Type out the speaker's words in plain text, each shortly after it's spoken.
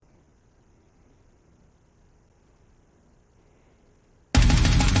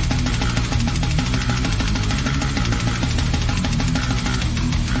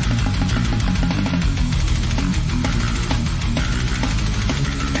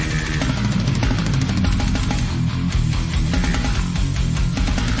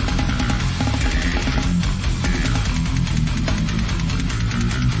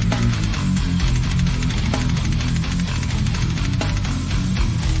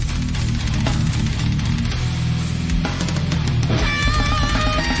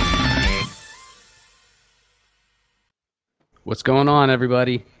What's going on,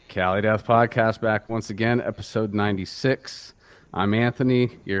 everybody? Cali Death Podcast back once again, episode 96. I'm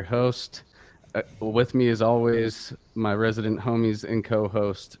Anthony, your host. With me, as always, my resident homies and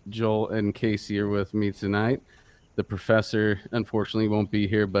co-host Joel and Casey are with me tonight. The professor, unfortunately, won't be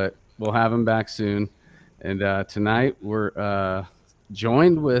here, but we'll have him back soon. And tonight, we're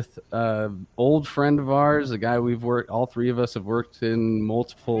joined with an old friend of ours, a guy all three of us have worked in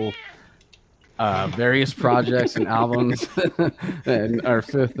multiple various projects and albums, and our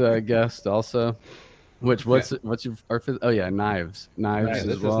fifth guest also. What's our fifth? Oh yeah, Knives This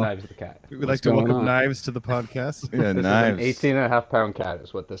as well. is Knives the cat. We'd like to welcome Knives to the podcast. Yeah, This Knives. is an 18.5 pound cat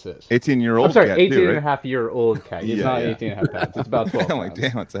is what this is. 18-year-old I'm sorry, cat 18 too, and a right? half year old cat. He's Yeah, not yeah. 18.5 pounds. It's about 12 I'm like, pounds.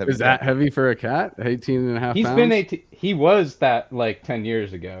 damn, it's a heavy Is that cat. heavy for a cat? 18 and a half He's pounds? been 18. He was that like 10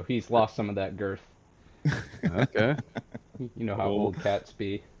 years ago. He's lost some of that girth. Okay. You know how old cats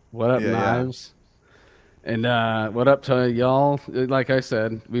be. What up, Yeah, yeah. Knives? And what up to y'all? Like I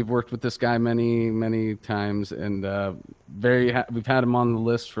said, we've worked with this guy many times, and we've had him on the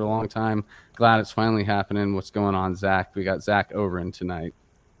list for a long time. Glad it's finally happening. What's going on, Zach? We got Zach Oberon tonight.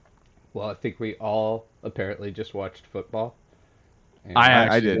 Well, I think we all apparently just watched football. And I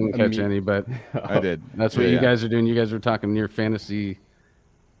actually did. didn't catch any, but I did. that's what Yeah, you yeah. guys are doing. You guys were talking near fantasy.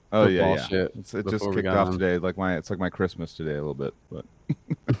 Oh yeah, football yeah. shit It just before we kicked got off on. today. It's like my Christmas today a little bit, but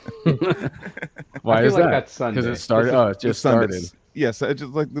Why I feel is like that? that's Sunday. Because it started. This is- Oh, it just started. Yes, it's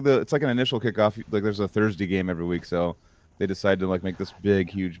just like it's like an initial kickoff. Like there's a Thursday game every week, so they decided to like make this big,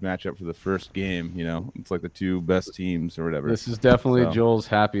 huge matchup for the first game. You know, it's like the two best teams or whatever. This is definitely So- Joel's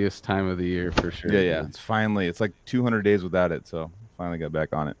happiest time of the year for sure. Yeah, yeah. It's like 200 days without it, so finally got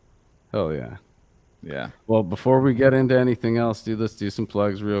back on it. Hell yeah. Yeah. Well, before we get into anything else, let's do some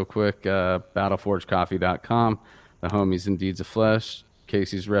plugs real quick. BattleforgeCoffee.com, the homies in Deeds of Flesh.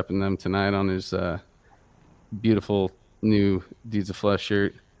 Casey's repping them tonight on his beautiful new Deeds of Flesh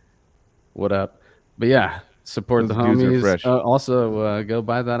shirt. What up? But yeah, support Those the dudes are homies. fresh. Also, go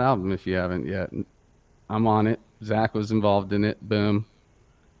buy that album if you haven't yet. I'm on it. Zach was involved in it. Boom.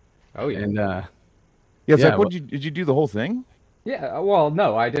 Oh yeah. And Yeah, it's Yeah, like, did you do the whole thing? Yeah. Well,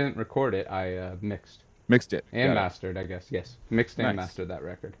 no, I didn't record it. I mixed Mixed it. and Got it. mastered. I guess yes, mixed and Nice. mastered that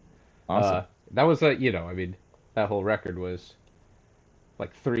record. Awesome. That was I mean, that whole record was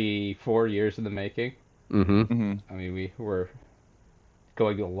like 3-4 years in the making. Mm-hmm. I mean, we were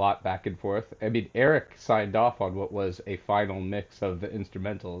going a lot back and forth. I mean, Eric signed off on what was a final mix of the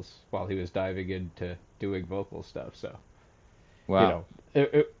instrumentals while he was diving into doing vocal stuff. So, Wow.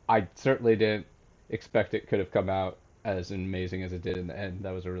 I certainly didn't expect it could have come out as amazing as it did in the end.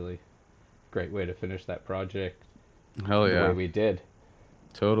 That was a really great way to finish that project hell the yeah. way we did.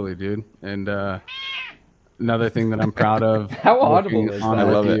 Totally, dude. And another thing that I'm proud of. How audible working is on I that?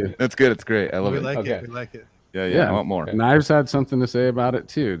 with love you. it. That's good. It's great. I love we it. like Okay. it. We like it. Yeah, Yeah. I want more. Knives had something to say about it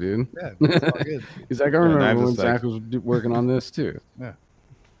too, dude. Yeah, it's all good. He's like, I Knives remember is when psyched. Zach was working on this too. Yeah.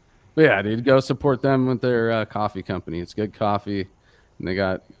 But yeah, dude, go support them with their coffee company. It's good coffee, and they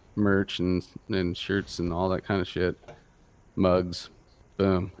got merch and shirts and all that kind of shit, mugs,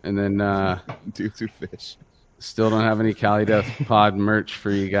 boom. And then Dudes who fish. still don't have any Cali Death Pod merch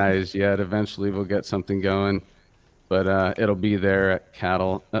for you guys yet. Eventually, we'll get something going, but it'll be there at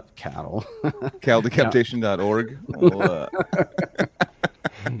cattle. CalDecapitation.org. Well,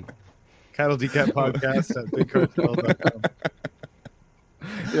 Cattle Decap Podcast at BigCartel.com.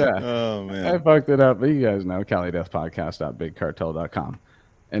 Yeah. oh I man. fucked it up, but you guys know CaliDeathPodcast.BigCartel.com.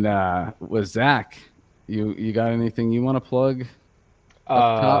 And with Zach, you got anything you want to plug?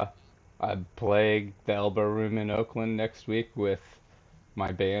 top? I'm playing the Elbow Room in Oakland next week with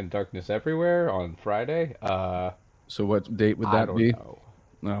my band Darkness Everywhere on Friday. So what date would I that don't be? know.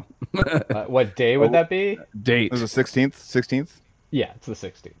 No. What day would that be? Date. It was the 16th? 16th? Yeah, it's the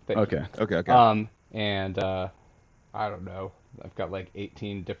 16th. Thank you. Okay. Okay. And I don't know. I've got like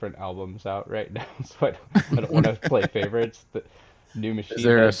 18 different albums out right now, so I don't want to play favorites. The new Machine Is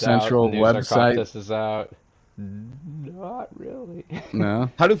there a Head's central out, the new website? Sarcopsis is out. Not really. No.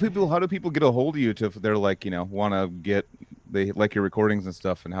 How do people get a hold of you if they're like, want to they like your recordings and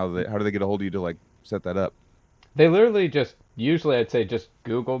stuff, and how do they get a hold of you to like set that up? They literally usually I'd say just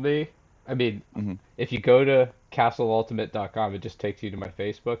Google me. I mean, if you go to castleultimate.com, it just takes you to my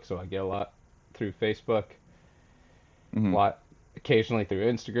Facebook, so I get a lot through Facebook. A lot occasionally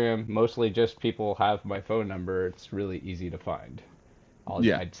through Instagram. Mostly just people have my phone number. It's really easy to find.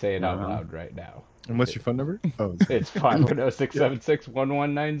 I'd say it out loud right now. And what's your phone number? Oh, It's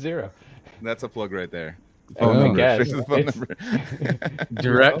 510-676-1190. That's a plug right there. phone I number. guess Straight to the phone it's number.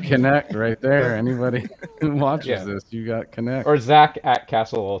 Direct connect right there. Anybody who watches Yeah. this, you got connect. or Zach at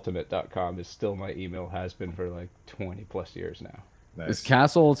castleultimate.com is still my email, has been for like 20 plus years now. Is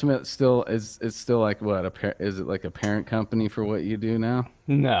Castle Ultimate still is it's still like what is it like a parent company for what you do now?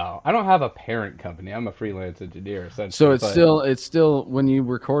 No, I don't have a parent company. I'm a freelance engineer essentially. So but it's still when you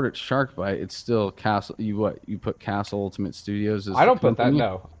record at Sharkbite, it's still Castle. You put Castle Ultimate Studios as I the don't put that. company?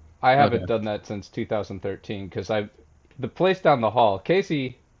 No, I haven't Okay. done that since 2013 because the place down the hall.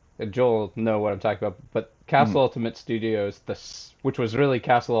 Casey and Joel know what I'm talking about. But Castle Ultimate Studios, which was really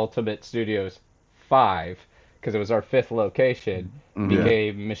Castle Ultimate Studios 5, because it was our fifth location,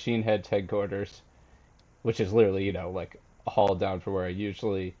 became Machine Head's headquarters, which is literally like a hall down for where I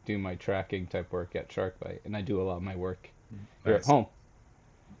usually do my tracking type work at Sharkbite, and I do a lot of my work here at Nice. home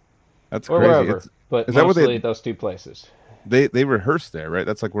That's or crazy. wherever, but is that where mostly those two places. they rehearse there, right?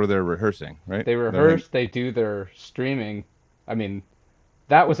 That's like where they're rehearsing, right? They rehearse, they do their streaming. I mean,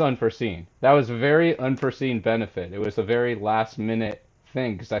 that was unforeseen. That was a very unforeseen benefit. It was a very last minute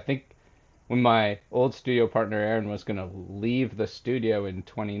thing because I think when my old studio partner Aaron was going to leave the studio in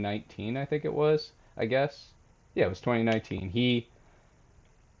 2019, I think it was, I guess. Yeah, it was 2019. He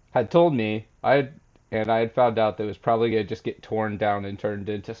had told me I had found out that it was probably going to just get torn down and turned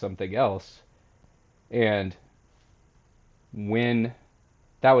into something else. And when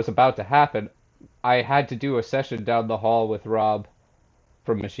that was about to happen, I had to do a session down the hall with Rob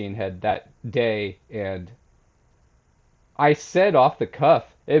from Machine Head that day, and I said off the cuff,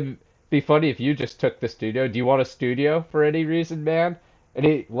 it'd be funny if you just took the studio. Do you want a studio for any reason, man?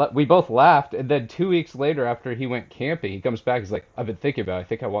 And we both laughed, and then 2 weeks later, after he went camping, he comes back. He's like, "I've been thinking about it. I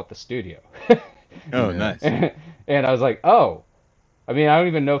think I want the studio." Oh, Yeah. nice. And I was like, "Oh, I mean, I don't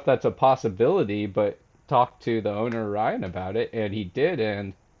even know if that's a possibility, but talk to the owner Ryan about it," and he did,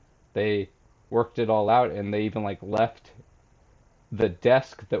 and they worked it all out, and they even like left the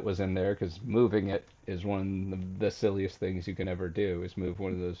desk that was in there because moving it is one of the silliest things you can ever do is move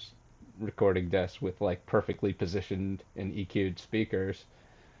one of those recording desks with like perfectly positioned and EQ'd speakers.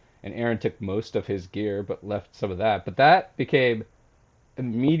 And Aaron took most of his gear but left some of that. But that became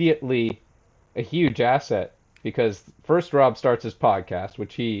immediately a huge asset because first Rob starts his podcast,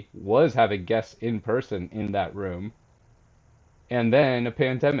 which he was having guests in person in that room. And then a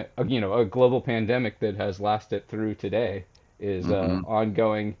pandemic, a global pandemic that has lasted through today is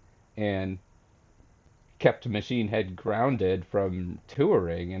ongoing and kept Machine Head grounded from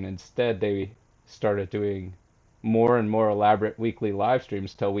touring, and instead they started doing more and more elaborate weekly live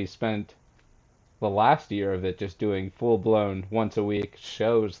streams till we spent the last year of it just doing full-blown once a week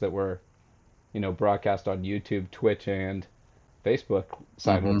shows that were broadcast on YouTube, Twitch, and Facebook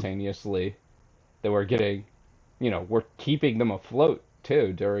simultaneously that were getting we're keeping them afloat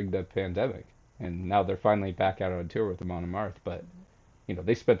too during the pandemic, and now they're finally back out on tour with Amon Amarth. But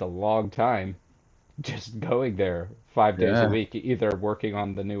they spent a long time just going there 5 days a Yeah. week, either working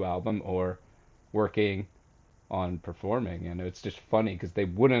on the new album or working on performing. And it's just funny because they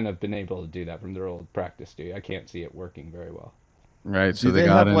wouldn't have been able to do that from their old practice studio. I can't see it working very well. Right. So Do they they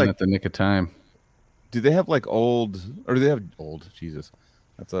got have, in like- at the nick of time. Do they have like old, or do they have old? Jesus,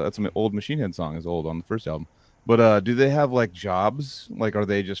 that's an old Machine Head song. Is old on the first album. But do they have like jobs? Like, are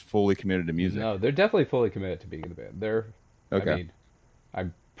they just fully committed to music? No, they're definitely fully committed to being in the band. Okay. I mean,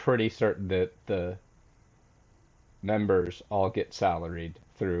 I'm pretty certain that the members all get salaried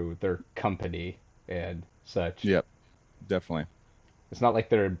through their company and such. Yep. Definitely. It's not like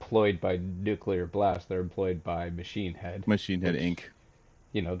they're employed by Nuclear Blast. They're employed by Machine Head. Machine Head Inc.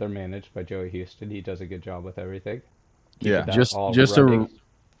 They're managed by Joey Houston. He does a good job with everything. Yeah. that Just all just to running.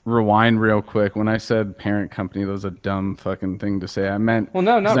 rewind real quick. When I said parent company, that was a dumb fucking thing to say. I meant Well,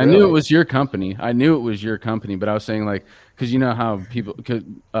 no, not 'cause I really. knew it was your company. I knew it was your company, but I was saying like because you know how people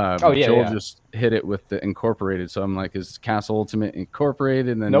could. Oh, yeah, Joel yeah. just hit it with the incorporated. So I'm like, is Castle Ultimate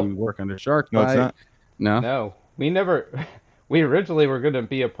Incorporated? And then Nope. you work under Shark No, it's Bite? not. No. No, we never. We originally were going to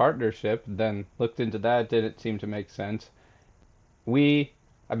be a partnership, then looked into that. Didn't seem to make sense. We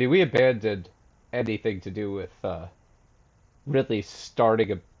abandoned anything to do with really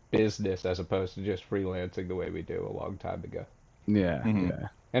starting a business as opposed to just freelancing the way we do a long time ago. Yeah. Mhm. Yeah.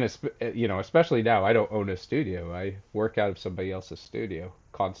 And especially now, I don't own a studio. I work out of somebody else's studio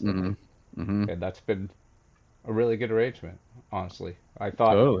constantly, Mm-hmm. and that's been a really good arrangement, honestly. I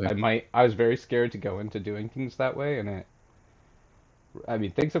thought Totally. I was very scared to go into doing things that way, and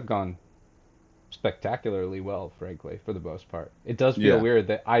things have gone spectacularly well, frankly, for the most part. It does feel Yeah. weird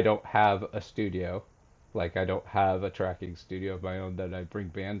that I don't have a studio, like I don't have a tracking studio of my own that I bring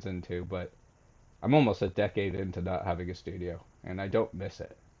bands into, but I'm almost a decade into not having a studio, and I don't miss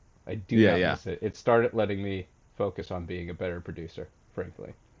it. I do Yeah, not yeah. miss it. It started letting me focus on being a better producer,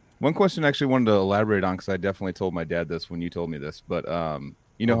 frankly. One question I actually wanted to elaborate on because I definitely told my dad this when you told me this, but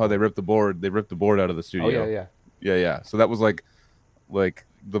you know Oh how they boy. ripped the board? They ripped the board out of the Oh yeah, studio. yeah. Yeah, yeah. So that was like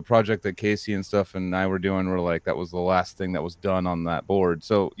the project that Casey and stuff and I were doing were like that was the last thing that was done on that board.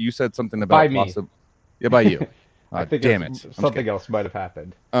 So you said something By about me. possible, yeah, by you. I think Damn it. I'm just something kidding. else might have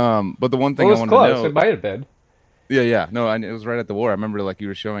happened. But the one Well, thing it I was wanted to close. know, It might have been. yeah, yeah, no, and it was right at the war. I remember like you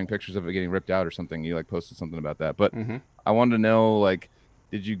were showing pictures of it getting ripped out or something. You like posted something about that. But Hmm. I wanted to know like,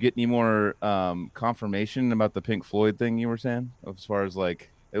 did you get any more confirmation about the Pink Floyd thing you were saying, as far as like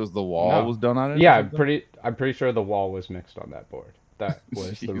it was the wall No. was done on it or Yeah, something? I'm pretty sure the wall was mixed on that board. That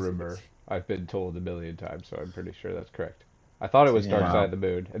was the rumor Jesus. I've been told a million times, so I'm pretty sure that's correct. I thought it was Dark Damn. Side of the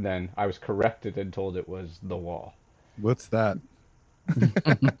Moon, and then I was corrected and told it was the wall. What's that?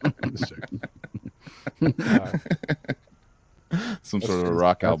 Uh, Some sort of a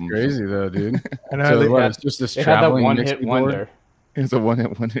rock That's album. crazy though, dude. And So they what? had- It's just this it had that traveling one hit Nixie board? wonder. It's a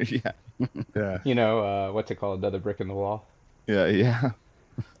one-hit wonder. Yeah, yeah. You know, what's it called? Another brick in the wall. yeah, yeah.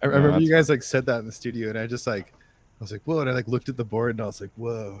 I remember that's you guys like said that in the studio, and I just like, I was like, whoa, and I like looked at the board, and I was like,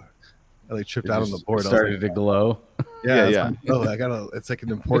 whoa, I like tripped It out on just the board. I was started like, to glow. yeah, Yeah, yeah. Oh, I gotta. It's like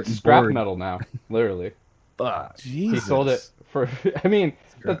an important It's scrap board. metal now, literally. Fuck. He sold it for. I mean,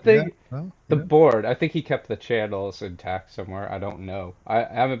 the Scrap- thing. yeah, well, The yeah. board, I think he kept the channels intact somewhere. I don't know. I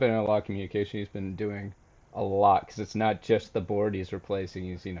haven't been in a lot of communication. He's been doing a lot because it's not just the board he's replacing.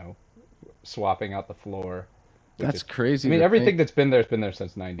 He's, swapping out the floor. which That's is- crazy. I mean, to everything think. that's been there's been there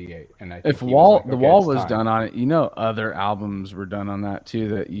since '98, and I think If he was wall like, the okay, wall it's was time. done on it, other albums were done on that too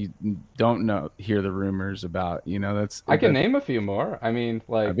that you don't hear the rumors about. That's I can name a few more. I mean,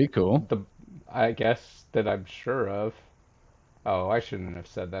 like that'd be cool. I guess that I'm sure of. Oh, I shouldn't have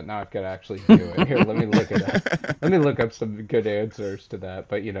said that. Now I've got to actually do it. Here, let me look it up. Let me look up some good answers to that.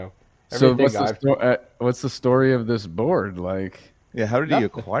 But So everything what's the story of this board? Like, Yeah, how did he Nothing.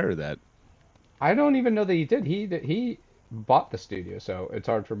 acquire that? I don't even know that he did. He bought the studio, so it's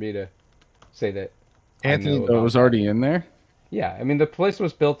hard for me to say that. Anthony, I know so it about was that. already in there. Yeah, I mean the place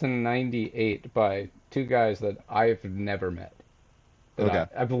was built in '98 by two guys that I've never met. Okay.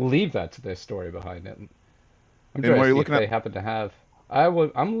 I believe that's the story behind it. I'm And trying what are to you see if looking they up? happen to have.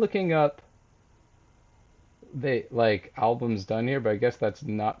 I'm looking up. They like albums done here, but I guess that's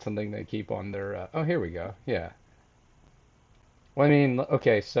not something they keep on their. Oh, here we go. Yeah. Well, I mean,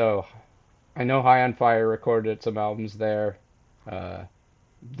 okay, so I know High on Fire recorded some albums there. Uh,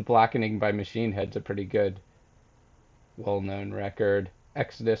 The Blackening by Machine Head's a pretty good, well-known record.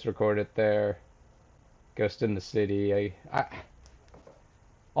 Exodus recorded there. Ghost in the City.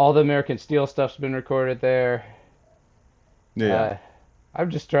 All the American Steel stuff's been recorded there. Yeah, Uh, I'm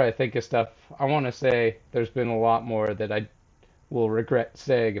just trying to think of stuff. I want to say there's been a lot more that I will regret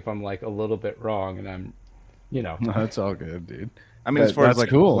saying if I'm like a little bit wrong, and I'm, That's all good, dude. I mean, as far as That's like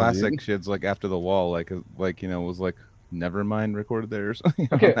cool, classic dude. shits, like After the Wall, was like Nevermind recorded there or something.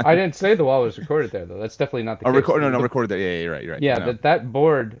 Okay, I didn't say the wall was recorded there though. That's definitely not the Oh, case. no, recorded there. Yeah, you're right, you're right. Yeah, I know. that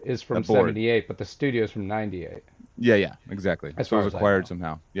board is from That board. '78, but the studio's from '98. Yeah, yeah, exactly. As So it far was as I acquired know.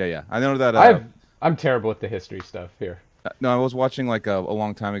 somehow. Yeah, yeah. I know that. I'm terrible with the history stuff here. No, I was watching like a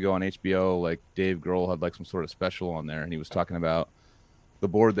long time ago on HBO. Like Dave Grohl had like some sort of special on there, and he was talking about the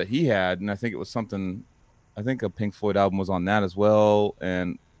board that he had, and I think it was something. I think a Pink Floyd album was on that as well,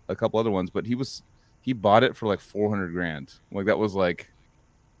 and a couple other ones. But he bought it for like 400 grand. Like that was like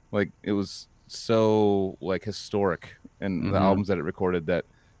it was so like historic, and the Mhm. albums that it recorded that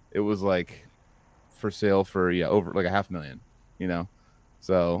it was like for sale for over like $500,000.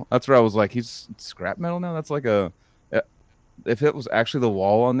 So that's where I was like, he's scrap metal now. That's like if it was actually the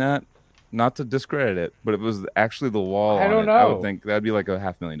wall on that, not to discredit it, but if it was actually the wall I on don't it, I would know. think that'd be like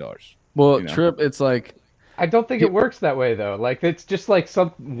 $500,000. Well, You know. Trip, it's like, I don't think it works that way though. Like it's just like some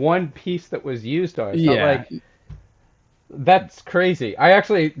one piece that was used on it. It's not yeah, like that's crazy.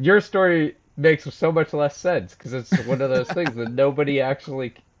 Your story makes so much less sense because it's one of those things that nobody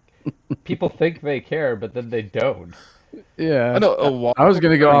actually. People think they care, but then they don't. yeah. I know a wall. I was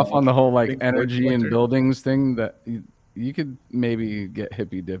gonna go very off on the whole like Pink Floyd energy in collector. buildings thing that you could maybe get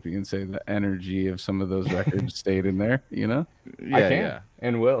hippy dippy and say the energy of some of those records stayed in there. Yeah, I can yeah,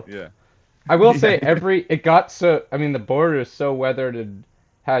 and will. yeah. I will say it got so. I mean, the board is so weathered and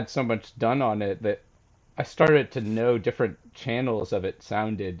had so much done on it that I started to know different channels of it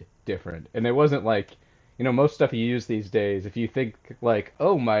sounded different, and it wasn't like, most stuff you use these days. If you think like,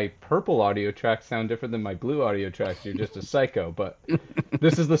 oh, my purple audio tracks sound different than my blue audio tracks, you're just a psycho. But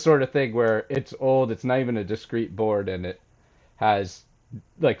this is the sort of thing where it's old. It's not even a discrete board, and it has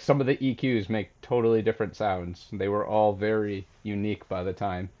like some of the EQs make totally different sounds. They were all very unique by the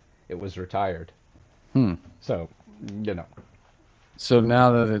time. it was retired. So, you know. So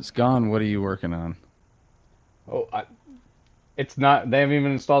now that it's gone, what are you working on? Oh, it's not. They haven't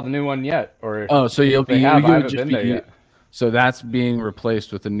even installed a new one yet. Or Oh, so you'll if they be. have, You I would haven't just been be. there yet. So that's being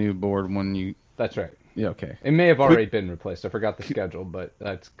replaced with a new board when you. That's right. Yeah. Okay. It may have already been replaced. I forgot the schedule, but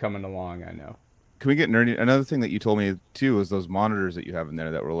that's coming along. I know. Can we get nerdy? Another thing that you told me too was those monitors that you have in there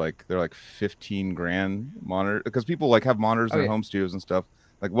that were like they're like 15 grand monitor because people like have monitors in their home studios and stuff.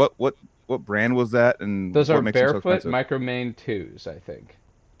 Like what brand was that and those what are makes them so Barefoot expensive? Micromain 2s, I think.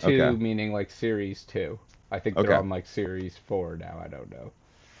 Two meaning like Series 2. I think they're on like Series 4 now. I don't know.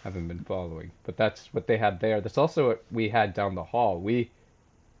 Haven't been following. But that's what they had there. That's also what we had down the hall. We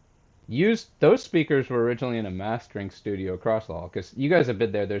used those speakers were originally in a mastering studio across the hall because you guys have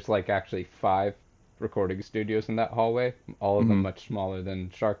been there. There's like actually 5 recording studios in that hallway. All of them much smaller than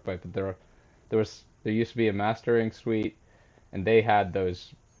SharkBite, but there used to be a mastering suite, and they had the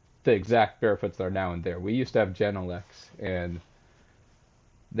exact Barefoots that are now in there. We used to have Genelecs, and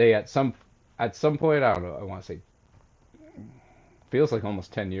they at some point, I don't know, I want to say feels like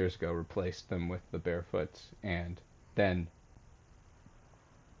almost 10 years ago replaced them with the Barefoots, and then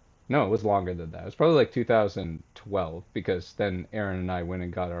no, it was longer than that. It was probably like 2012 because then Aaron and I went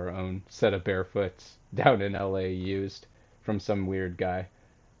and got our own set of Barefoots down in LA used from some weird guy.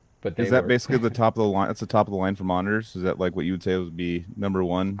 But is that basically the top of the line? That's the top of the line for monitors. Is that like what you would say would be number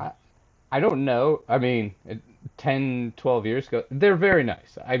one? I don't know. I mean, 10, 12 years ago, they're very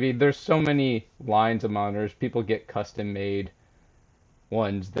nice. I mean, there's so many lines of monitors. People get custom made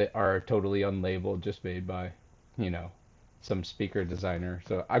ones that are totally unlabeled, just made by, some speaker designer.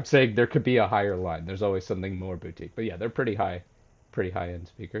 So I'm saying there could be a higher line. There's always something more boutique. But yeah, they're pretty high-end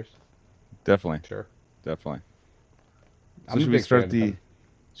speakers. Definitely. Sure. Definitely. So I'm a big fan of them.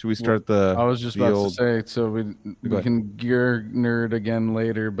 Should we start the? I was just about to say, so we can gear nerd again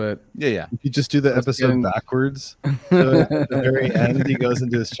later, but yeah. You just do the episode backwards. So at the very end, he goes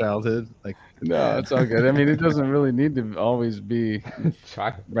into his childhood. Like, no, it's all good. I mean, it doesn't really need to always be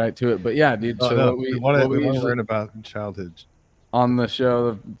right to it, but yeah, dude. So no, what we want to usually learn about childhood. On the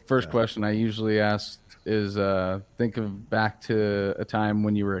show, the first question I usually ask is, think of back to a time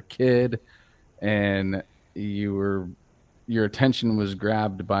when you were a kid, and your attention was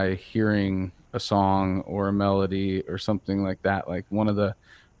grabbed by hearing a song or a melody or something like that. Like one of the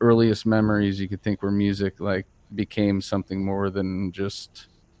earliest memories you could think where music like became something more than just,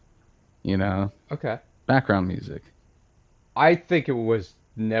 background music. I think it was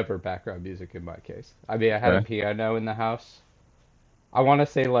never background music in my case. I mean, I had a piano in the house. I want to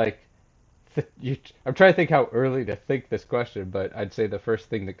say like, I'm trying to think how early to think this question, but I'd say the first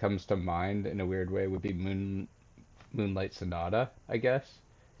thing that comes to mind in a weird way would be Moonlight Sonata, I guess.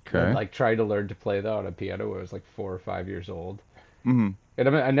 Okay. Like tried to learn to play that on a piano when I was like 4 or 5 years old. Mm-hmm. And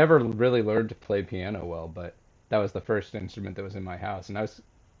I mean, I never really learned to play piano well, but that was the first instrument that was in my house, and I was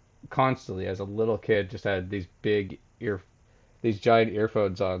constantly, as a little kid, just had these giant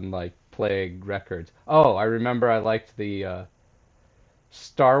earphones on, like playing records. Oh, I remember I liked the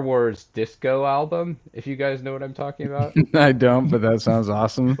Star Wars Disco album, if you guys know what I'm talking about. I don't, but that sounds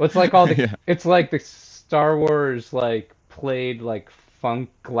awesome. Well, it's like all the it's like the Star Wars like played like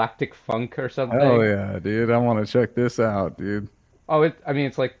galactic funk or something. Oh yeah, dude. I want to check this out, dude. Oh,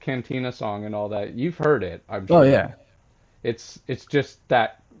 it's like Cantina song and all that. You've heard it, I'm sure. Oh yeah. It's just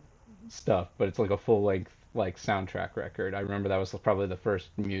that stuff, but it's like a full length like soundtrack record. I remember that was probably the first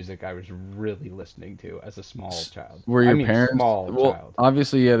music I was really listening to as a small child. Were your parents small child?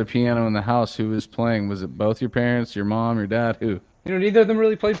 Obviously you had a piano in the house. Who was playing? Was it both your parents, your mom, your dad? Who? Neither of them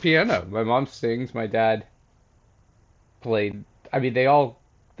really played piano. My mom sings, my dad played. I mean,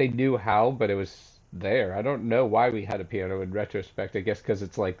 they knew how, but it was there. I don't know why we had a piano in retrospect. I guess because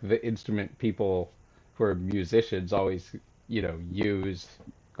it's like the instrument people who are musicians always, use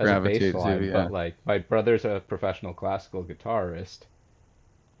as a bass line. Yeah. But like my brother's a professional classical guitarist,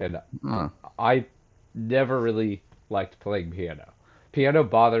 and I never really liked playing piano. Piano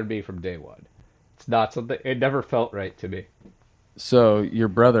bothered me from day one. It's not something. It never felt right to me. So your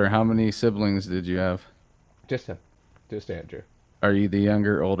brother, how many siblings did you have? Just him. Just Andrew. Are you the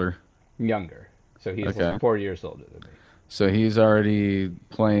younger, older? Younger. So he's like 4 years older than me. So he's already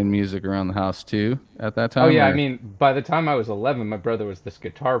playing music around the house too at that time? Oh yeah, I mean, by the time I was 11, my brother was this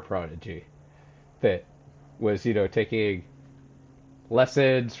guitar prodigy that was, taking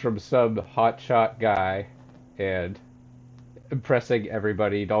lessons from some hotshot guy and impressing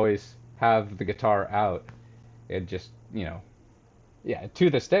everybody. He'd always have the guitar out and just, yeah, to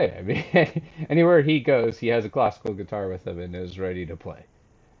this day. I mean, anywhere he goes, he has a classical guitar with him and is ready to play.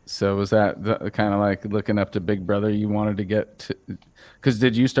 So was that kind of like looking up to Big Brother? You wanted to get to, because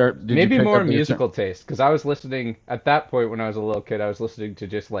did you start? Did Maybe you pick more up the guitar? musical taste, because I was listening at that point when I was a little kid. I was listening to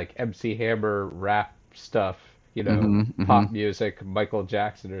just like MC Hammer rap stuff, Mm-hmm, mm-hmm. pop music, Michael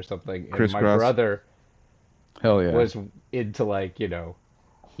Jackson or something. And my Crisscross. brother Hell yeah. was into like,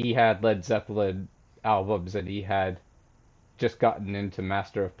 he had Led Zeppelin albums and he had just gotten into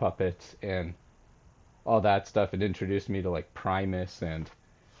Master of Puppets and all that stuff and introduced me to like Primus and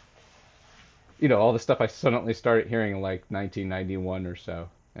all the stuff I suddenly started hearing in like 1991 or so.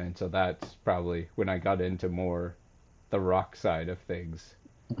 And so that's probably when I got into more the rock side of things.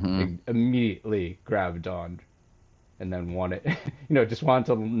 Mm-hmm. I immediately grabbed on and then wanted, just wanted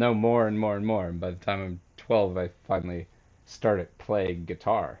to know more and more and more. And by the time I'm 12, I finally started playing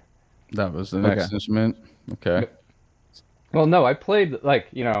guitar. That was the next instrument. Okay. Well, no, I played like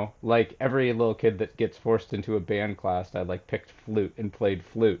every little kid that gets forced into a band class, I like picked flute and played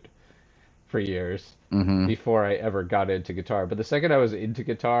flute for years Mm-hmm. before I ever got into guitar. But the second I was into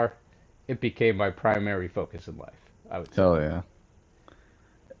guitar, it became my primary focus in life, I would say, Hell yeah.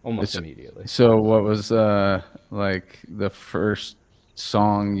 almost immediately. So what was like the first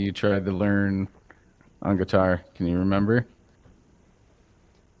song you tried to learn on guitar? Can you remember?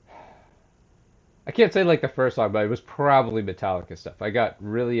 I can't say like the first song, but it was probably Metallica stuff. I got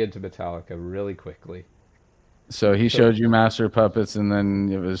really into Metallica really quickly. So he showed you Master of Puppets, and then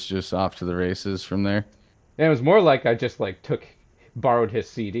it was just off to the races from there. And it was more like I just like borrowed his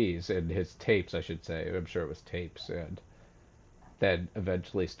CDs and his tapes, I should say. I'm sure it was tapes, and then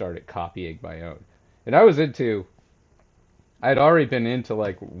eventually started copying my own. And I'd already been into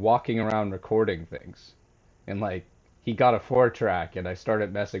like walking around recording things. And like he got a 4-track and I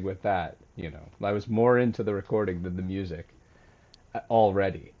started messing with that, I was more into the recording than the music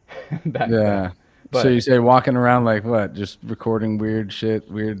already back then. Yeah. But So you say walking around like what? Just recording weird shit,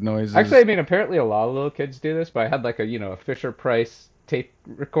 weird noises? actually, I mean, apparently a lot of little kids do this, but I had like a Fisher Price tape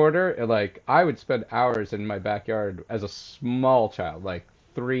recorder, and like I would spend hours in my backyard as a small child, like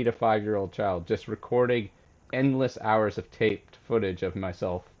 3 to 5 year old child, just recording endless hours of taped footage of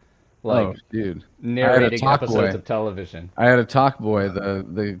myself, like Oh, dude. narrating Talk episodes Boy. of television. I had a Talk Boy,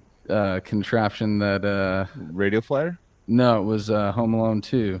 the contraption that Radio Flyer. no, it was Home Alone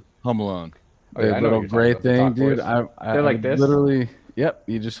 2. Home Alone. Oh, yeah, The I know what little you're talking gray about, the thing, Talk dude. Boys. I They're like would this? literally, yep.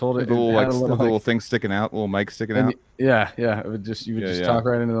 You just hold it. The little it like had a the little, little thing sticking out, little mic sticking and out. yeah. It would just you would Yeah, just yeah. talk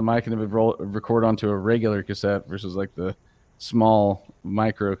right into the mic, and it would record onto a regular cassette versus like the small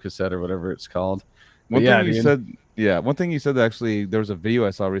micro cassette or whatever it's called. But One yeah, thing you dude. said, one thing you said that actually there was a video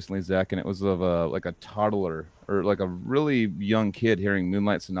I saw recently, Zach, and it was of like a toddler or like a really young kid hearing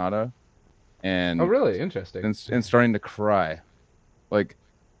Moonlight Sonata, and Oh, really? Interesting. and starting to cry, like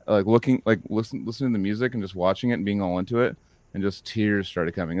listening to the music and just watching it and being all into it, and just tears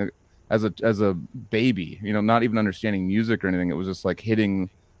started coming. Like, as a baby, not even understanding music or anything, it was just like hitting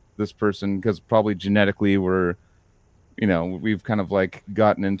this person because probably genetically we've kind of like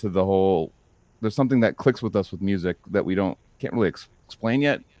gotten into the whole. There's something that clicks with us with music that we can't really explain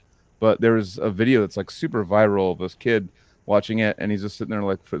yet. But there was a video that's like super viral of this kid watching it, and he's just sitting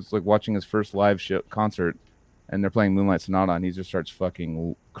there it's like watching his first live concert, and they're playing Moonlight Sonata, and he just starts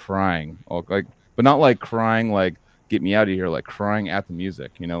fucking crying, but not like crying like get me out of here, like crying at the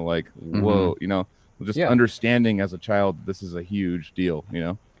music, like whoa, just Yeah. understanding as a child this is a huge deal,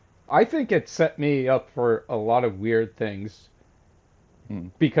 I think it set me up for a lot of weird things Hmm.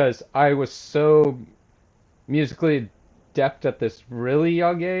 because I was so musically adept at this really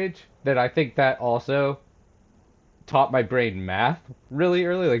young age that I think that also taught my brain math really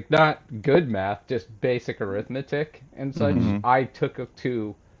early, like not good math, just basic arithmetic and such. Mhm. I took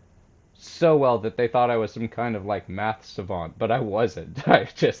to so well that they thought I was some kind of like math savant, but I wasn't. I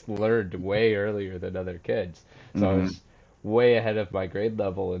just learned way earlier than other kids. So I was way ahead of my grade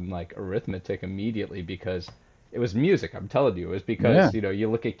level in like arithmetic immediately because it was music. I'm telling you, it was because, you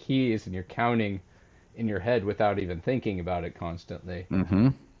look at keys and you're counting in your head without even thinking about it constantly. Mm-hmm.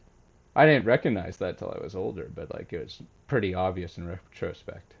 I didn't recognize that till I was older, but like it was pretty obvious in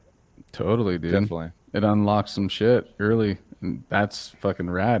retrospect. Totally, dude. Definitely. It unlocks some shit early. And that's fucking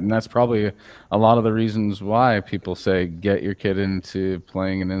rad. And that's probably a lot of the reasons why people say get your kid into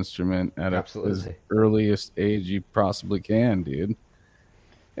playing an instrument at as Absolutely. earliest age you possibly can, dude.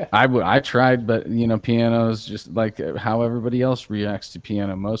 Yeah. I tried, but piano is just like how everybody else reacts to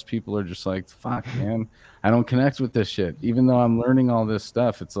piano. Most people are just like, fuck, man, I don't connect with this shit. Even though I'm learning all this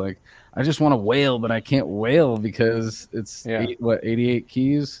stuff, it's like I just want to wail, but I can't wail because it's 88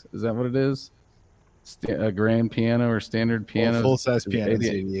 keys? Is that what it is? A grand piano or standard piano? Full size piano is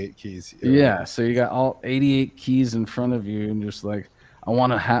 88. 88 keys. Yeah, so you got all 88 keys in front of you, and just like I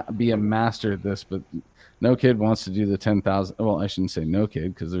want to be a master at this, but no kid wants to do the 10,000. Well, I shouldn't say no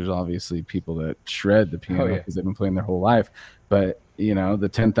kid, because there's obviously people that shred the piano because they've been playing their whole life. But the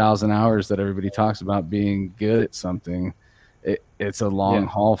 10,000 hours that everybody talks about being good at something, it's a long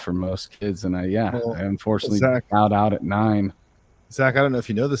haul for most kids. And I unfortunately bowed out at 9. Zach, I don't know if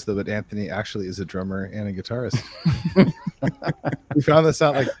you know this though, but Anthony actually is a drummer and a guitarist. We found this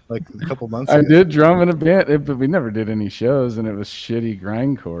out like a couple months ago. I did drum in a band, but we never did any shows, and it was shitty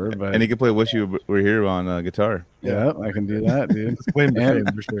grindcore. But and he can play "Wish You Were Here" on guitar. Yeah, I can do that, dude. Claim to fame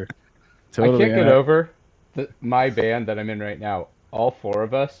for sure. Totally. I can't get over my band that I'm in right now. All 4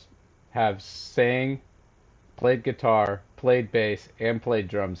 of us have sang, played guitar, played bass, and played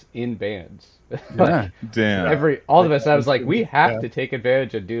drums in bands. Damn. All of us, I was like, we have to take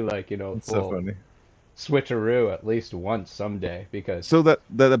advantage and do it's so funny. Switcheroo at least once someday, because so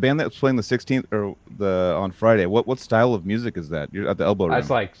the band that's playing the 16th or on Friday, what style of music is that? You're at the Elbow Room. That's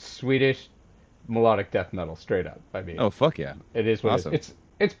like Swedish melodic death metal, straight up. I mean, oh fuck yeah, it is what awesome.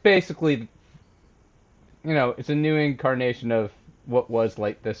 It's basically, it's a new incarnation of what was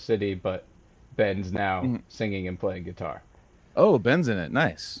Light This City, but Ben's now singing and playing guitar. Oh, Ben's in it.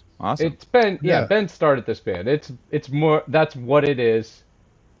 Nice. Awesome. It's Ben. Yeah, Ben started this band. It's more. That's what it is.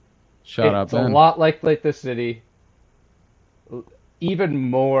 Shout out, Ben. It's a lot like Light This City. Even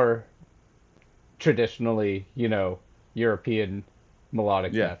more traditionally, European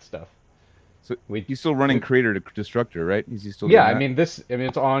melodic death stuff. So he's still running Creator Destructor, right? Is he still? Yeah, I mean it's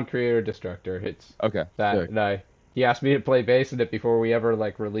on Creator Destructor. It's okay. He asked me to play bass in it before we ever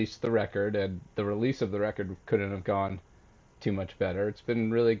released the record, and the release of the record couldn't have gone too much better. It's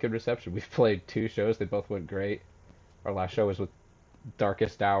been really good reception. We've played 2 shows. They both went great. Our last show was with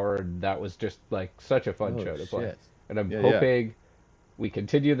Darkest Hour, and that was just such a fun show to play. And I'm hoping we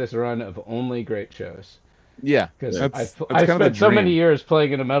continue this run of only great shows. Yeah, because I spent so many years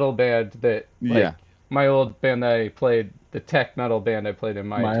playing in a metal band that my old band that I played, the tech metal band I played in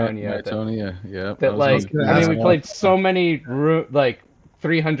Myotonia. That we played so many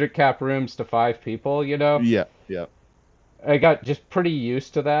 300 cap rooms to 5 people. Yeah. I got just pretty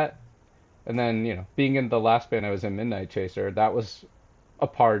used to that. And then, being in the last band I was in, Midnight Chaser, that was a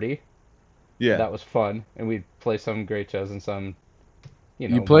party. Yeah. That was fun. And we'd play some great shows and some,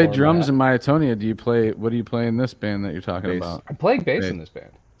 You played drums in Myotonia. What do you play in this band that you're talking about? I'm playing bass in this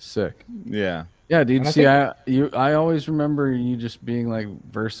band. Sick. Yeah. Yeah, dude. I always remember you just being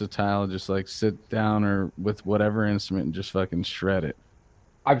versatile, just sit down or with whatever instrument and just fucking shred it.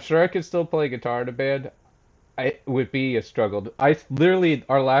 I'm sure I could still play guitar in a band. It would be a struggle.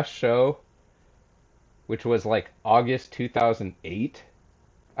 Our last show, which was August 2008,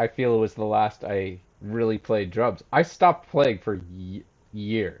 I feel it was the last I really played drums. I stopped playing for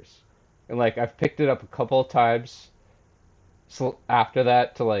years. And I've picked it up a couple of times after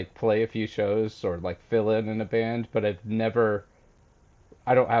that to play a few shows or fill in a band, but I've never.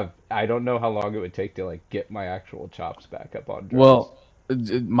 I don't know how long it would take to get my actual chops back up on drums. Well,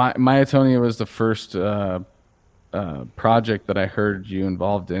 Myotonia was the first project that I heard you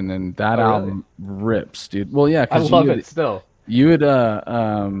involved in, and that album rips, dude. Well, yeah, because I love it still. You had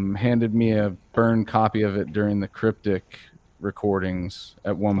handed me a burned copy of it during the Cryptic recordings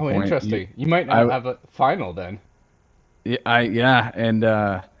at one point. Oh, interesting. You might not have a final then. Yeah, and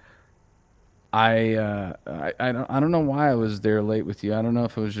I don't know why I was there late with you. I don't know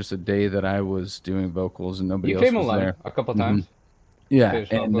if it was just a day that I was doing vocals and nobody else was there. You came alone a couple times. Yeah,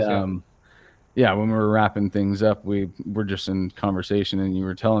 and when we were wrapping things up, we were just in conversation, and you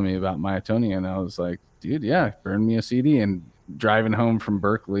were telling me about Myotonia, and I was like, dude, yeah, burn me a CD. And driving home from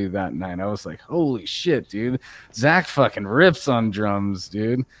Berkeley that night, I was like, holy shit, dude, Zach fucking rips on drums,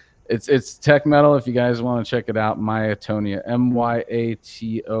 dude. It's tech metal. If you guys want to check it out, Myotonia,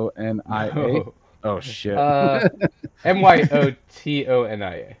 Myatonia. Oh shit,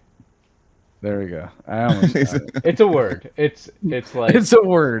 Myotonia. There we go. I almost got it. It's a word. It's it's a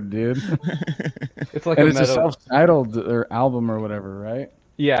word, dude. It's like a self-titled album or whatever, right?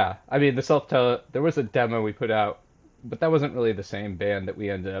 Yeah, I mean the self-titled. There was a demo we put out, but that wasn't really the same band that we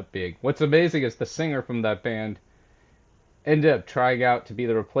ended up being. What's amazing is the singer from that band ended up trying out to be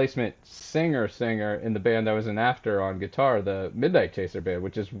the replacement singer in the band I was in after on guitar, the Midnight Chaser band,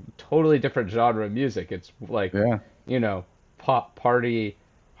 which is totally different genre of music. It's pop party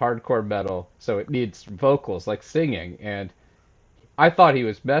hardcore metal, so it needs vocals singing, and I thought he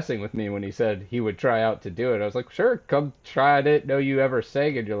was messing with me when he said he would try out to do it. I was like, sure, come try it. I didn't know you ever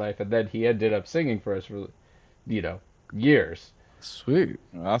sang in your life. And then he ended up singing for us for years. Sweet.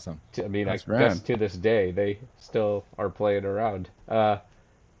 Awesome. I mean, I guess to this day they still are playing around.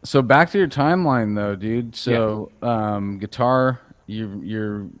 So back to your timeline though, dude. So guitar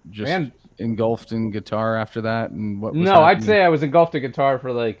you're just Man. engulfed in guitar after that, and what was No, I'd happening? say I was engulfed in guitar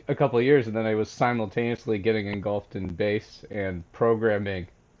for like a couple of years, and then I was simultaneously getting engulfed in bass and programming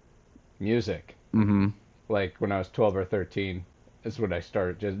music. Mm-hmm. Like when I was 12 or 13 is when I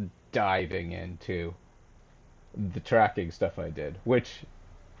started just diving into the tracking stuff I did, which,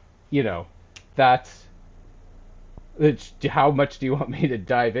 you know, that's how much do you want me to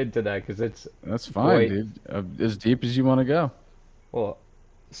dive into that? Because it's That's fine, quite, dude. As deep as you want to go. well,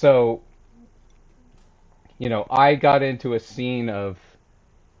 so, I got into a scene of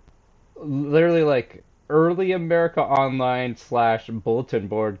literally like early America Online / bulletin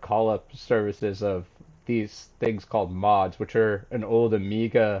board call up services of these things called mods, which are an old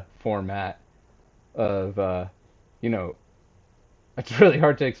Amiga format of, you know, it's really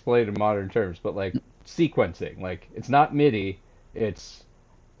hard to explain in modern terms, but like sequencing. Like it's not MIDI, it's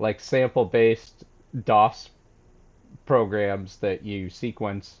like sample based DOS programs that you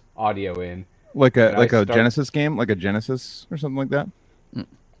sequence audio in. Like And I a start, Genesis game, like a Genesis or something like that.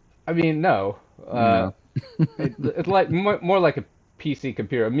 I mean, no, No. it's like more like a PC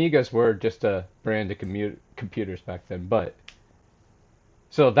computer. Amigas were just a brand of computers back then, but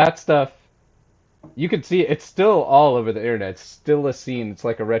so that stuff you can see it's still all over the internet. It's still a scene. It's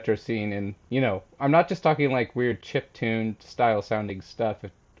like a retro scene, and I'm not just talking like weird chip tune style sounding stuff.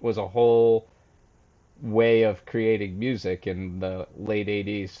 It was a whole way of creating music in the late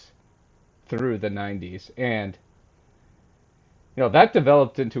 '80s through the '90s, and that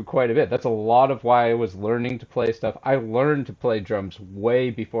developed into quite a bit. That's a lot of why I was learning to play stuff. I learned to play drums way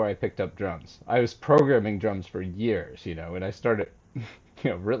before I picked up drums. I was programming drums for years, and I started,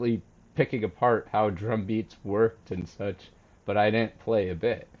 really picking apart how drum beats worked and such, but I didn't play a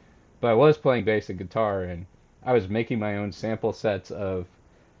bit. But I was playing bass and guitar, and I was making my own sample sets of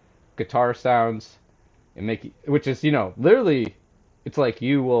guitar sounds and making, which is, literally, it's like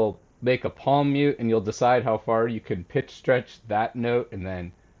you will make a palm mute and you'll decide how far you can pitch stretch that note, and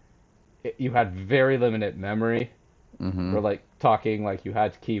then you had very limited memory. Mm-hmm. We're like talking like you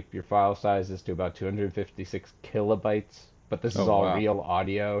had to keep your file sizes to about 256 kilobytes, but this is Oh, all wow. real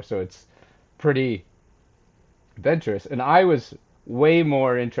audio, so it's pretty adventurous. And I was way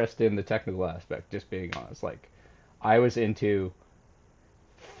more interested in the technical aspect, just being honest. Like, I was into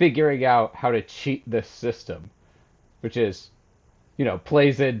figuring out how to cheat this system, which is,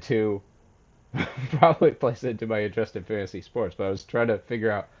 plays into probably plays into my interest in fantasy sports, but I was trying to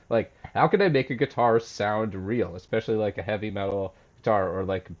figure out like how can I make a guitar sound real, especially like a heavy metal guitar or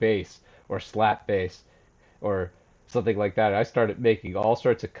like bass or slap bass or something like that. I started making all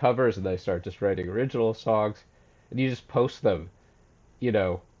sorts of covers and I started just writing original songs and you just post them, you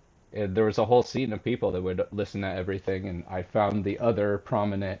know, and there was a whole scene of people that would listen to everything, and I found the other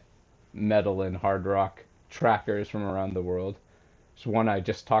prominent metal and hard rock trackers from around the world. There's one I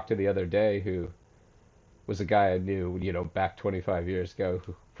just talked to the other day who was a guy I knew, back 25 years ago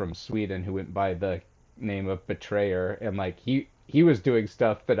from Sweden who went by the name of Betrayer, and like he was doing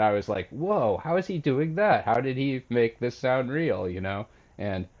stuff that I was like, whoa, how is he doing that? How did he make this sound real?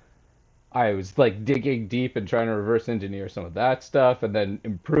 And I was like digging deep and trying to reverse engineer some of that stuff and then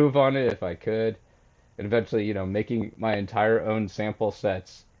improve on it if I could. And eventually, making my entire own sample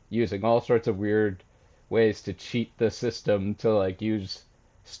sets using all sorts of weird ways to cheat the system to like use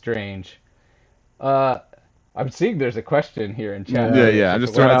strange. Uh, I'm seeing there's a question here in chat. Yeah, Yeah. I'm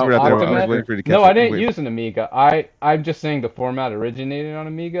just What, throwing it out there. I was Optimus? waiting for you to No, catch I it. didn't Wait. use an Amiga. I'm just saying the format originated on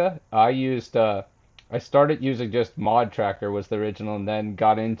Amiga. I started using just Mod Tracker was the original, and then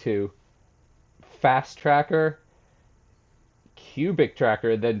got into Fast Tracker, Cubic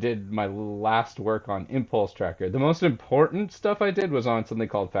Tracker, then did my last work on Impulse Tracker. The most important stuff I did was on something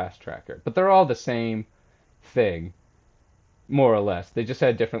called Fast Tracker, but they're all the same thing, more or less. They just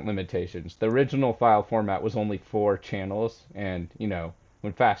had different limitations. The original file format was only 4 channels, and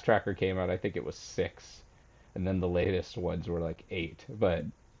when Fast Tracker came out, I think it was 6, and then the latest ones were like 8. But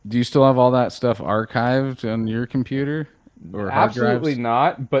Do you still have all that stuff archived on your computer or hard absolutely drives?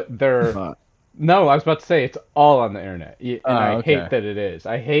 not. But they're Uh, No, I was about to say it's all on the internet, and I okay. hate that it is.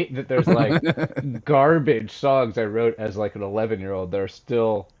 I hate that there's like garbage songs I wrote as like an 11-year-old that are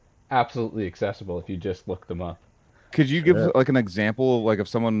still absolutely accessible if you just look them up. Could you give Sure. like an example of like if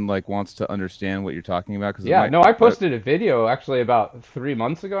someone like wants to understand what you're talking about? Because it Yeah, might. no, I posted a video actually about 3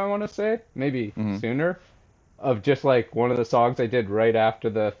 months ago, I want to say, maybe Mhm. sooner, of just like one of the songs I did right after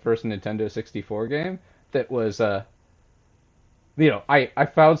the first Nintendo 64 game that was I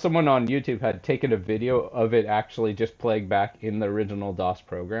found someone on YouTube had taken a video of it actually just playing back in the original DOS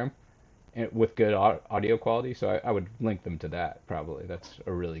program. with good audio quality. So I would link them to that probably. That's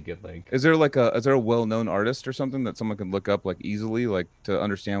a really good link. Is there a well-known artist or something that someone can look up like easily, like to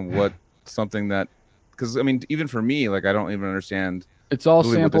understand what something that, because I mean, even for me, like I don't even understand. It's all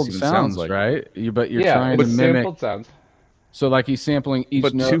really what this sampled even sounds, sounds like. right? But you're Yeah, trying to it's mimic. sampled sounds. So like he's sampling each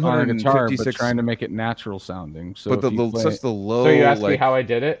But note on a guitar, but 256 trying to make it natural sounding. So But if you play, such the low, So you asked me like how I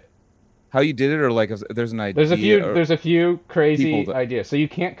did it? how you did it, or like if there's an idea. There's a few crazy people that- ideas. So you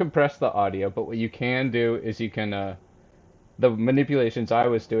can't compress the audio, but what you can do is you can the manipulations I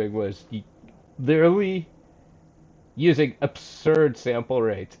was doing was literally using absurd sample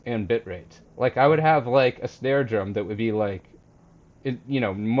rates and bit rates. Like I would have like a snare drum that would be like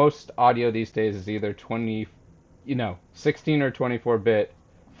most audio these days is either 16 or 24 bit,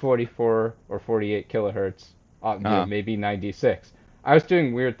 44 or 48 kilohertz, maybe 96. I was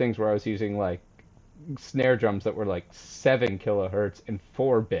doing weird things where I was using like snare drums that were like 7 kilohertz and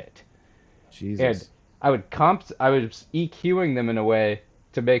 4 bit. Jesus. And I was EQing them in a way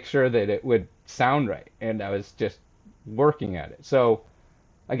to make sure that it would sound right, and I was just working at it. So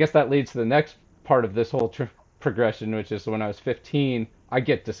I guess that leads to the next part of this whole progression, which is when I was 15, I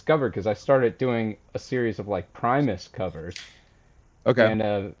get discovered because I started doing a series of like Primus covers. Okay.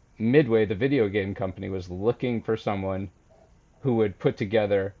 And Midway, the video game company, was looking for someone who would put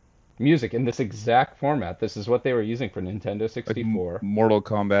together music in this exact format. This is what they were using for Nintendo 64. Like Mortal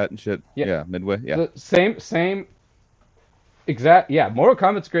Kombat and shit. Yeah, Midway. Yeah. The same exact. Yeah, Mortal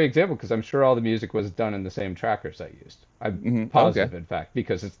Kombat's a great example because I'm sure all the music was done in the same trackers I used. I'm positive, in fact,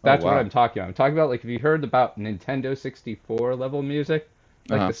 because that's what I'm talking about. I'm talking about like if you heard about Nintendo 64 level music,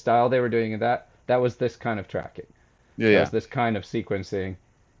 like the style they were doing in that was this kind of tracking. Yeah. That was this kind of sequencing.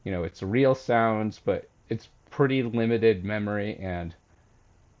 It's real sounds, but it's pretty limited memory and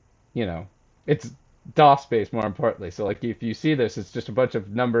it's DOS based more importantly. So like if you see this, it's just a bunch of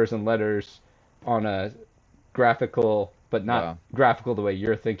numbers and letters on a graphical, but not graphical the way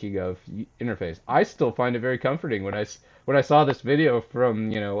you're thinking of interface. I still find it very comforting when I saw this video from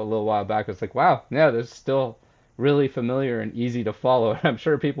a little while back. I was like, wow, yeah, this is still really familiar and easy to follow. And I'm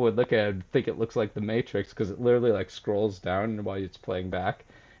sure people would look at it and think it looks like the Matrix because it literally like scrolls down while it's playing back.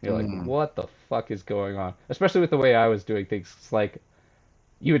 And you're like, what the fuck is going on? Especially with the way I was doing things. It's like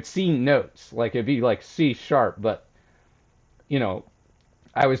you would see notes, like it'd be like C sharp, but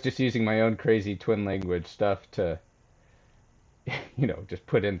I was just using my own crazy twin language stuff to just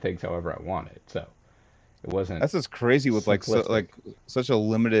put in things however I wanted. So it wasn't. That's just crazy with like such a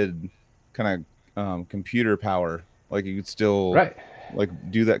limited kind of computer power. Like you could still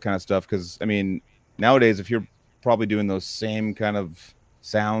like do that kind of stuff because I mean nowadays if you're probably doing those same kind of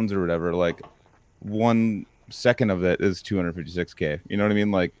sounds or whatever, like 1 second of it is 256K. You know what I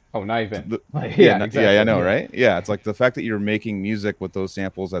mean? Like not even. Exactly. Yeah, I know, right? Yeah, it's like the fact that you're making music with those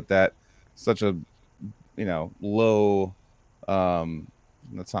samples at that such a low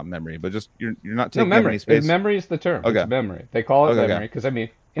that's not memory, but just you're not taking memory. Any space. Memory is the term. Okay. It's memory. They call it memory because I mean,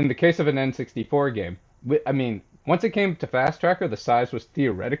 in the case of an N64 game, I mean, once it came to Fast Tracker, the size was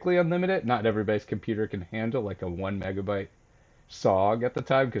theoretically unlimited. Not everybody's computer can handle like a 1 megabyte SOG at the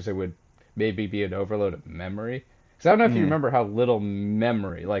time because it would maybe be an overload of memory. Because I don't know if you remember how little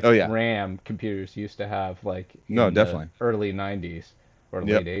memory, like RAM computers used to have, like in definitely the early 90s or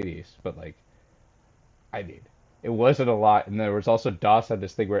late 80s. But like, I mean, it wasn't a lot. And there was also DOS had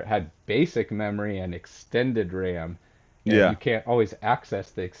this thing where it had basic memory and extended RAM. You can't always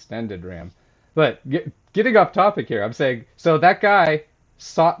access the extended RAM. But getting off topic here, I'm saying, so that guy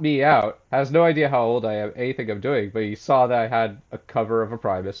sought me out, has no idea how old I am, anything I'm doing, but he saw that I had a cover of a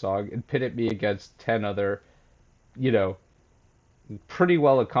Primus song and pitted me against 10 other, pretty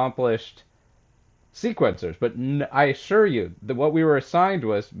well accomplished sequencers. But I assure you that what we were assigned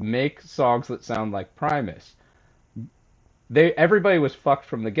was make songs that sound like Primus. Everybody was fucked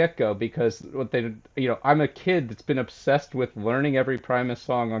from the get-go because what they I'm a kid that's been obsessed with learning every Primus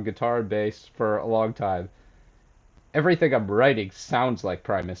song on guitar and bass for a long time. Everything I'm writing sounds like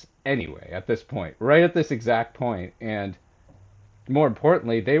Primus anyway at this point, right at this exact point. And more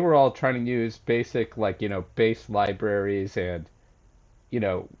importantly, they were all trying to use basic bass libraries and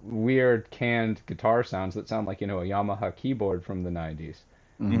weird canned guitar sounds that sound like a Yamaha keyboard from the 90s.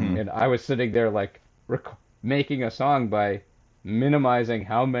 And I was sitting there like making a song by minimizing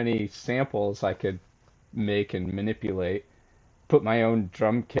how many samples I could make and manipulate, put my own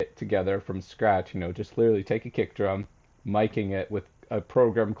drum kit together from scratch, just literally take a kick drum, miking it with a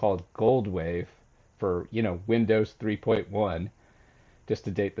program called Goldwave for, Windows 3.1, just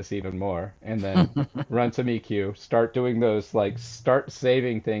to date this even more, and then run some EQ, start doing those, start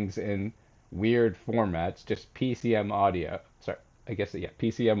saving things in weird formats, just PCM audio. Sorry, I guess, yeah,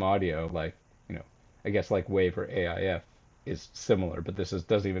 PCM audio, like, I guess like WAV or AIF is similar, but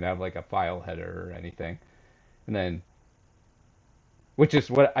doesn't even have like a file header or anything. And then, which is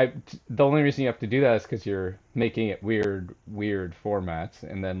the only reason you have to do that is because you're making it weird formats,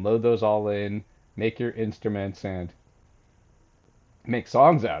 and then load those all in, make your instruments, and make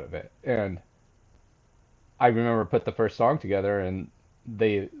songs out of it. And I remember put the first song together, and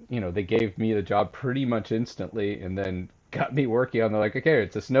they gave me the job pretty much instantly, and then got me working on. They're like, okay,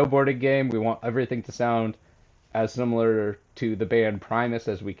 it's a snowboarding game. We want everything to sound as similar to the band Primus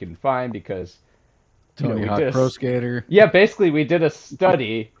as we can find because Tony Hawk Pro Skater. Yeah, basically we did a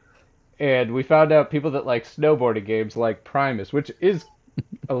study, and we found out people that like snowboarding games like Primus, which is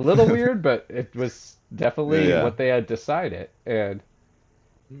a little weird, but it was definitely what they had decided. And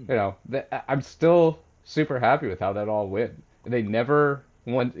I'm still super happy with how that all went. They never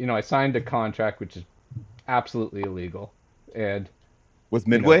went. I signed a contract which is absolutely illegal, and with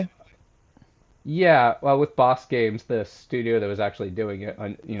Midway. Yeah, well, with Boss Games, the studio that was actually doing it,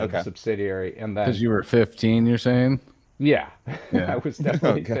 the subsidiary, and then because you were 15, you're saying? Yeah. I was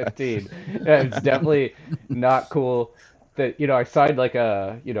definitely 15. And it's definitely not cool that I signed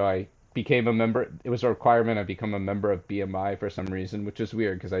I became a member. It was a requirement I become a member of BMI for some reason, which is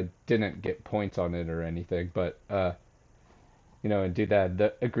weird because I didn't get points on it or anything. But and do that.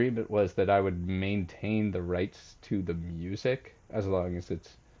 The agreement was that I would maintain the rights to the music as long as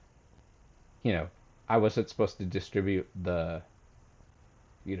it's. I wasn't supposed to distribute the,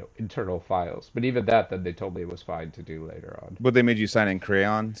 internal files. But even that, then they told me it was fine to do later on. But they made you sign in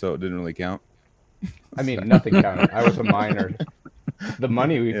crayon, so it didn't really count. I mean, nothing counted. I was a minor. The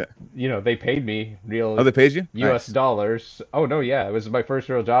money, they paid me real. Oh, they paid you? U.S. dollars. Oh, no, yeah. It was my first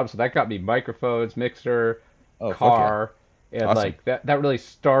real job, so that got me microphones, mixer, car. And, awesome. That really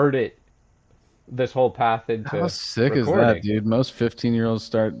started this whole path into how sick recording. Is that, dude? Most 15-year-olds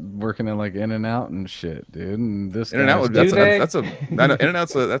start working at like In-N-Out and shit, dude. And this In-N-Out, that's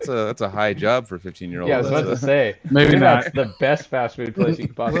a high job for 15-year-olds. Yeah, I was about to say maybe not. That's the best fast food place you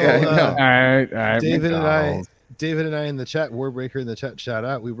can possibly. Well, all right. David and I in the chat, Warbreaker in the chat, shout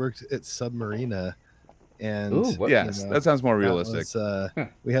out. We worked at Submarina, and that sounds more realistic.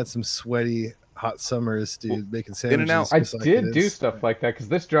 We had some sweaty hot summers, dude, making sandwiches. I did do stuff like that because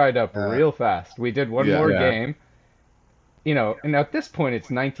this dried up real fast. We did one more game, and at this point it's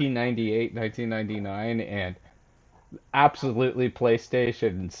 1998, 1999, and absolutely PlayStation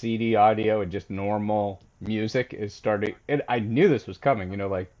and CD audio and just normal music is starting. And I knew this was coming.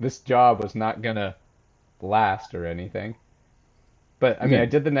 This job was not gonna last or anything. But I mean, I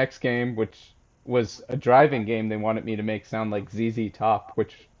did the next game, which was a driving game. They wanted me to make sound like ZZ Top,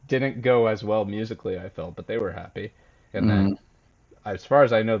 which didn't go as well musically, I felt, but they were happy. And then, as far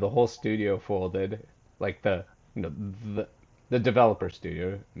as I know, the whole studio folded. Like the developer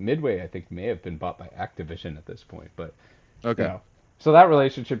studio, Midway, I think may have been bought by Activision at this point. But so that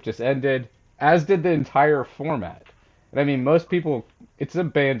relationship just ended, as did the entire format. And I mean, most people, it's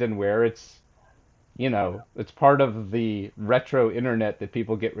abandonware. It's it's part of the retro internet that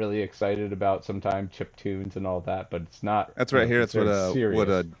people get really excited about sometimes, chip tunes and all that, but it's not. That's right here. That's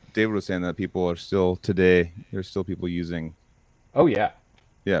what David was saying, that people are still today. There's still people using. Oh yeah.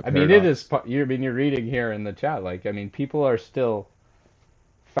 Yeah. I mean, it is. You're reading here in the chat. People are still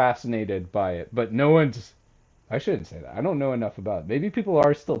fascinated by it, but no one's. I shouldn't say that. I don't know enough about it. Maybe people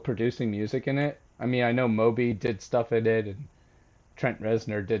are still producing music in it. I mean, I know Moby did stuff in it, and Trent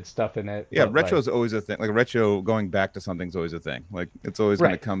Reznor did stuff in it. Yeah, retro is always a thing. Like retro, going back to something's always a thing. Like it's always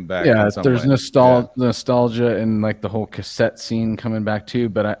going to come back. Yeah, there's nostalgia and like the whole cassette scene coming back too.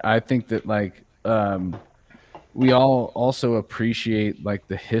 But I think that we all also appreciate like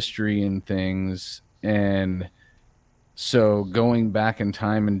the history and things, and so going back in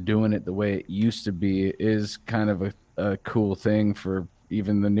time and doing it the way it used to be is kind of a cool thing for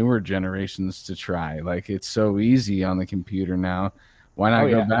even the newer generations to try. Like it's so easy on the computer now. Why not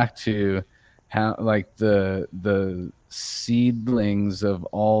go back to how like the seedlings of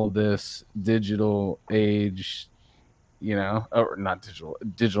all this digital age, or not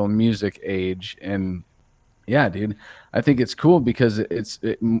digital music age. And yeah, dude, I think it's cool because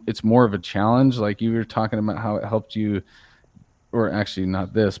it's more of a challenge. Like you were talking about how it helped you, or actually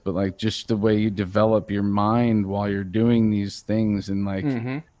not this, but like just the way you develop your mind while you're doing these things, and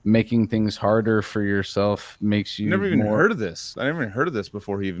like making things harder for yourself makes you never even heard of this. I never even heard of this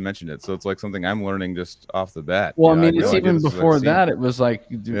before he even mentioned it. So it's like something I'm learning just off the bat. Well, I mean, it's even before that. It was like,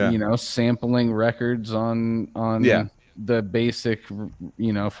 sampling records on the basic,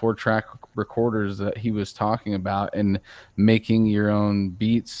 4-track recorders that he was talking about, and making your own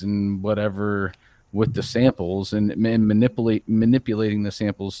beats and whatever with the samples and manipulating the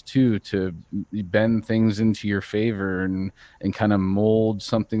samples too to bend things into your favor and kind of mold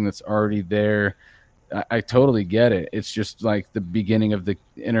something that's already there. I totally get it. It's just like the beginning of the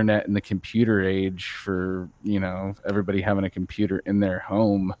internet and the computer age for, everybody having a computer in their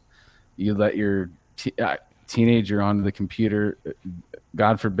home. You let your teenager onto the computer.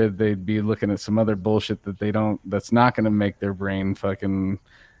 God forbid they'd be looking at some other bullshit that's not going to make their brain fucking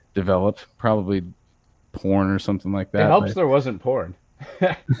develop. Probably porn or something like that. It helps there wasn't porn.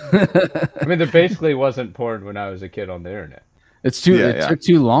 I mean, there basically wasn't porn when I was a kid on the internet. It took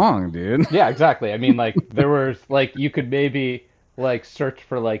too long, dude. Yeah, exactly. I mean, like, there was, like, you could maybe, like, search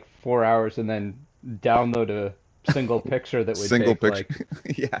for, like, 4 hours and then download a single picture that would take, like...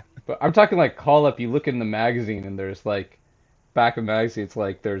 Yeah. But I'm talking, like, call up, you look in the magazine, and there's, like, back of the magazine, it's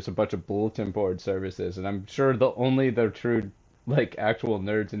like there's a bunch of bulletin board services, and I'm sure the true, like, actual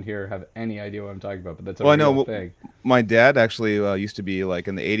nerds in here have any idea what I'm talking about, but that's a real thing. My dad actually used to be, like,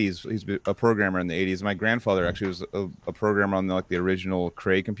 in the 80s. He's a programmer in the 80s. My grandfather actually was a programmer on the original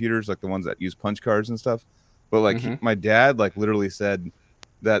Cray computers, like the ones that use punch cards and stuff. But like my dad like literally said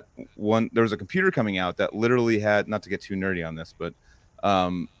that there was a computer coming out that literally had, not to get too nerdy on this, but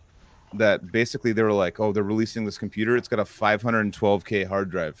that basically they were like, oh, they're releasing this computer. It's got a 512K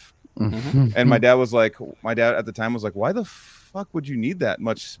hard drive. And my dad at the time was like, why the fuck would you need that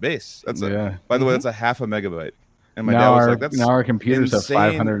much space? By the way, that's a half a megabyte. And my dad was like, that's now our computers insane.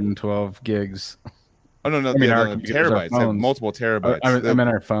 have 512 gigs. Oh no, I mean, our terabytes, have multiple terabytes. I mean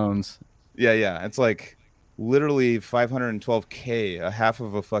our phones. Yeah. It's like literally 512K, a half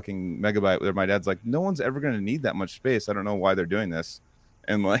of a fucking megabyte. Where my dad's like, no one's ever going to need that much space. I don't know why they're doing this.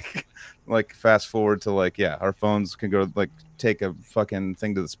 And like fast forward to like, yeah, our phones can go like take a fucking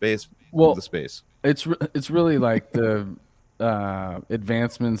thing to the space. Well, the space. It's really like the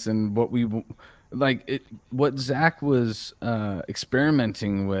advancements in what we like. What Zach was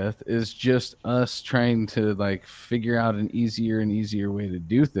experimenting with is just us trying to like figure out an easier and easier way to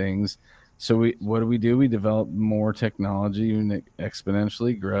do things. So what do? We develop more technology and it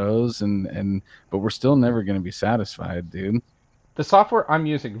exponentially grows, but we're still never going to be satisfied, dude. The software I'm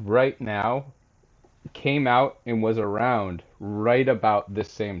using right now came out and was around right about this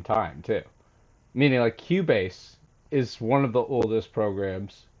same time too. Meaning like Cubase is one of the oldest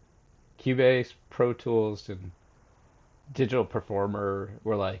programs. Cubase, Pro Tools, and Digital Performer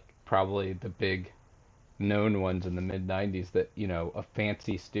were like probably the big known ones in the mid 90s that, a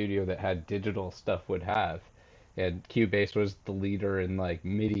fancy studio that had digital stuff would have. And Cubase was the leader in like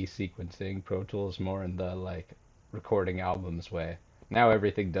MIDI sequencing, Pro Tools more in the like recording albums way. Now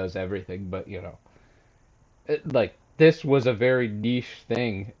everything does everything, but like this was a very niche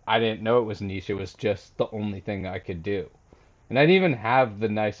thing. I didn't know it was niche. It was just the only thing I could do. And I didn't even have the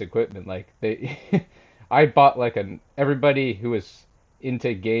nice equipment. Like I bought like everybody who was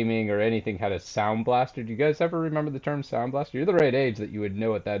into gaming or anything had a Sound Blaster. Do you guys ever remember the term Sound Blaster? You're the right age that you would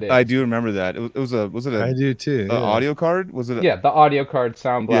know what that is. I do remember that. Was it a? I do too. Audio card? Was it? Yeah, the audio card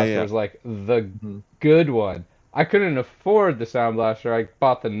Sound Blaster was like the good one. I couldn't afford the Sound Blaster. I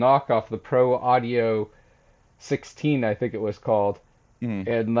bought the knockoff, the Pro Audio 16, I think it was called,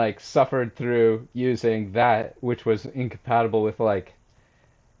 and like suffered through using that, which was incompatible with like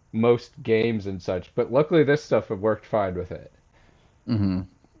most games and such. But luckily, this stuff had worked fine with it.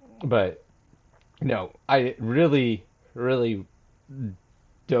 But no, I really, really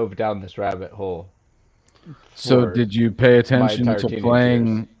dove down this rabbit hole. So, did you pay attention to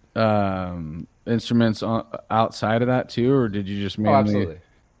playing instruments outside of that too, or did you just mainly? Oh, absolutely.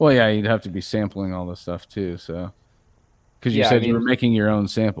 Well, yeah, you'd have to be sampling all this stuff too, so because you said you were making your own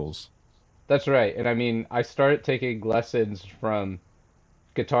samples. That's right, and I mean, I started taking lessons from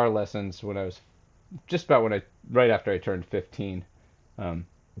guitar lessons when I was right after I turned 15, and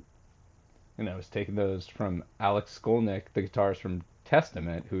I was taking those from Alex Skolnick, the guitarist from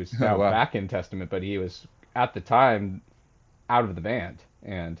Testament, who's now back in Testament, but he was at the time out of the band,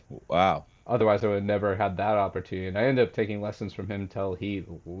 and otherwise I would have never had that opportunity. And I ended up taking lessons from him till he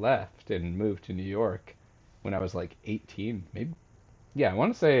left and moved to New York when I was like 18, maybe. Yeah, I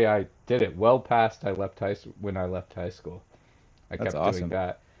want to say I did it well past when I left high school. I kept doing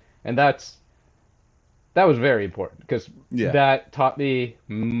that, and that was very important because that taught me.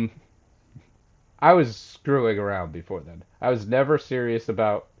 I was screwing around before then. I was never serious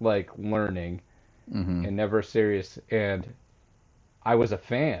about like learning, and never serious. And I was a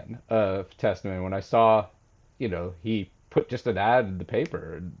fan of Testament. When I saw, he put just an ad in the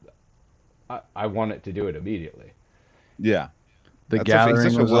paper, I wanted to do it immediately. Yeah, Gathering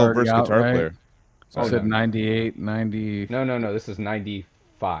he's such a well-versed guitar player. So I said 98, 90. No. This is 94.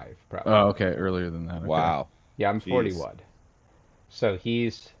 45, probably. Oh, okay, earlier than that. Okay. Wow. Yeah, I'm Jeez. 41. So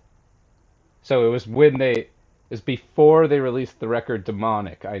so it was before they released the record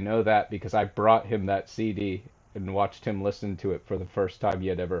Demonic. I know that because I brought him that CD and watched him listen to it for the first time he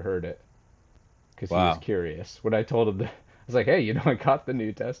had ever heard it. Because he was Wow. curious. When I told him that, I was like, hey, I got the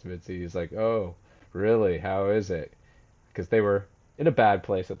New Testament CD. He's like, oh, really? How is it? Because they were in a bad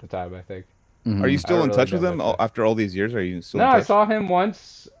place at the time, I think. Mhm. Are you I still don't in really touch with know them much. after all these years? Are you still No, in I touch? saw him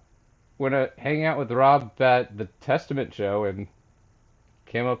once when I hanging out with Rob at the Testament show and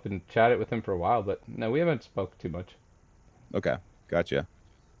came up and chatted with him for a while, but no, we haven't spoke too much Okay, gotcha.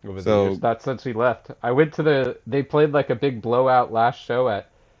 over the years. So, Not since we left. I went to they played like a big blowout last show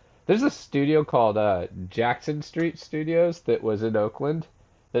there's a studio called Jackson Street Studios that was in Oakland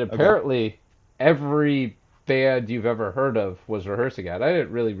that apparently every band you've ever heard of was rehearsing at. I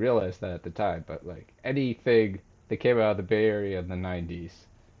didn't really realize that at the time, but like anything that came out of the Bay Area in the 90s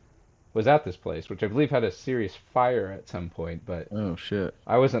was at this place, which I believe had a serious fire at some point, but Oh shit.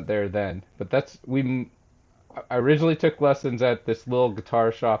 I wasn't there then. But I originally took lessons at this little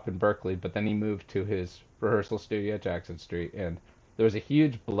guitar shop in Berkeley, but then he moved to his rehearsal studio at Jackson Street, and there was a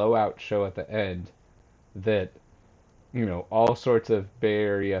huge blowout show at the end that, all sorts of Bay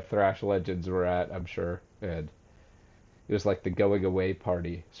Area thrash legends were at, I'm sure, and it was like the going away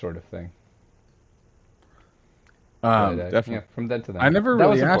party sort of thing. definitely. Yeah, from then to then. I never That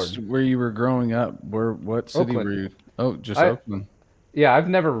was really asked important. where you were growing up. What city Oakland. were you? Oh, just I- Oakland. Yeah, I've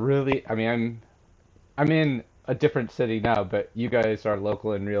never really. I mean, I'm in a different city now, but you guys are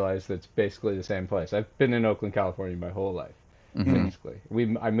local and realize that it's basically the same place. I've been in Oakland, California my whole life, Mhm.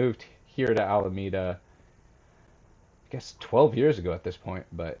 basically. I moved here to Alameda, I guess 12 years ago at this point,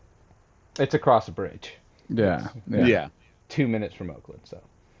 but it's across a bridge, Yeah. yeah, 2 minutes from Oakland. So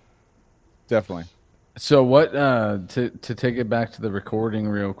definitely. So what? To take it back to the recording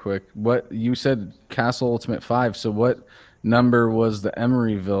real quick. What you said, Castle Ultimate 5. So what number was the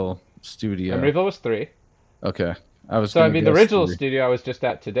Emeryville studio? Emeryville was 3. Okay, I was. So I gonna mean, the guess original 3. studio I was just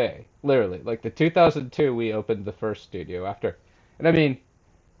at today, literally. Like the 2002, we opened the first studio after, and I mean,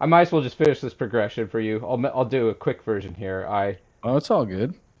 I might as well just finish this progression for you. I'll do a quick version here. Oh, it's all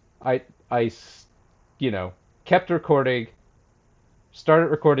good. I kept recording, started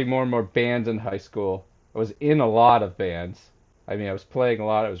recording more and more bands in high school. I was in a lot of bands. I mean, I was playing a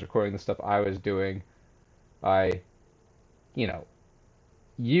lot. I was recording the stuff I was doing. I, you know,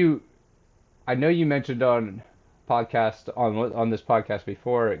 you, I know you mentioned on this podcast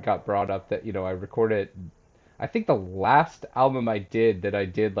before it got brought up that I recorded. I think the last album I did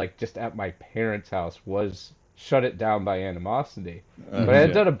like just at my parents' house was Shut It Down by Animosity. But I had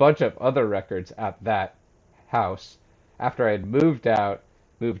Shit. done a bunch of other records at that house after I had moved out,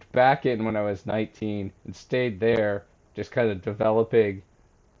 moved back in when I was 19, and stayed there, just kind of developing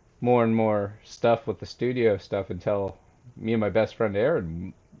more and more stuff with the studio stuff until me and my best friend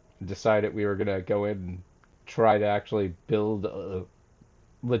Aaron decided we were going to go in and try to actually build a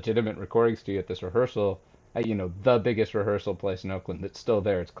legitimate recording studio at this rehearsal at, the biggest rehearsal place in Oakland that's still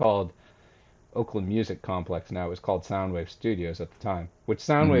there. It's called Oakland Music Complex now. It was called Soundwave Studios at the time, which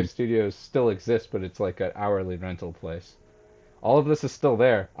Soundwave Studios still exists, but it's like an hourly rental place. All of this is still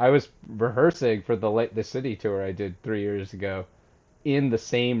there. I was rehearsing for the city tour I did 3 years ago in the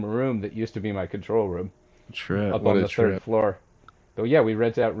same room that used to be my control room Trip. up What on a the third trip. floor. So yeah, we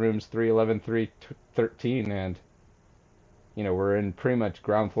rented out rooms 311, 313, and we're in pretty much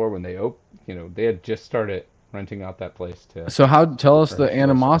ground floor when they had just started renting out that place to. So tell us the Rehearsals.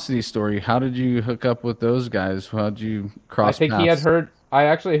 Animosity story. How did you hook up with those guys? How'd you cross I think paths? he had heard. I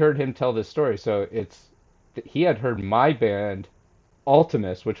actually heard him tell this story. So he had heard my band,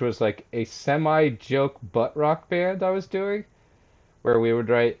 Ultimus, which was like a semi-joke butt rock band I was doing, where we would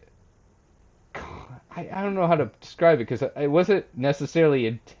write. I don't know how to describe it because it wasn't necessarily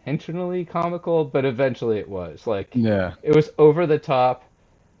intentionally comical, but eventually it was. Like Yeah. it was over the top,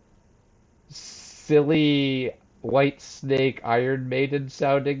 silly White Snake, Iron Maiden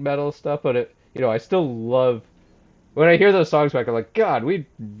sounding metal stuff. But I still love when I hear those songs back. I'm like, God,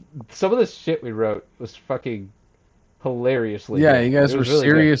 some of the shit we wrote was fucking hilariously Yeah, good. you guys It were was really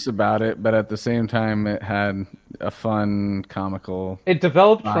good. serious about it, but at the same time, it had a fun, comical. It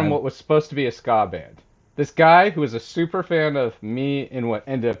developed from Vibe. what was supposed to be a ska band. This guy who was a super fan of me in what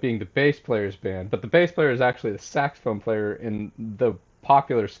ended up being the bass player's band, but the bass player is actually the saxophone player in the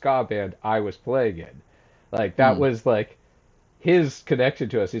popular ska band I was playing in. Like that was like his connection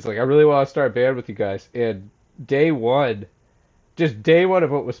to us. He's like, I really want to start a band with you guys. And day one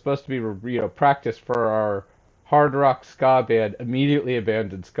of what was supposed to be practice for our hard rock ska band, immediately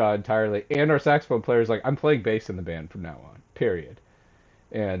abandoned ska entirely. And our saxophone player is like, I'm playing bass in the band from now on. Period.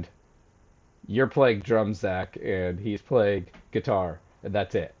 and you're playing drums, Zach, and he's playing guitar, and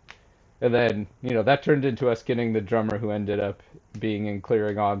that's it. And then, that turned into us getting the drummer who ended up being in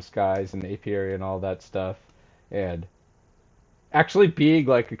Clearing Arm Skies and Apiary and all that stuff. And actually being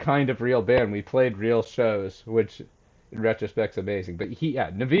like a kind of real band. We played real shows, which in retrospect is amazing. But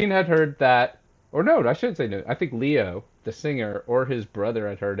Naveen had heard that. Or no, I shouldn't say no. I think Leo, the singer, or his brother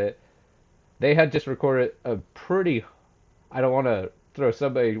had heard it. They had just recorded a pretty, I don't want to throw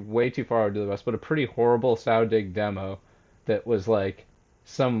somebody way too far under the bus, but a pretty horrible sounding demo that was like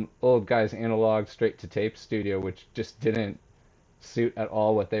some old guy's analog straight to tape studio, which just didn't suit at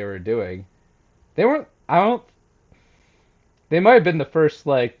all what they were doing. They weren't, I don't, they might have been the first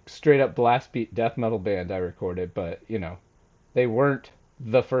like straight up blast beat death metal band I recorded, but they weren't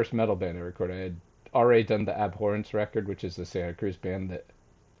the first metal band I recorded. I had already done the Abhorrence record, which is the Santa Cruz band that,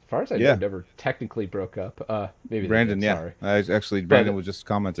 as far as I know, never technically broke up. Maybe Brandon, did, sorry. Brandon was just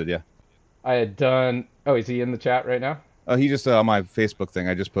commented, yeah. I had done. Oh, is he in the chat right now? He just on my Facebook thing.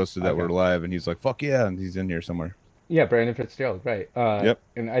 I just posted that we're live, and he's like, "Fuck yeah!" and he's in here somewhere. Yeah, Brandon Fitzgerald, right? Yep.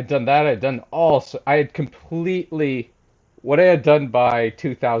 And I'd done that. I'd done I had completely. What I had done by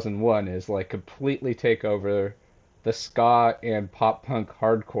 2001 is like completely take over the ska and pop punk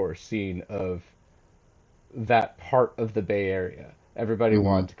hardcore scene of that part of the Bay Area. Everybody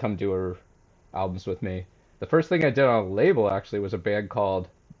wanted to come do our albums with me. The first thing I did on a label actually was a band called.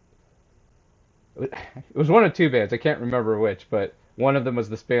 It was one of two bands. I can't remember which, but one of them was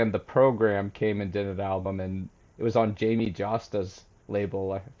this band, The Program, came and did an album, and it was on Jamie Josta's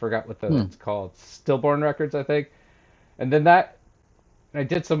label. I forgot what it's called. Stillborn Records, I think. And then I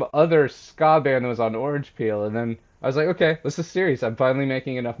did some other ska band that was on Orange Peel, and then I was like, okay, this is serious. I'm finally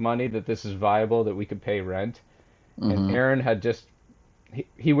making enough money that this is viable, that we could pay rent. And Aaron had just,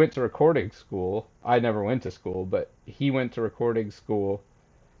 he went to recording school. I never went to school, but he went to recording school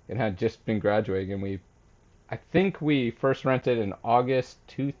and had just been graduating, and I think we first rented in August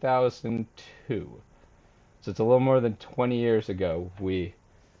 2002. So it's a little more than 20 years ago. We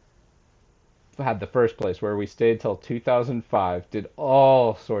had the first place where we stayed till 2005, did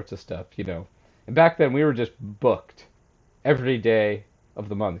all sorts of stuff, And back then we were just booked every day of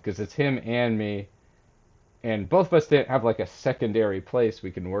the month because it's him and me, and both of us didn't have like a secondary place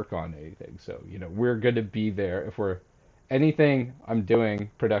we can work on anything. So, we're going to be there if anything I'm doing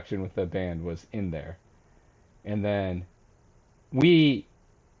production with the band was in there. And then we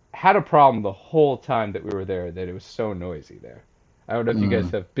had a problem the whole time that we were there, that it was so noisy there. I don't know if you guys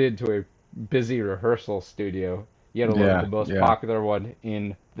have been to a busy rehearsal studio, yet alone the most popular one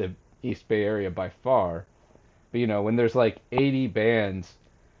in the East Bay Area by far. But when there's like 80 bands,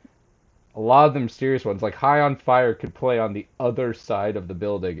 a lot of them serious ones, like High on Fire could play on the other side of the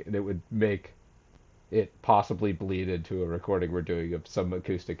building, and it would make it possibly bleed into a recording we're doing of some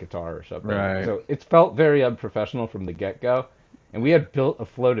acoustic guitar or something. Right. So it felt very unprofessional from the get-go. And we had built a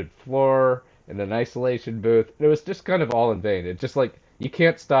floated floor and an isolation booth. It was just kind of all in vain. It just like, you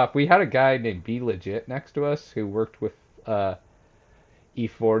can't stop. We had a guy named B Legit next to us who worked with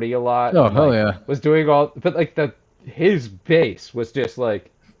E40 a lot. Oh, and, hell yeah. Was doing all, but like his bass was just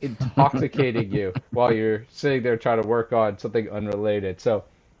like intoxicating you while you're sitting there trying to work on something unrelated. So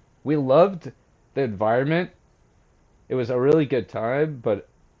we loved the environment. It was a really good time, but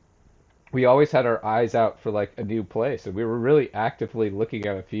we always had our eyes out for like a new place, and we were really actively looking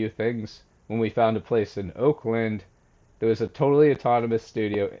at a few things when we found a place in Oakland. There was a totally autonomous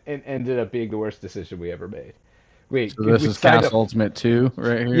studio, and ended up being the worst decision we ever made. So this is Castle Ultimate 2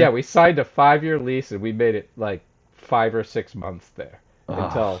 right here? Yeah, we signed a 5-year lease, and we made it like 5 or 6 months there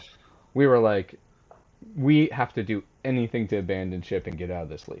until we were like, we have to do anything to abandon ship and get out of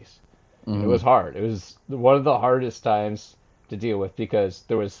this lease. It was hard. It was one of the hardest times to deal with because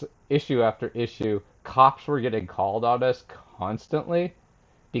there was issue after issue. Cops were getting called on us constantly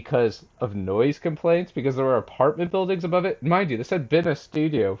because of noise complaints, because there were apartment buildings above it. Mind you, this had been a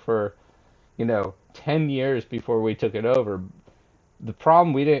studio for, 10 years before we took it over. The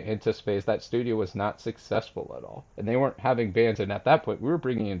problem we didn't anticipate is that studio was not successful at all. And they weren't having bands. And at that point, we were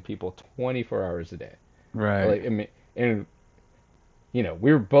bringing in people 24 hours a day. Right. And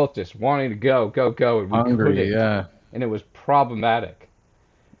we were both just wanting to go. And we hungry, couldn't. yeah. And it was problematic.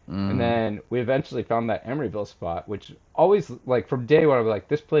 And then we eventually found that Emeryville spot, which always, like, from day one, I was like,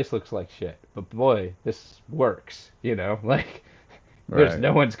 this place looks like shit. But boy, this works, Like, there's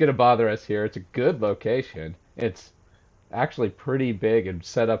no one's going to bother us here. It's a good location. It's actually pretty big and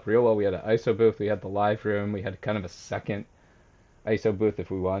set up real well. We had an ISO booth. We had the live room. We had kind of a second ISO booth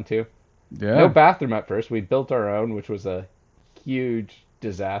if we wanted to. Yeah. No bathroom at first. We built our own, which was a huge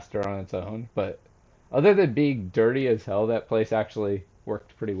disaster on its own. But other than being dirty as hell, that place actually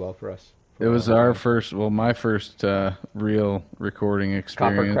worked pretty well for us. It was our first, my first real recording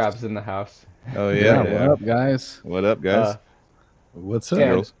experience. Copper crabs in the house. Oh Yeah, yeah. what up, guys? What up, guys? What's up,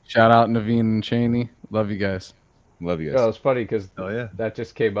 and- girls? Shout out Naveen and Cheney. Love you guys. Love you Oh, guys. it's funny because Oh yeah. that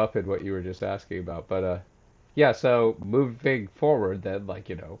just came up in what you were just asking about. But yeah, so moving forward, then, like,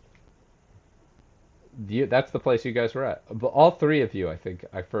 that's the place you guys were at. But all three of you, I think,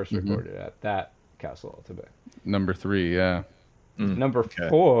 I first recorded at that Castle Ultimate. Number 3, yeah. Number Okay.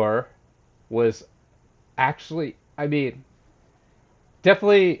 4 was actually, I mean,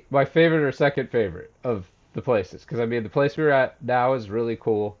 definitely my favorite or second favorite of the places. Because, I mean, the place we were at now is really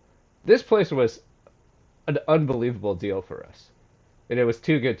cool. This place was an unbelievable deal for us. And it was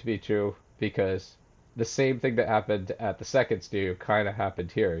too good to be true because the same thing that happened at the second studio kind of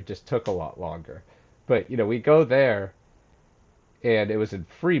happened here. It just took a lot longer. But, we go there, and it was in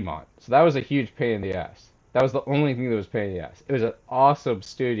Fremont. So that was a huge pain in the ass. That was the only thing that was pain in the ass. It was an awesome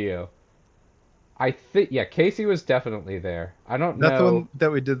studio. I think, yeah, Casey was definitely there. I don't That's the know. one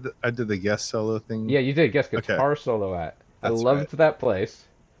that we did. I did the guest solo thing. Yeah, you did guest Okay. guitar solo at. I That's loved that place.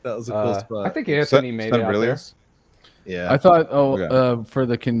 that was a cool spot. I think Anthony made it out there. Yeah. I thought, Okay.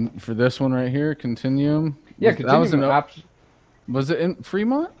 for this one right here, Continuum. Yeah, that was Continuum. was it in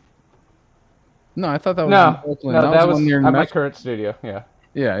Fremont? No, I thought that was No, in Oakland. no, that was one near at my Mex- current studio. Yeah.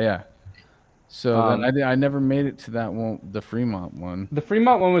 Yeah. So Um, then I never made it to that one, the Fremont one. The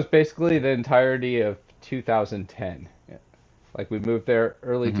Fremont one was basically the entirety of 2010. Yeah. Like we moved there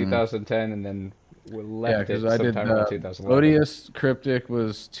early 2010, and then we Yeah, left it because I did sometime in 2011. Odious Cryptic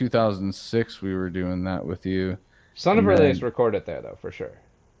was 2006. We were doing that with you Son of and Release then- recorded there though for sure.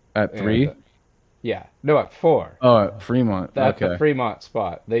 at 3. Yeah, no, at 4. Oh, at Fremont. At Okay. the Fremont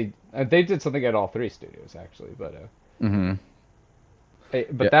spot. They did something at all 3 studios actually, but Mm-hmm.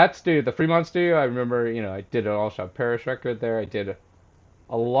 Yeah. that studio, the Fremont studio, I remember, I did an All Shot Parish record there. I did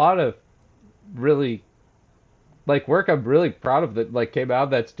a lot of really work I'm really proud of that came out of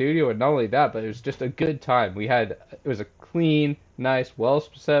that studio, and not only that, but it was just a good time. It was a clean, nice, well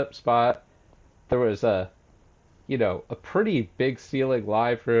set spot. There was a pretty big ceiling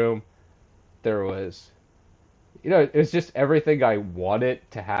live room. There was it was just everything I wanted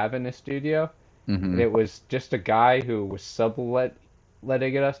to have in a studio. Mm-hmm. And it was just a guy who was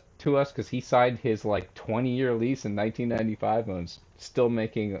letting it to us because he signed his 20-year lease in 1995 and was still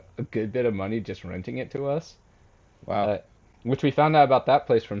making a good bit of money just renting it to us. Wow. Which we found out about that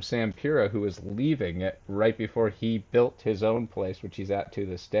place from Sam Pura, who was leaving it right before he built his own place, which he's at to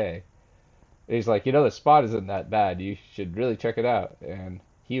this day. And he's like, the spot isn't that bad. You should really check it out. And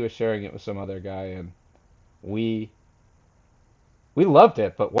he was sharing it with some other guy, and we loved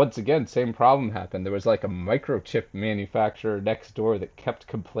it, but once again, same problem happened. There was a microchip manufacturer next door that kept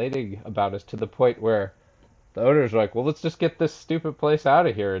complaining about us to the point where the owners were like, well, let's just get this stupid place out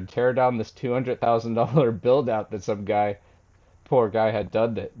of here and tear down this $200,000 build out that some poor guy had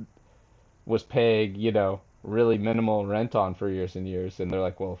done that was paying, really minimal rent on for years and years. And they're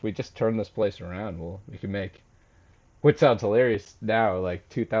like, well, if we just turn this place around, we can make, which sounds hilarious now,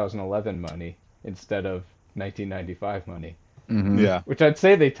 2011 money instead of 1995 money. Mm-hmm. Yeah. Which I'd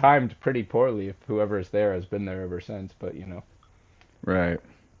say they timed pretty poorly if whoever's there has been there ever since, but Right.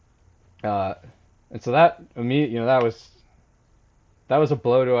 and so that that was a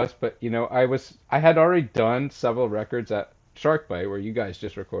blow to us, but I had already done several records at Sharkbite where you guys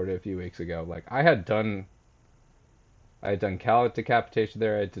just recorded a few weeks ago. I had done Cowlick Decapitation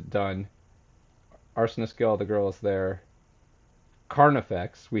there, I had done Arsonist Guild, the girls there,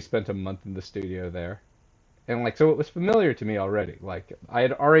 Carnifex, we spent a month in the studio there. And so it was familiar to me already. I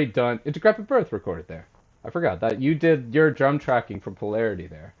had already done A Decrepit Birth recorded there. I forgot that you did your drum tracking for Polarity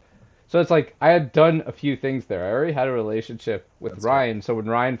there. So it's I had done a few things there. I already had a relationship with That's Ryan. Right. So when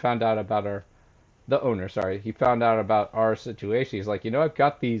Ryan found out about the owner, he found out about our situation. He's like, I've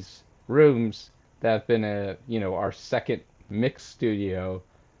got these rooms that have been our second mix studio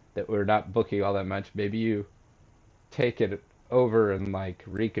that we're not booking all that much. Maybe you take it over and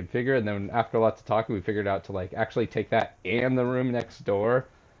reconfigure, and then after lots of talking we figured out to actually take that and the room next door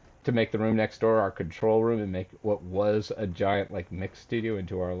to make the room next door our control room and make what was a giant mix studio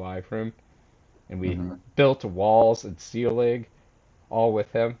into our live room. And we built walls and ceiling all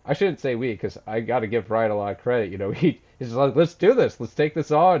with him. I shouldn't say we, because I got to give Ryan a lot of credit. He's like, let's do this, let's take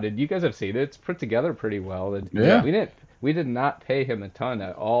this on, and you guys have seen it, it's put together pretty well. And Yeah. we did not pay him a ton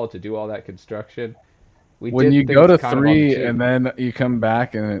at all to do all that construction. When you go to 3 and then you come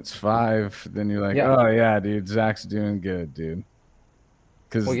back and it's 5, then you're like, Yeah. oh yeah, dude, Zach's doing good, dude.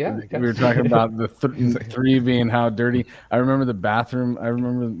 because Well, yeah, I we guess. were talking about the three being how dirty. I remember the bathroom. I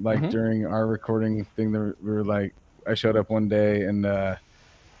remember like during our recording thing, we were like, I showed up one day and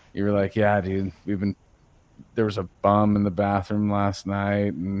you were like, yeah, dude, there was a bum in the bathroom last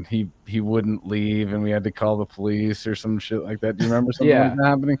night and he wouldn't leave and we had to call the police or some shit like that. Do you remember something like that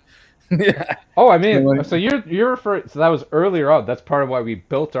happening? Yeah. Oh, I mean, so you're referring. So that was earlier on. That's part of why we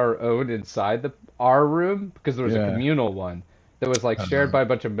built our own inside our room, because there was a communal one that was like shared by a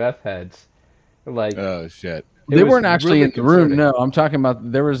bunch of meth heads. Like, oh shit. They weren't actually in the room. No, I'm talking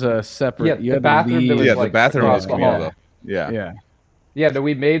about there was a separate. Yeah, the bathroom. That was the like bathroom was across the hall. communal. Yeah. Yeah, no,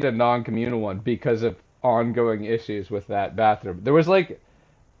 we made a non-communal one because of ongoing issues with that bathroom. There was like,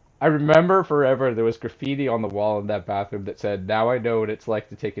 I remember forever there was graffiti on the wall in that bathroom that said, "Now I know what it's like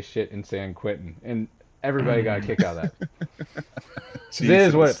to take a shit in San Quentin," and everybody got a kick out of that. This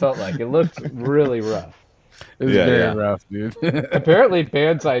is what it felt like. It looked really rough. It was very rough, dude. Apparently,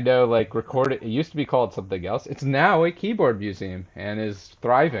 bands I know like recorded. It used to be called something else. It's now a keyboard museum and is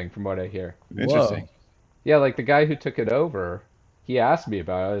thriving, from what I hear. Interesting. Whoa. Yeah, like the guy who took it over, he asked me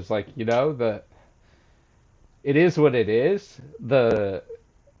about it. I was like, it is what it is. The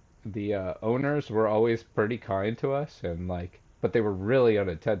owners were always pretty kind to us, and like, but they were really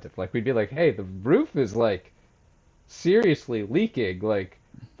unattentive. Like, we'd be like, "Hey, the roof is like seriously leaking." Like,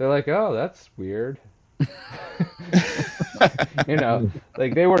 they're like, "Oh, that's weird."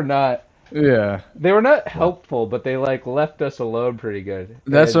 Like they were not. Yeah. They were not helpful, but they like left us alone pretty good.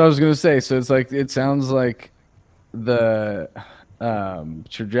 That's what I was gonna say. So it's like it sounds like the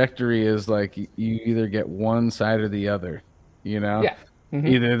trajectory is like you either get one side or the other. Yeah. Mm-hmm.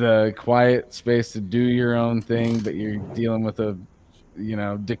 Either the quiet space to do your own thing, but you're dealing with a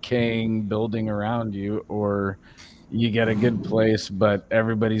decaying building around you, or you get a good place, but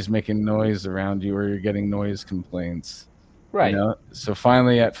everybody's making noise around you, or you're getting noise complaints. Right. So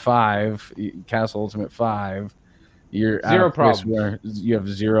finally at 5, Castle Ultimate 5, you're zero problems. Where you have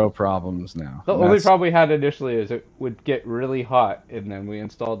zero problems now. The only problem we had initially is it would get really hot, and then we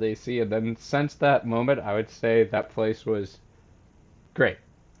installed AC, and then since that moment, I would say that place was great.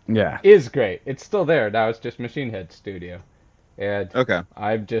 Yeah. Is great. It's still there. Now it's just Machine Head Studio. And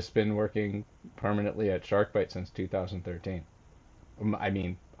I've just been working permanently at Sharkbite since 2013. I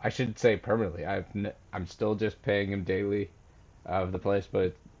mean, I should say permanently. I'm still just paying him daily out of the place,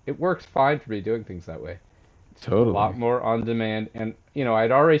 but it works fine for me doing things that way. It's totally. A lot more on demand. And,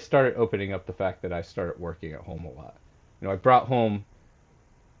 I'd already started opening up the fact that I started working at home a lot. I brought home,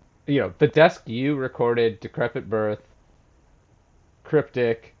 the desk you recorded Decrepit Birth,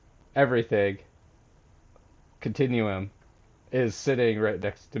 Cryptic, everything, Continuum, is sitting right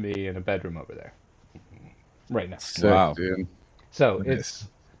next to me in a bedroom over there right now. Wow, dude. So nice.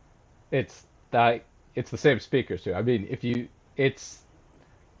 it's the same speakers too. I mean, it's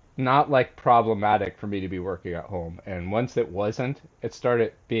not like problematic for me to be working at home. And once it wasn't, it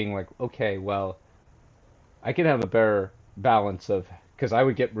started being like, okay, well, I can have a better balance because I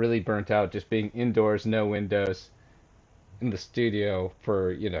would get really burnt out just being indoors, no windows, in the studio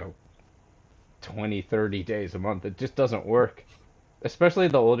for 20, 30 days a month. It just doesn't work, especially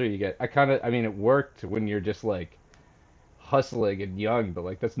the older you get. It worked when you're just like hustling and young, but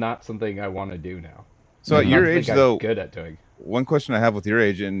like that's not something I want to do now. So at your age, though, good at doing. One question I have with your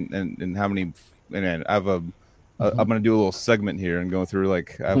age and how many, and I have I'm going to do a little segment here and go through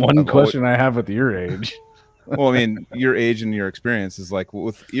like one question I have with your age. Well, I mean, your age and your experience is like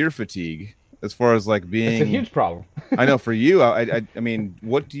with ear fatigue. As far as like being, it's a huge problem. I know for you. I mean,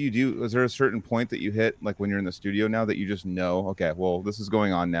 what do you do? Is there a certain point that you hit, like when you're in the studio now, that you just know, okay, well, this is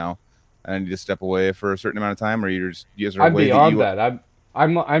going on now, and I need to step away for a certain amount of time, or is there I'm beyond that.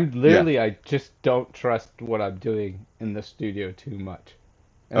 I'm literally I just don't trust what I'm doing in the studio too much,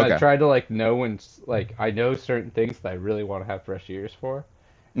 and I try to like know when like I know certain things that I really want to have fresh ears for,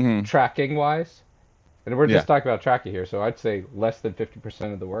 tracking wise. And we're just talking about tracking here, so I'd say less than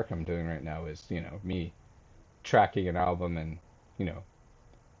 50% of the work I'm doing right now is, me tracking an album and,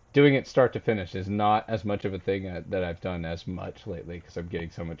 doing it start to finish is not as much of a thing that I've done as much lately because I'm getting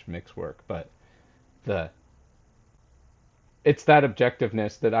so much mix work. But it's that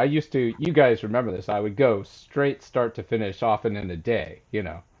objectiveness that I used to, you guys remember this, I would go straight start to finish often in a day,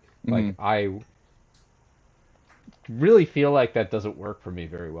 Like I really feel like that doesn't work for me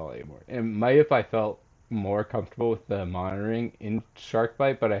very well anymore. It might if I felt more comfortable with the monitoring in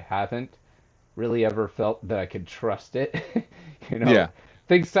Sharkbite, but I haven't really ever felt that I could trust it.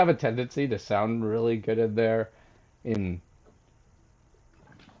 Things have a tendency to sound really good in there.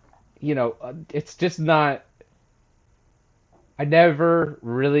 It's just not. I never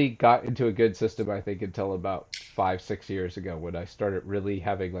really got into a good system, I think, until about 5-6 years ago when I started really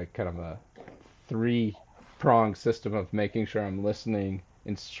having like kind of a 3-pronged system of making sure I'm listening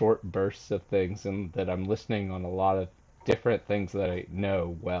in short bursts of things and that I'm listening on a lot of different things that I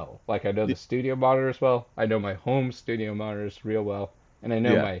know well. Like I know the studio monitors well, I know my home studio monitors real well, and I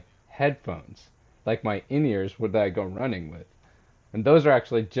know my headphones, like my in-ears that I go running with. And those are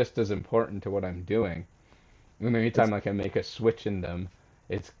actually just as important to what I'm doing. And anytime like I make a switch in them,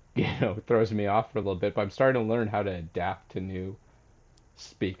 it's throws me off for a little bit, but I'm starting to learn how to adapt to new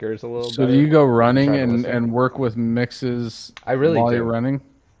speakers a little bit. So do you go running and work with mixes while you're running?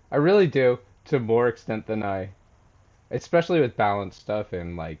 I really do, to more extent than especially with balanced stuff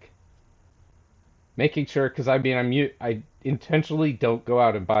and like making sure, because I intentionally don't go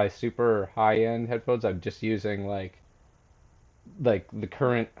out and buy super high-end headphones. I'm just using like the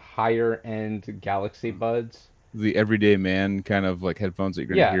current higher end Galaxy Buds. The everyday man kind of like headphones that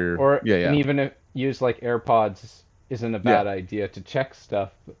you're gonna hear. And even if use like AirPods isn't a bad idea to check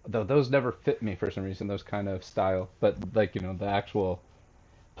stuff. Though those never fit me for some reason, those kind of style. But like the actual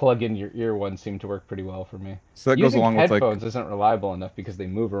plug in your ear ones seem to work pretty well for me. So that goes along with like headphones isn't reliable enough because they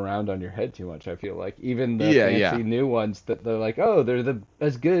move around on your head too much. I feel like even the fancy new ones that they're like, oh, they're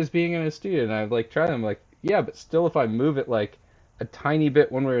as good as being in a studio, and I've like tried them, like but still if I move it like a tiny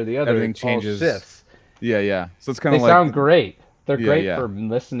bit one way or the other, everything changes. All shifts. Yeah. So it's kind of like they sound great. They're great for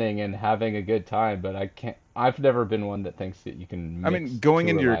listening and having a good time, but I've never been one that thinks that you can. I mean, going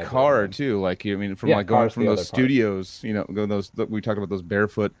into your car too, like going from those studios, those we talked about, those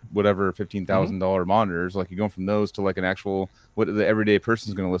barefoot whatever $15,000 monitors, like you're going from those to like an actual what the everyday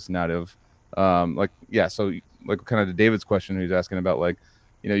person's going to listen out of, So like kind of to David's question, he's asking about like,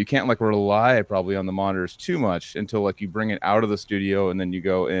 you can't like rely probably on the monitors too much until like you bring it out of the studio and then you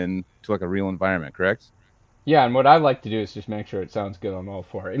go in to like a real environment, correct? Yeah, and what I like to do is just make sure it sounds good on all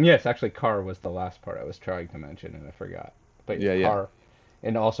four. And yes, actually, car was the last part I was trying to mention, and I forgot. But car,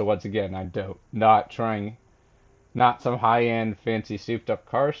 and also once again, not some high-end, fancy, souped-up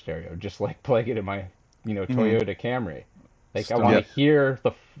car stereo, just like plug it in my, Toyota Camry. Like I want to hear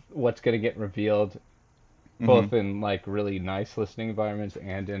what's going to get revealed, both in like really nice listening environments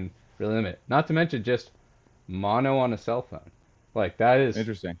and in really limited. Not to mention just mono on a cell phone. Like that is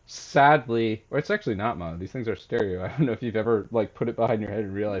interesting. Sadly, or it's actually not mono. These things are stereo. I don't know if you've ever like put it behind your head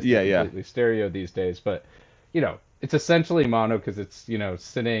and realized it's completely stereo these days. But it's essentially mono because it's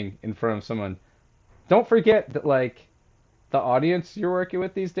sitting in front of someone. Don't forget that like the audience you're working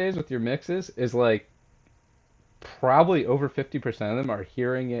with these days with your mixes is like probably over 50% of them are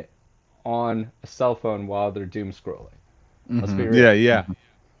hearing it on a cell phone while they're doom scrolling. Let's be real. Yeah.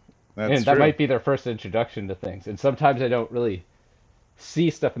 That might be their first introduction to things. And sometimes I don't really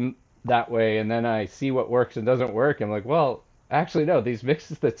see stuff that way, and then I see what works and doesn't work. I'm like, well, actually, no, these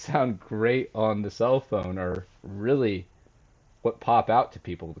mixes that sound great on the cell phone are really what pop out to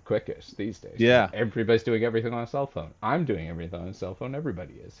people the quickest these days. Yeah. Everybody's doing everything on a cell phone. I'm doing everything on a cell phone.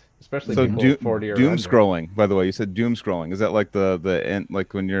 Everybody is. Especially so people 40 or doom under. Scrolling, by the way. You said doom scrolling. Is that like the end,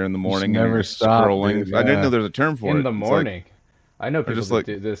 like when you're in the morning and you're stop, scrolling? Dude, I didn't know there's a term for it. In the morning. I know people that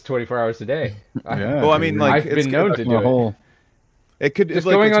do this 24 hours a day. Well, I mean, like I've been known to do it. It could just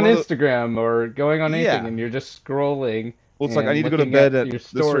like, going on Instagram or going on anything, and you're just scrolling. Well, it's like I need to go to bed at this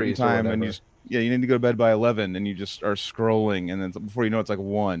certain time, and you need to go to bed by 11, and you just are scrolling, and then before you know, it's like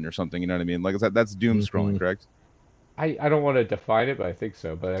 1 or something. You know what I mean? Like that's doom scrolling, correct? I don't want to define it, but I think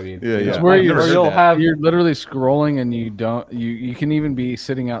so. But I mean, it's where you're literally scrolling, and you can even be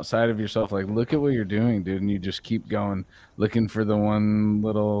sitting outside of yourself, like look at what you're doing, dude, and you just keep going, looking for the one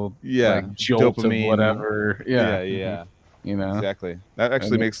little like, jolt dopamine of whatever. Yeah. Exactly. That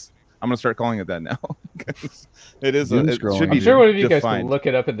actually makes. I'm gonna start calling it that now. It is. It should be. I'm sure one of you guys can look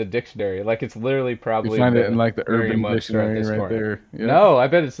it up in the dictionary. Like it's literally probably. You find it in like the Urban Dictionary right there. Yeah. No, I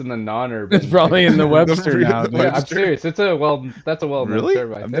bet it's in the non-urban. It's probably in the Webster now. I'm serious. That's a well-known really?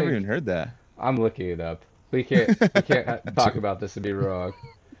 term. I've never even heard that. I'm looking it up. We can't talk about this and be wrong.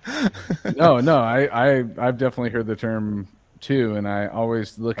 No, I've definitely heard the term too, and I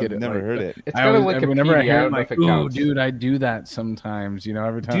always look at it. Never heard it. It's kind of like whenever I hear it, I'm like, ooh, dude, I do that sometimes.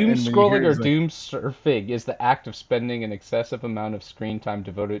 Every time. Doom scrolling or doom surfing is the act of spending an excessive amount of screen time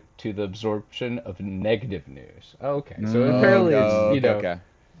devoted to the absorption of negative news. Okay, so apparently it's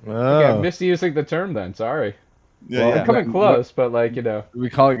again, misusing the term. Then sorry. I'm coming close, but like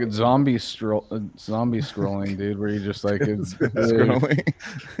we call it zombie scrolling, dude, where you just like scrolling.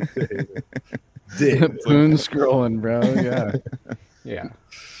 Poon scrolling, bro. Yeah.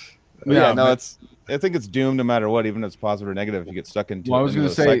 No, it's. I think it's doomed no matter what, even if it's positive or negative. If you get stuck into the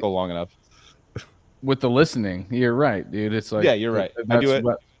cycle long enough. With the listening, you're right, dude. It's like you're right. I do it.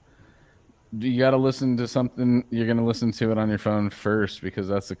 you got to listen to something. You're going to listen to it on your phone first because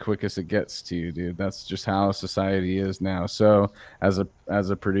that's the quickest it gets to you, dude. That's just how society is now. So as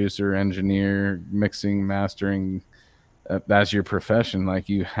a producer, engineer, mixing, mastering, that's your profession. Like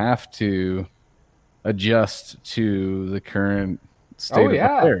you have to adjust to the current Oh state of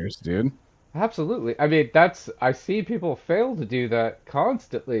yeah, affairs, dude. absolutely. I mean, I see people fail to do that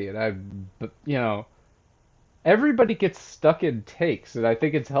constantly, and you know, everybody gets stuck in takes, and I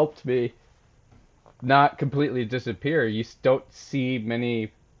think it's helped me not completely disappear. You don't see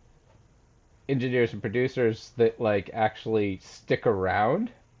many engineers and producers that like actually stick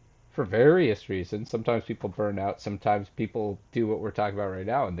around for various reasons. Sometimes people burn out, sometimes people do what we're talking about right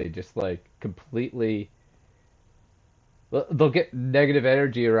now and they just like completely they'll get negative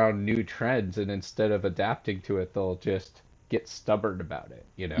energy around new trends and instead of adapting to it, they'll just get stubborn about it,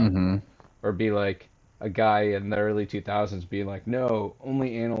 you know? Mm-hmm. Or be like a guy in the early 2000s being like, "No,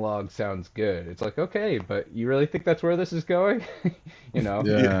 only analog sounds good." It's like, "Okay, but you really think that's where this is going?" You know?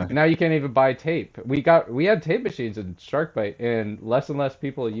 Yeah. And now you can't even buy tape. We had tape machines in Sharkbite, and less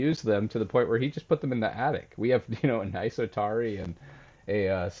people use them to the point where he just put them in the attic. We have, you know, a nice Atari and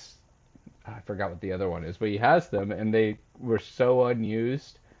I forgot what the other one is, but he has them, and they were so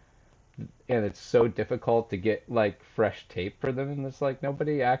unused, and it's so difficult to get like fresh tape for them, and it's like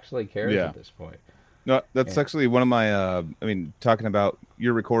nobody actually cares Yeah. at this point. No, that's And, actually one of my. I mean, talking about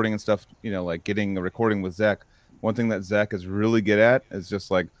your recording and stuff. You know, like getting a recording with Zach. One thing that Zach is really good at is just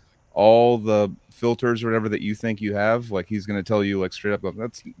like all the filters or whatever that you think you have. Like he's gonna tell you like straight up,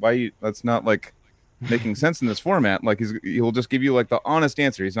 that's why you, that's not like making sense in this format. Like he'll just give you like the honest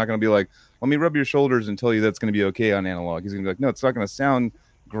answer. He's not gonna be like, let me rub your shoulders and tell you that's gonna be okay on analog. He's gonna be like, no, it's not gonna sound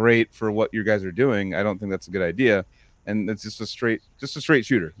great for what you guys are doing. I don't think that's a good idea. And it's just a straight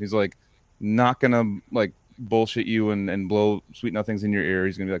shooter. He's like not gonna like bullshit you and blow sweet nothings in your ear.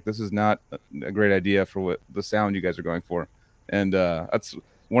 He's gonna be like, this is not a great idea for what the sound you guys are going for. And that's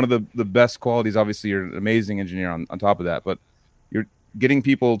one of the best qualities. Obviously, you're an amazing engineer on top of that, but you're getting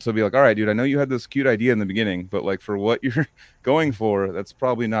people to be like, all right, dude, I know you had this cute idea in the beginning, but like for what you're going for, that's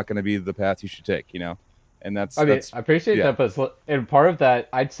probably not going to be the path you should take, you know? And I mean, that's I appreciate yeah. that, but and part of that,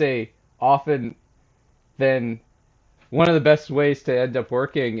 I'd say often then one of the best ways to end up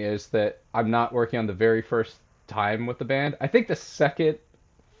working is that I'm not working on the very first time with the band. I think the second,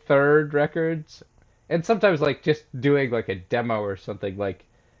 third records, and sometimes like just doing like a demo or something like,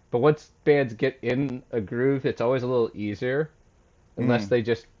 but once bands get in a groove, it's always a little easier, unless Mhm. they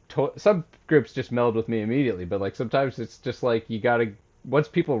just some groups just meld with me immediately. But like sometimes it's just like you gotta once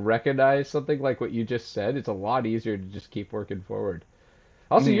people recognize something like what you just said, it's a lot easier to just keep working forward.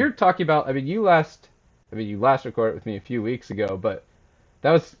 Also, Mhm. you're talking about, I mean, you last recorded with me a few weeks ago, but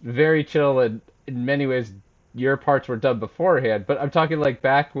that was very chill and in many ways your parts were done beforehand. But I'm talking like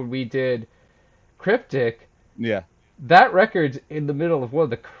back when we did Cryptic, Yeah. that record's in the middle of one of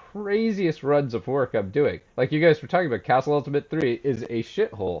the craziest runs of work I'm doing. Like you guys were talking about, Castle Ultimate 3 is a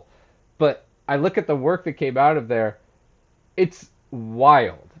shithole. But I look at the work that came out of there, it's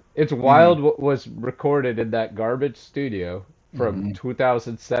wild. It's Mhm. wild what was recorded in that garbage studio from Mm-hmm.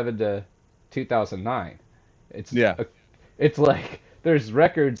 2007 to 2009. It's Yeah. a, it's like there's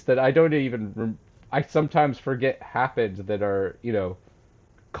records that I don't even I sometimes forget happened that are, you know,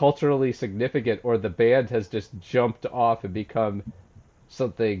 culturally significant or the band has just jumped off and become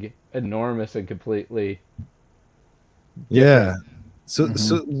something enormous and completely Yeah. different. So Mm-hmm.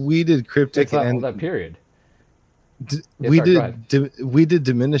 so we did It's cryptic that and that period. Yeah, we sorry, go ahead. did we did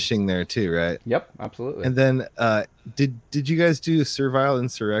diminishing there too, right? Yep, absolutely. And then did you guys do Servile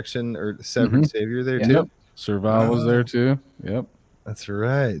Insurrection or Mm-hmm. Severed Savior there Yeah. too? Yep. Survival was there Oh, too. Yep. that's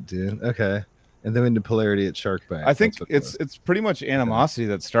right, dude. Okay. And then we did Polarity at Sharkbite. I That's think what it it's was. it's pretty much Animosity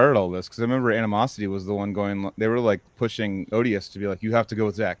that started all this because I remember Animosity was the one going. They were like pushing Odious to be like, you have to go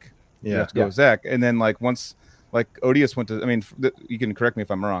with Zach. You Yeah. have to go with Zach. And then like once like Odious went to, I mean, you can correct me if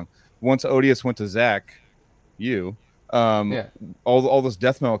I'm wrong. Once Odious went to Zach, you, um, Yeah. all this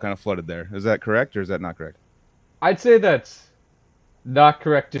death metal kind of flooded there. Is that correct or is that not correct? I'd say that's not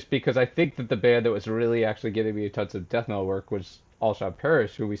correct just because I think that the band that was really actually getting me tons of death metal work was All Shall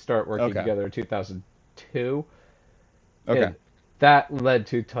Perish, who we start working Okay. together in 2002, Okay. and that led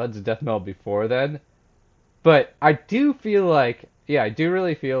to tons of death metal before then. But I do feel like, yeah, I do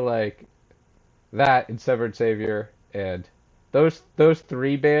really feel like that and Severed Savior and those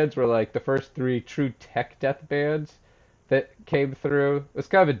three bands were like the first three true tech death bands that came through. It's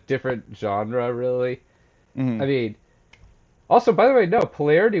kind of a different genre, really. Hmm. I mean, also, by the way, no,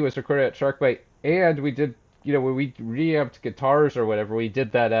 Polarity was recorded at Sharkbite, and we did, you know, when we reamped guitars or whatever, we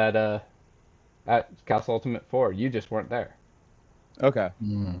did that at Castle Ultimate 4. You just weren't there. Okay.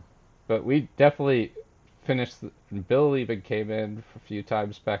 Mm. but we definitely finished. Bill even came in a few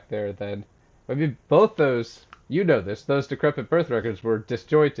times back there. Then, I mean, both those, you know this, those Decrepit Birth records were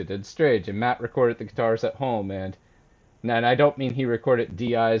disjointed and strange. And Matt recorded the guitars at home, and I don't mean he recorded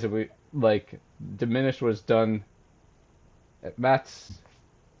DIs, and we like Diminished was done at Matt's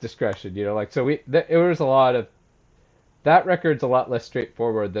discretion. Like so it was a lot of that record's a lot less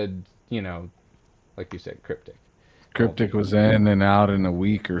straightforward than like you said, Cryptic. Cryptic was in and out in a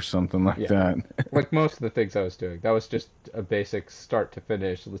week or something like that. Like most of the things I was doing, that was just a basic start to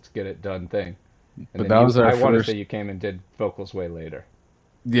finish, let's get it done thing. And but that was our I want to first... say you came and did vocals way later.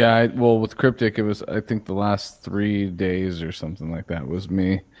 Yeah, well, with Cryptic, it was, I think, the last 3 days or something like that was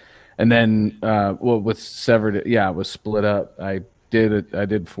me. And then, with Severed, it was split up. I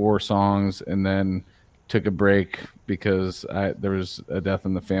did 4 songs and then took a break because there was a death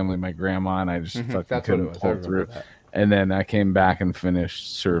in the family, my grandma, and I just fucking couldn't pull through. And then I came back and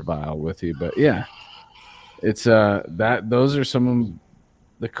finished Servile with you. But yeah, it's those are some of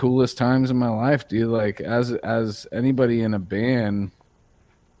the coolest times in my life, dude. Like as anybody in a band,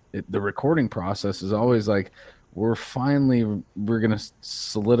 the recording process is always like, we're gonna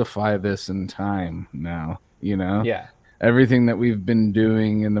solidify this in time now, Yeah. Everything that we've been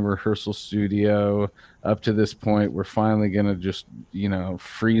doing in the rehearsal studio up to this point, we're finally gonna just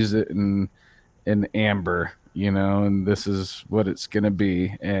freeze it in amber, and this is what it's gonna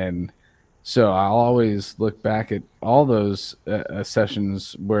be. And so I'll always look back at all those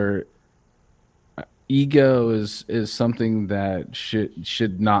sessions where ego is something that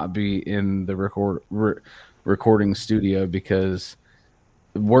should not be in the recording studio, because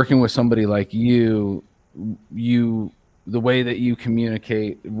working with somebody like you the way that you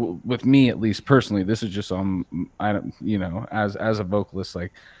communicate with me, at least personally, this is just I don't, as a vocalist,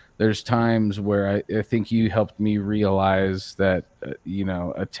 like there's times where I think you helped me realize that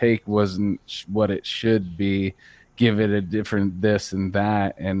a take wasn't what it should be, give it a different this and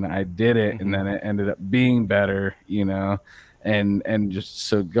that, and I did it, and then it ended up being better, and just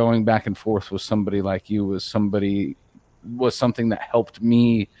so going back and forth with somebody like you was something that helped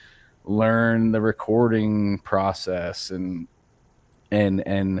me learn the recording process, and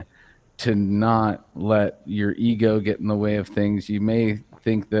to not let your ego get in the way of things. You may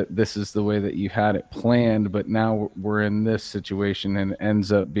think that this is the way that you had it planned, but now we're in this situation and it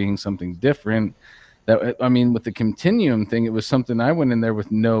ends up being something different. That, I mean, with the Continuum thing, it was something I went in there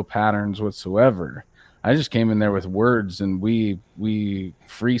with no patterns whatsoever. I just came in there with words, and we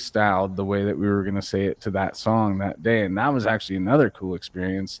freestyled the way that we were going to say it to that song that day. And that was actually another cool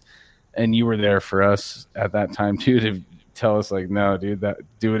experience. And you were there for us at that time too, to tell us like, no, dude,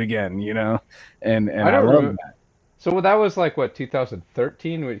 do it again, and I love that. So that was like what,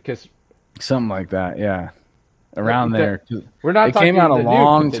 2013? Because something like that, yeah, around there. We're not. It came out a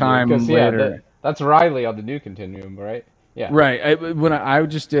long time later. That's Riley on the new Continuum, right? Yeah. Right. I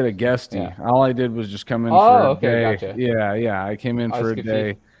just did a guestie. Yeah. All I did was just come in for a day. Gotcha. Yeah. I came in for a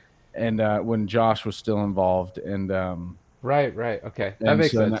day, and when Josh was still involved, and Right. Okay, that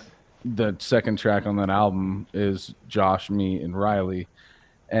makes sense. The second track on that album is Josh, me, and Riley,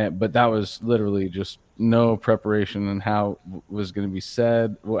 but that was literally just no preparation on how it was going to be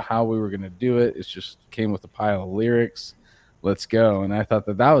said, how we were going to do it. It just came with a pile of lyrics. Let's go. And I thought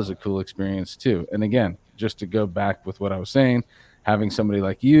that was a cool experience too. And again, just to go back with what I was saying, having somebody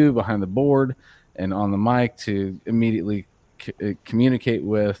like you behind the board and on the mic to immediately communicate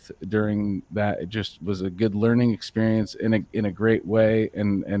with during that, it just was a good learning experience in a great way.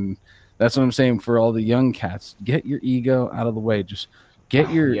 And that's what I'm saying for all the young cats. Get your ego out of the way. Just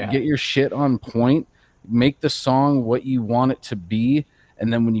get your shit on point. Make the song what you want it to be.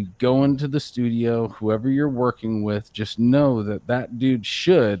 And then when you go into the studio, whoever you're working with, just know that dude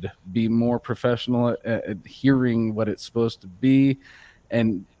should be more professional at hearing what it's supposed to be.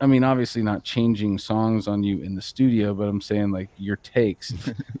 And I mean, obviously not changing songs on you in the studio, but I'm saying like your takes.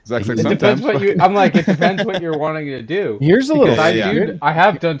 Exactly. It depends it depends what you're wanting to do. Here's a little. I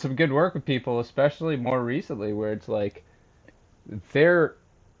have done some good work with people, especially more recently, where it's like they're.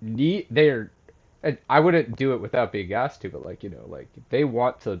 I wouldn't do it without being asked to, but like they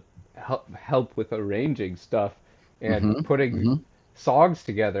want to help with arranging stuff and putting songs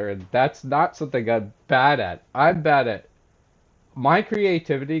together, and that's not something I'm bad at. I'm bad at. My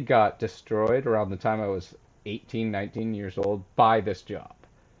creativity got destroyed around the time I was 18, 19 years old by this job.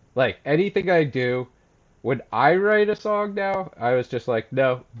 Like anything I do, when I write a song now, I was just like,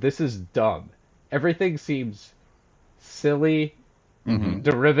 no, this is dumb. Everything seems silly,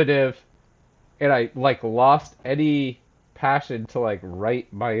 derivative, and I like lost any passion to like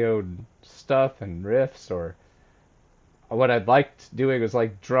write my own stuff and riffs, or what I liked doing was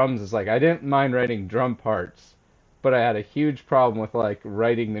like drums. Is like I didn't mind writing drum parts, but I had a huge problem with like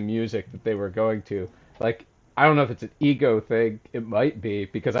writing the music that they were going to. Like I don't know if it's an ego thing. It might be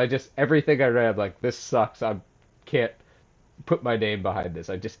because I just everything I read, I'm like this sucks. I can't put my name behind this.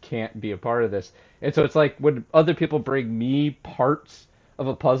 I just can't be a part of this. And so it's like when other people bring me parts of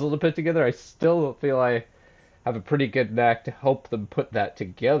a puzzle to put together, I still feel I have a pretty good knack to help them put that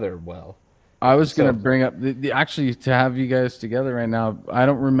together well. I was going to So- bring up actually to have you guys together right now. I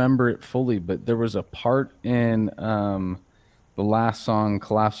don't remember it fully, but there was a part in the last song,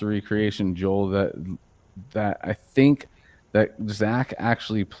 Collapse of Recreation, Joel, that I think that Zach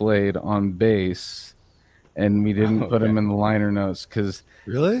actually played on bass, and we didn't put him in the liner notes because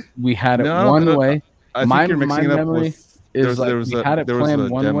Really? we had it No, one no, way. I My- think you're mixing my it up memory with. is like we had it planned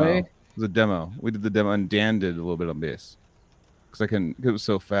one demo. way. It was a demo. We did the demo, and Dan did a little bit on bass. Because it was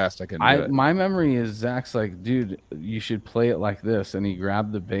so fast, I couldn't do it. My memory is Zach's like, dude, you should play it like this, and he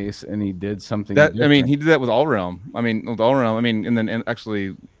grabbed the bass and he did something. That I mean, different. he did that with All Realm. And then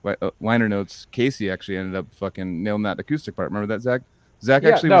actually, liner notes. Casey actually ended up fucking nailing that acoustic part. Remember that, Zach? Zach Yeah,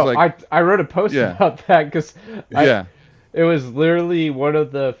 actually no, was like, I wrote a post Yeah. about that because yeah, it was literally one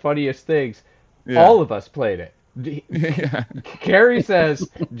of the funniest things. yeah. All of us played it. yeah. Carrie says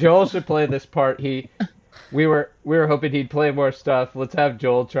Joel should play this part. We were hoping he'd play more stuff. Let's have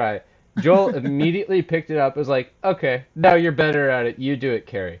Joel try it. Joel immediately picked it up. Was like, okay, now you're better at it. You do it,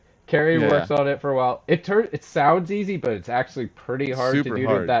 Carrie. Carrie Yeah. works on it for a while. It sounds easy, but it's actually pretty hard Super to do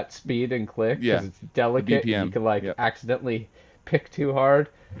hard. at that speed and click because Yeah. it's delicate. BPM. You can like Yep. accidentally pick too hard.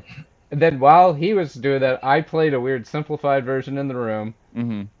 And then while he was doing that, I played a weird simplified version in the room.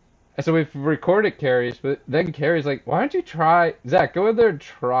 Mm-hmm. And so we've recorded Carrie's, but then Carrie's like, why don't you try, Zach, go in there and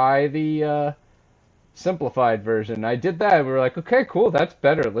try the simplified version. I did that. We were like, okay, cool, that's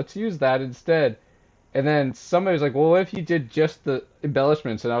better. Let's use that instead. And then somebody was like, well, what if you did just the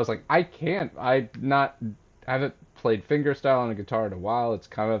embellishments? And I was like, I can't. I haven't played fingerstyle on a guitar in a while. It's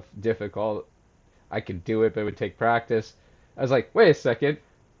kind of difficult. I could do it, but it would take practice. I was like, wait a second.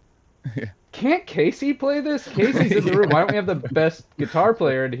 Can't Casey play this? Casey's in the room. Why don't we have the best guitar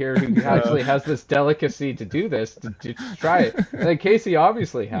player in here who actually has this delicacy to do this, to try it? And then Casey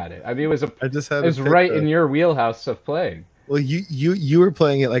obviously had it. I mean, I just had it was right in your wheelhouse of playing. Well, you were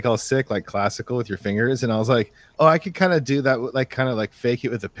playing it like all sick, like classical with your fingers, and I was like, oh, I could kind of do that, like kind of like fake it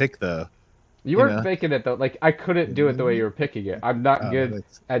with a pick though. You weren't faking it though. Like I couldn't do it the way you were picking it. I'm not good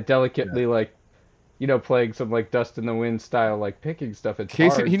at delicately like, playing some like Dust in the Wind style like picking stuff. It's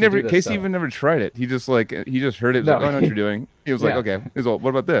Casey, hard he to never. do this Casey stuff. even never tried it. He just heard it. He was like, No. oh, I know what you're doing. He was like, Yeah. okay. He's like, what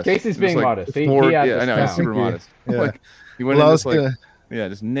about this? Casey's It was being like modest. He four- had yeah, this I know. He's down. super modest. Yeah. Like he went Well, I in was just like, gonna, yeah,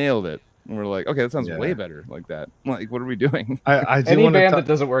 just nailed it. And we're like, okay, that sounds Yeah. way better like that. Like, what are we doing? I do Any want band to. that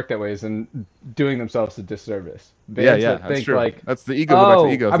doesn't work that way is doing themselves a disservice. Yeah, Bands yeah, that that's think true. like, That's the ego. Go back to oh,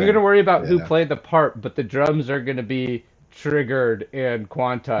 the ego I'm thing. gonna worry about who Yeah. played the part, but the drums are gonna be triggered and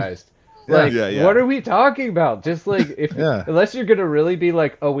quantized. Yeah. Like, Yeah, yeah. what are we talking about? Just like if Yeah. unless you're gonna really be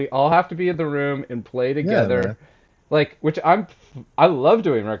like, oh, we all have to be in the room and play together. man. Like, which I love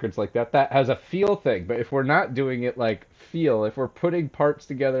doing records like that. That has a feel thing. But if we're not doing it like feel, if we're putting parts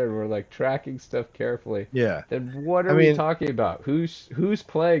together and we're like tracking stuff carefully, Yeah. then what are I we mean- talking about? Who's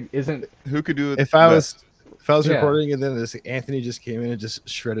playing isn't Who could do it? If I best? was Yeah. recording and then this Anthony just came in and just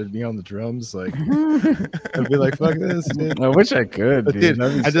shredded me on the drums, like I'd be like, fuck this, dude. I wish I could, But dude. dude,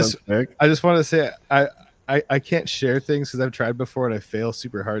 That'd be I so just- sick. I just want to say I can't share things because I've tried before and I fail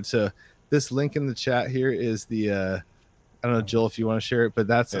super hard. So this link in the chat here is the I don't know, Joel, if you want to share it, but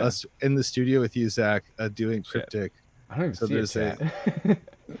that's Yeah. us in the studio with you, Zach, doing Shit. Cryptic. I don't even So see there's it. a-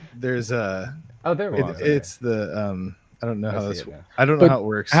 There's Oh, there we go. it's the I don't know I how see this it now. I don't know But how it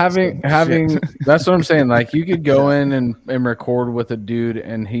works. Having so- that's what I'm saying. Like you could go in and record with a dude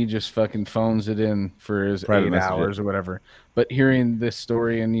and he just fucking phones it in for his Private 8 message it. hours or whatever. But hearing this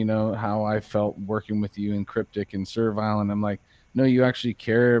story and how I felt working with you in Cryptic and Servile, and I'm like, no, you actually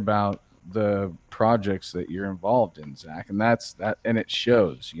care about the projects that you're involved in, Zach, and that's that, and it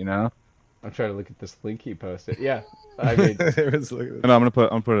shows. I'm trying to look at this link he posted. Yeah, I mean, It was like- No, I'm gonna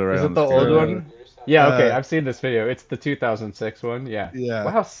put it right is on it the screen. old one? Yeah, okay, Uh, I've seen this video. It's the 2006 one. Yeah. Yeah.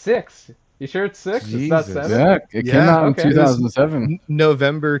 Wow, 6. You sure it's 6? It's not Jesus. 7? Yeah, it came Yeah, out in okay. 2007,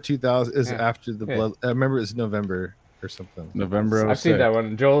 November 2000 is Yeah. after the Yeah. blood. I remember it's November or something. November. I've seen 06. that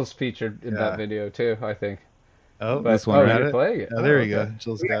one. Joel's featured in Yeah. that video too, I think. Oh, But, This one, oh, right? you're playing it. Oh, there Oh, you okay. go.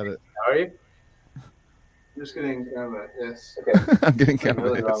 Jill's got it. How are you? I'm just getting kind of this. Okay. I'm getting Something kind of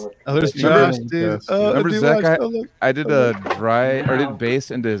really this. wrong with Oh, there's Remember- Josh, dude. Yes. Oh, Remember dude, Zach? watch, oh, look. I did a I did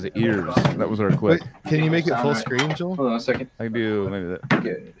bass into his ears. That was our clip. Wait, can you make it full screen, Joel? Hold on a second. I can do maybe that.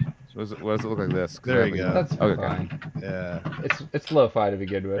 Okay. What does it look like this? 'Cause I There have you it- go. That's Okay. fine. Yeah. It's lo-fi to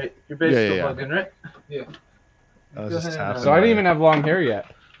begin with. Right, your bass Yeah, still yeah, plugged in, right? Yeah. I was Go just ahead, tapping. So I didn't even have long hair yet.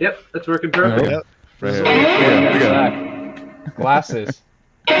 Yep, that's working perfect. Yep. Right This here. is all- Look at Back. it. Glasses.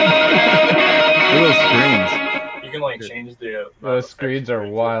 Look at those screens. You can like change the. Those screens are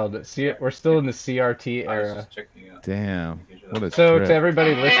wild. See, we're still in the CRT I was era. just checking out. Damn. What a So trip. to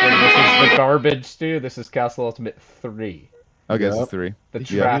everybody listening, this is the garbage stew. This is Castle Ultimate 3, Okay, this Yep. is 3. the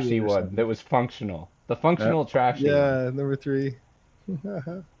Yeah. trashy one that was functional. The functional trashy. one. Yeah, number 3.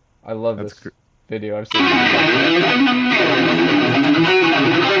 I love That's this video. I've seen it.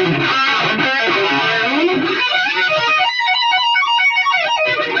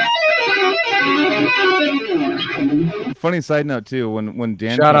 Funny side note too, when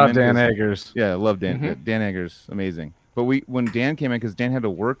Dan Shout came out in, Dan 'cause- Eggers. Yeah, I love Dan. Mhm. Dan Eggers, amazing. But when Dan came in, because Dan had to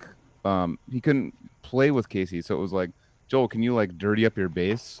work, he couldn't play with Casey, so it was like, Joel, can you like dirty up your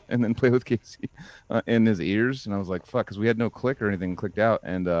bass and then play with Casey in his ears? And I was like, fuck, because we had no click or anything clicked out.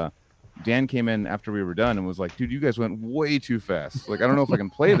 And Dan came in after we were done and was like, dude, you guys went way too fast. Like, I don't know if I can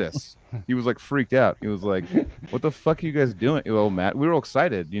play this. He was like freaked out. He was like, what the fuck are you guys doing? Well, Matt, we were all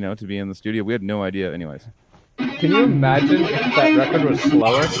excited, to be in the studio. We had no idea. Anyways, Can you imagine if that record was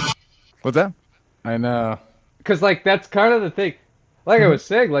slower? what's that? I know. Because like that's kind of the thing. Like I was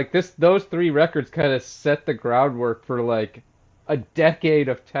saying, like those 3 records kind of set the groundwork for like a decade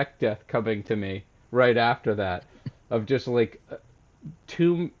of tech death coming to me right after that, of just like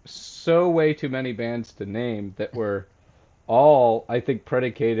way too many bands to name that were all, I think,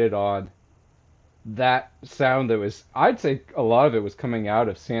 predicated on that sound that was, I'd say a lot of it was coming out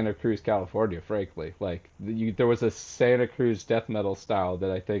of Santa Cruz, California, frankly. Like there was a Santa Cruz death metal style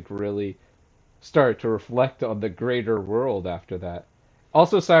that I think really started to reflect on the greater world after that.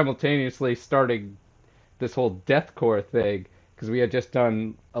 Also simultaneously starting this whole deathcore thing, because we had just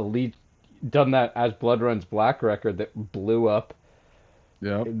done that As Blood Runs Black record that blew up.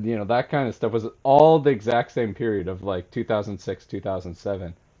 Yep. That kind of stuff was all the exact same period of like 2006,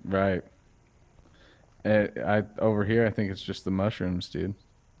 2007. Right. I over here, I think it's just the mushrooms, dude.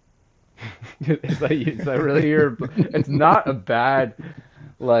 Is that really your? It's not a bad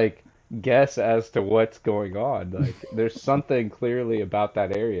like guess as to what's going on. Like there's something clearly about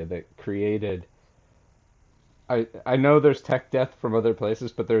that area that created. I know there's tech death from other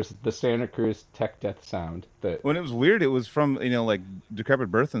places, but there's the Santa Cruz tech death sound that. When it was weird, it was from like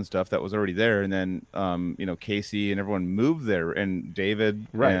Decrepit Birth and stuff that was already there, and then Casey and everyone moved there, and David,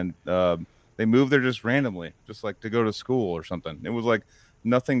 Right. and they moved there just randomly, just like to go to school or something. It was like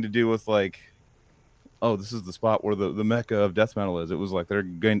nothing to do with like, oh, this is the spot where the mecca of death metal is. It was like they're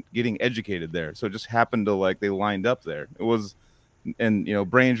getting educated there, so it just happened to like they lined up there. It was, and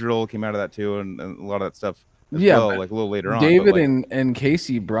Brain Drill came out of that too, and a lot of that stuff. As Yeah, well, like a little later on. David but, like, and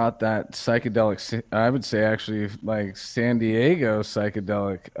Casey brought that psychedelic, I would say actually like San Diego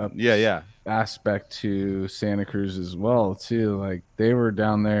psychedelic yeah. aspect to Santa Cruz as well too. Like they were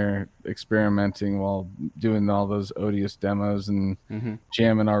down there experimenting while doing all those odious demos and Mhm.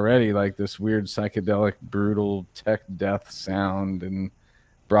 jamming already, like this weird psychedelic brutal tech death sound, and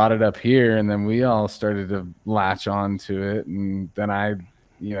brought it up here, and then we all started to latch on to it, and then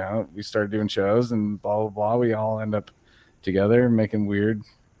we started doing shows and blah blah blah. We all end up together making weird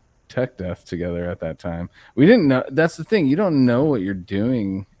tech death together at that time. We didn't know. That's the thing. You don't know what you're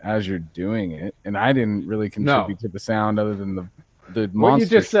doing as you're doing it, and I didn't really contribute to the sound other than the monster. What you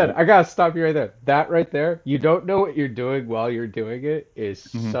just said, shit. I gotta stop you right there. That right there, you don't know what you're doing while you're doing it is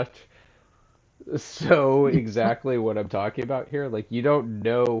so exactly what I'm talking about here. Like you don't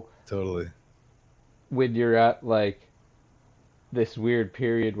know Totally. when you're at like this weird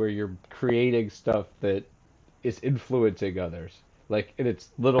period where you're creating stuff that is influencing others, like and it's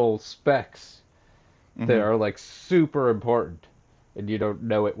little specks that are like super important, and you don't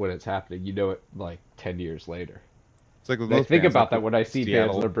know it when it's happening. You know it like 10 years later. It's like with I most think bands, about like that when I see bands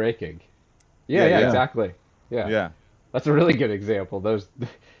Seattle. that are breaking. Yeah, Yeah, yeah. exactly. Yeah. Yeah. That's a really good example.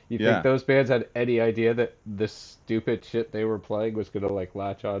 You Yeah. think those bands had any idea that this stupid shit they were playing was gonna like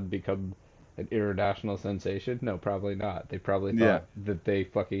latch on, become an international sensation? No, probably not. They probably thought Yeah. that they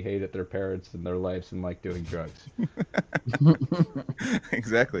fucking hated their parents and their lives and like doing drugs.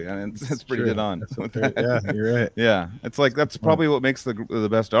 Exactly, and it's pretty True. dead on. That's with fair- that. yeah, you're right. Yeah, it's like that's probably what makes the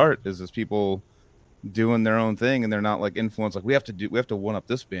best art is people doing their own thing, and they're not like influenced. Like we have to one up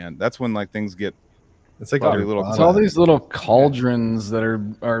this band. That's when like things get It's like Probably your a little- It's Nirvana. all these little cauldrons that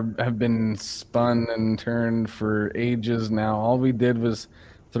have been spun and turned for ages now. All we did was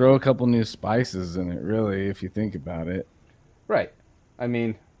throw a couple new spices in it, really, if you think about it. Right. I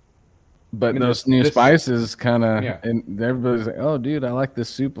mean, But I mean, those this- new this- spices kind of, Yeah. and everybody's like, "Oh, dude, I like this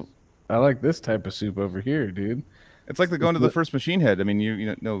soup I like this type of soup over here, dude. It's like they're going to the first Machine Head. I mean,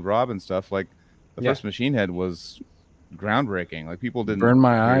 you know Rob and stuff. Like the first Machine Head was groundbreaking. Like people didn't Burn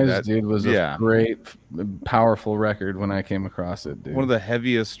My hear Eyes, that. dude, was a great, powerful record when I came across it, dude. One of the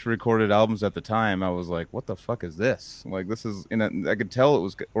heaviest recorded albums at the time. I was like, what the fuck is this? Like this is I could tell it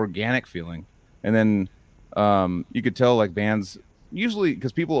was organic feeling. And then you could tell like bands usually,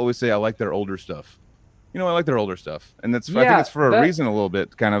 because people always say I like their older stuff. You know, I like their older stuff, and that's I think it's for a reason, a little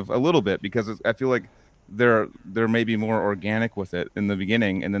bit, because I feel like they're maybe more organic with it in the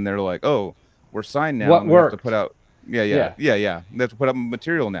beginning, and then they're like, oh, we're signed now. What and we have to put out They have to put up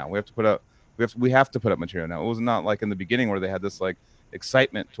material now. We have to put up material now. It was not like in the beginning where they had this like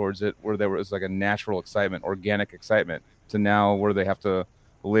excitement towards it, where there was like a natural excitement, organic excitement, to now where they have to,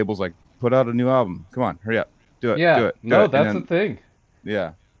 the labels like, put out a new album. Come on, hurry up, do it. Do it. That's the thing.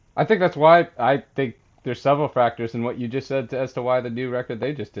 Yeah, I think that's why I think there's several factors in what you just said as to why the new record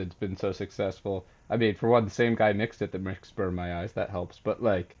they just did's been so successful. I mean, for one, the same guy mixed it that mixed Burn My Eyes. That helps. But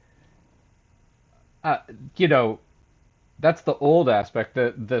like, you know, that's the old aspect.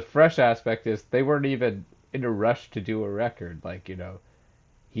 The fresh aspect is they weren't even in a rush to do a record. Like, you know,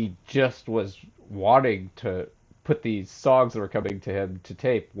 he just was wanting to put these songs that were coming to him to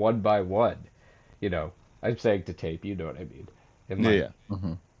tape one by one. You know, I'm saying to tape. You know what I mean? And like,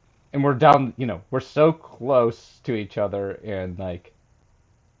 Mm-hmm. And we're down, you know, we're so close to each other, and like,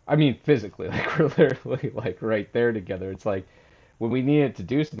 I mean, physically, like we're literally like right there together. It's like when we needed to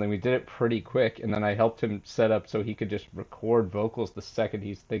do something, we did it pretty quick, and then I helped him set up so he could just record vocals the second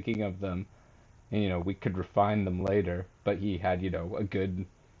he's thinking of them, and you know, we could refine them later. But he had, you know, a good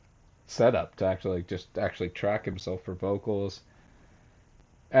setup to actually track himself for vocals.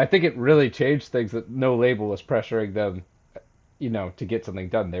 And I think it really changed things that no label was pressuring them, you know, to get something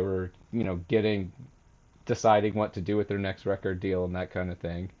done. They were, you know, deciding what to do with their next record deal and that kind of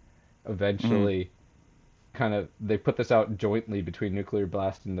thing. Eventually, they put this out jointly between Nuclear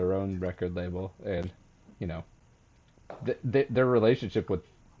Blast and their own record label, and you know, their relationship with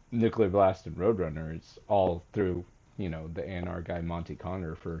Nuclear Blast and Roadrunner is all through, you know, the A&R guy Monty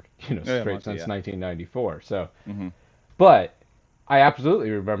Connor for, you know, since 1994. So, but I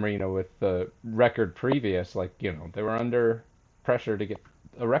absolutely remember, you know, with the record previous, like, you know, they were under pressure to get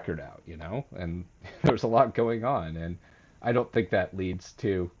a record out, you know, and there's a lot going on, and I don't think that leads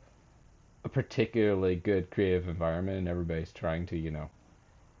to a particularly good creative environment, and everybody's trying to, you know,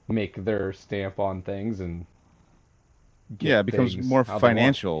 make their stamp on things, and it becomes more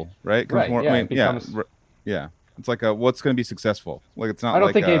financial, right? Right. More, yeah, it becomes... It's like what's going to be successful. Like it's not. I don't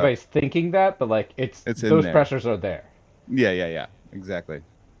like think anybody's thinking that, but like it's those pressures are there. Yeah. Exactly.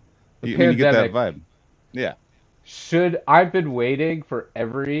 You get that vibe. Yeah. I've been waiting for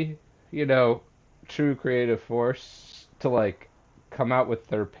every, you know, true creative force to like come out with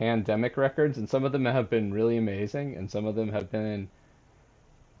their pandemic records, and some of them have been really amazing, and some of them have been,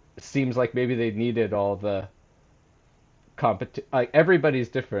 it seems like maybe they needed all the like everybody's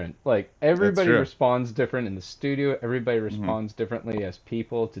different. Like everybody responds different in the studio, everybody responds differently as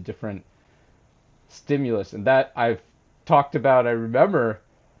people to different stimulus, and that I've talked about. I remember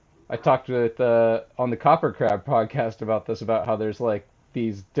I talked with on the Copper Crab podcast about this, about how there's like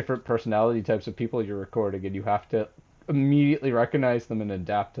these different personality types of people you're recording, and you have to immediately recognize them and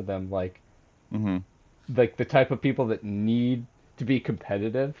adapt to them. Like, like the type of people that need to be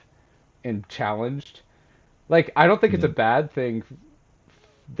competitive and challenged. Like, I don't think it's a bad thing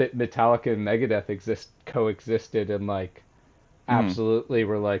that Metallica and Megadeth coexisted and like absolutely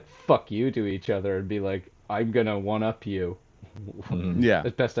were like fuck you to each other and be like, I'm gonna one up you.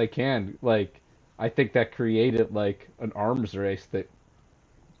 As best I can. Like, I think that created like an arms race that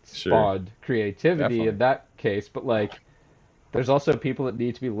spawned creativity in that case. But like, there's also people that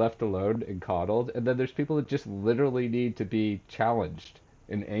need to be left alone and coddled, and then there's people that just literally need to be challenged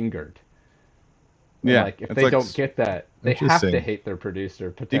and angered. And like, if they don't get that, they have to hate their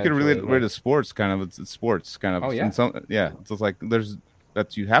producer. You can relate it to sports, kind of. It's sports, kind of. Oh yeah. It's just like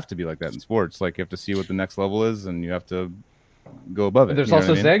you have to be like that in sports. Like, you have to see what the next level is, and you have to go above it. There's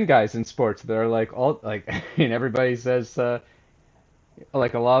also Zen guys in sports that are like all like, I mean, everybody says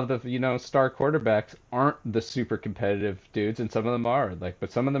like a lot of the, you know, star quarterbacks aren't the super competitive dudes, and some of them are like,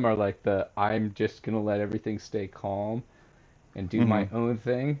 but some of them are like I'm just gonna let everything stay calm and do my own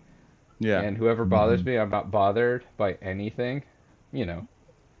thing. Yeah. And whoever bothers me, I'm not bothered by anything, you know.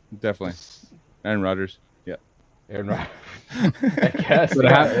 Definitely. Aaron Rodgers. Yeah. Aaron Rodgers. I guess. But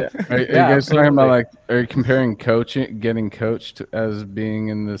are you guys talking about, like, are you comparing getting coached as being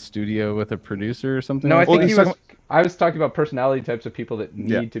in the studio with a producer or something? No, I think I was talking about personality types of people that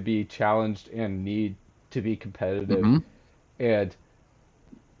need to be challenged and need to be competitive. And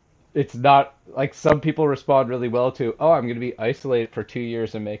it's not like some people respond really well to, oh, I'm going to be isolated for 2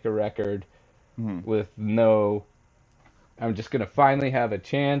 years and make a record with no, I'm just going to finally have a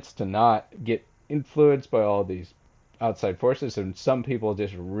chance to not get influenced by all these outside forces. And some people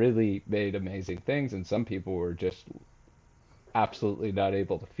just really made amazing things, and some people were just absolutely not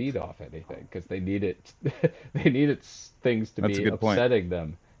able to feed off anything because they needed they needed things to That's a be good point. upsetting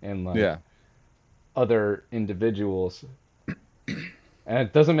them and like Yeah. other individuals. And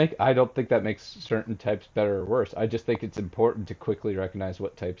it doesn't make, I don't think that makes certain types better or worse. I just think it's important to quickly recognize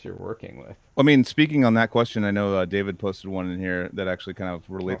what types you're working with. I mean, speaking on that question, I know David posted one in here that actually kind of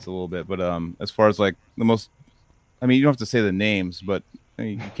relates a little bit. But as far as like the most, I mean, you don't have to say the names, but I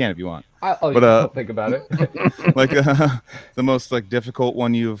mean, you can if you want. I'll think about it. Like the most like difficult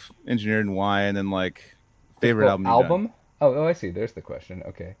one you've engineered and why, and then like favorite Difficult album. You've done. album? Oh, I see. There's the question.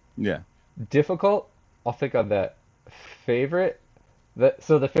 Okay. Yeah. Difficult? I'll think on that. Favorite?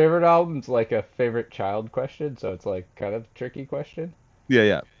 So the favorite album's like a favorite child question, so it's like kind of a tricky question. Yeah.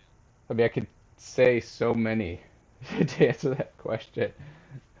 Yeah. I mean, I could say so many to answer that question.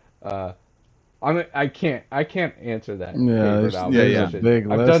 I can't answer that Yeah, favorite there's, album there's yeah. a question. big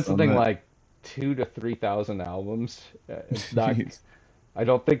I've list done on something that. like 2,000 to 3,000 albums. It's not. Jeez. I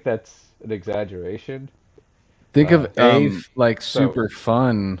don't think that's an exaggeration. Think of a so- super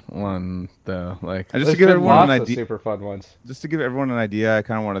fun one though. Like And just There's to give been everyone an lots of idea, super fun ones. just to give everyone an idea, I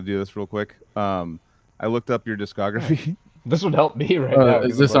kind of want to do this real quick. I looked up your discography. This would help me right now.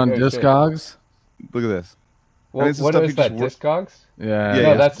 'cause is this I'm on like, oh, shit. Discogs? Look at this. Well, this is what stuff is you that? just Discogs? Yeah, Yeah, No,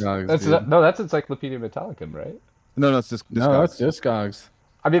 yeah. Discogs, that's dude. no, that's Encyclopedia Metallicum, right? No, it's just No, Discogs. that's Discogs.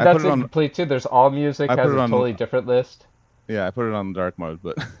 I mean, I that's put it on- incomplete too. There's All Music I has put it a on- totally different list. Yeah, I put it on dark mode,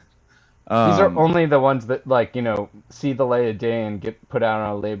 but These are um, only the ones that like see the light of day and get put out on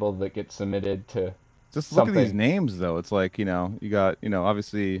a label that gets submitted to. just look at these something. names though. It's like you got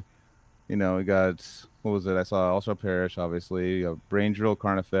obviously, you got what was it? I saw All Shall Perish, obviously. You got Brain Drill,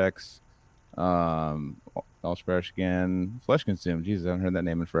 Carnifex, All Shall Perish again, Flesh Consumed. Jesus, I haven't heard that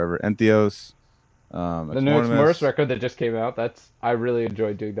name in forever. Entheos, The new Morris record that just came out. I really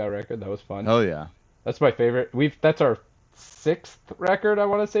enjoyed doing that record. That was fun. Hell yeah. That's my favorite. That's our 6th record I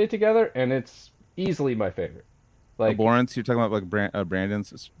want to say together, and it's easily my favorite. Like, Abhorrence, you're talking about like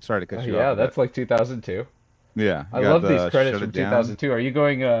Brandon's. Sorry to cut you off. yeah, with that's that. like 2002. Yeah. I you got love these the credits Shut from It Down. 2002. Are you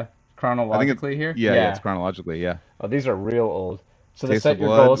going chronologically here? Yeah, it's chronologically. Yeah. Oh, these are real old. So the Taste Set of Your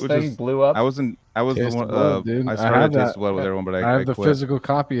Blood, Goals which thing is- blew up. I was the Taste one. of Blood, dude. I I started have Taste that. of Blood with everyone, but I have the quit. physical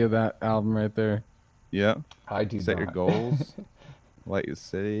copy of that album right there. Yeah. I do Set Your not. Goals. Light Your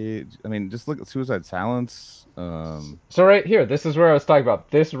City. I mean, just look at Suicide Silence. So right here, this is where I was talking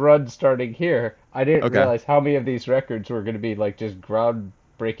about. This run starting here, I didn't Okay. realize how many of these records were going to be like just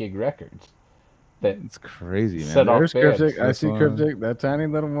groundbreaking records. That It's crazy, man. Set off There's bands. Cryptic. I This see one. Cryptic. That tiny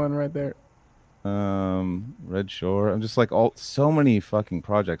little one right there. Red Shore. I'm just like so many fucking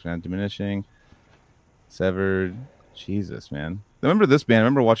projects, man. Diminishing, Severed. Jesus, man. I remember this band. I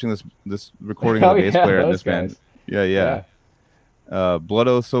remember watching this recording of Oh, the bass yeah, player in those this band. guys. Yeah. Blood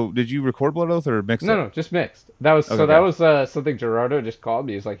Oath. So did you record Blood Oath or mix it? No, just mixed. That was Okay. that was something Gerardo just called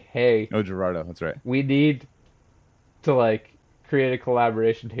me. He's like, "Hey, Oh, Gerardo. That's right. we need to like create a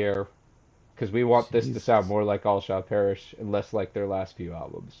collaboration here because we want this to Jesus. sound more like All Shall Perish and less like their last few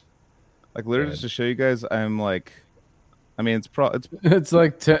albums." Like literally just to show you guys, I'm like, I mean, it's It's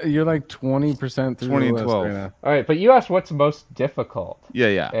like you're like 20% through 20 the and list 12. right now. All right, but you asked what's most difficult,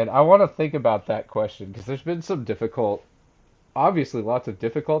 yeah. and I want to think about that question because there's been some difficult, obviously lots of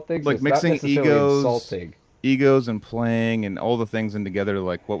difficult things. Like It's mixing not necessarily egos, insulting. Egos and playing and all the things in together.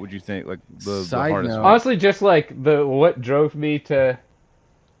 Like, what would you think? Like the Side hardest note. one? Honestly, just like what drove me to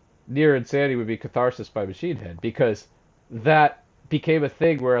Near Insanity would be Catharsis by Machine Head because that became a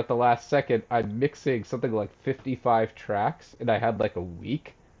thing where at the last second I'm mixing something like 55 tracks and I had like a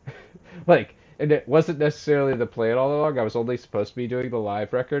week. And it wasn't necessarily the plan all along. I was only supposed to be doing the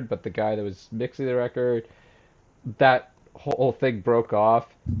live record, but the guy that was mixing the record, that whole thing broke off.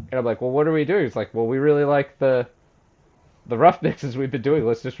 And I'm like, well, what are we doing? It's like, well, we really like the rough mixes we've been doing.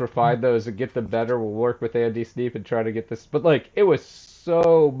 Let's just refine those and get them better. We'll work with Andy Sneap and try to get this. But like, it was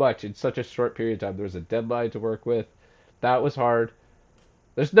so much in such a short period of time. There was a deadline to work with. That was hard.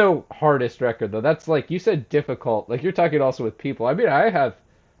 There's no hardest record though. That's like you said, difficult. Like you're talking also with people. I mean, I've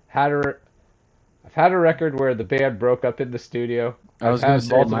had a record where the band broke up in the studio. I was I've gonna had say,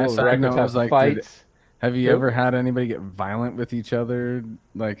 my multiple side records note have was like, fights. Have you Yep. ever had anybody get violent with each other?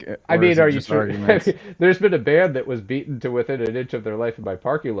 Like, I or mean, is it are you just sure? arguments? There's been a band that was beaten to within an inch of their life in my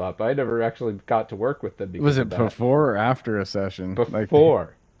parking lot, but I never actually got to work with them. Because Was of it that. before or after a session? Like,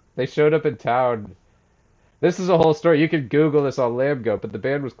 Before. They showed up in town. This is a whole story. You can Google this on Lambgoat, but the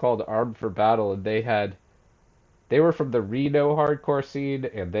band was called Armed for Battle, and they were from the Reno hardcore scene,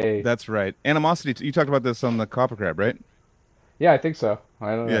 and That's right. Animosity. You talked about this on the Copper Crab, right? yeah, I think so.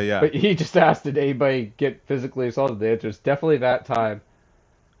 I don't know. Yeah. But he just asked, did anybody get physically assaulted? The answer is definitely that time.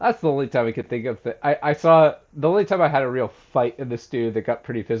 That's the only time I could think of. I saw the only time I had a real fight in the studio that got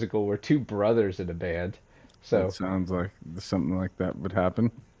pretty physical were two brothers in a band. So That sounds like something like that would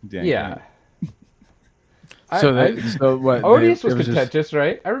happen. Dang, yeah. So what? Odious was it just- contentious,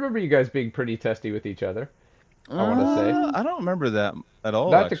 right? I remember you guys being pretty testy with each other. I want to say. I don't remember that at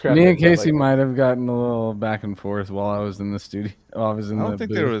all. Not actually. decrepit. Me and but, Casey like, might have gotten a little back and forth while I was in the studio. While I was in I the don't think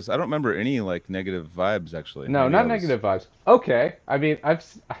booth. there was. I don't remember any like negative vibes actually. No, Maybe not I was- negative vibes. Okay. I mean,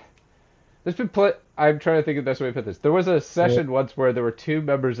 there's been I'm trying to think of the best way to put this. There was a session once where there were two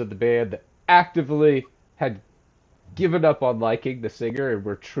members of the band that actively had given up on liking the singer and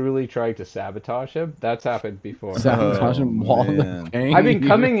were truly trying to sabotage him. That's happened before. Sabotage him while man. the pain. I've been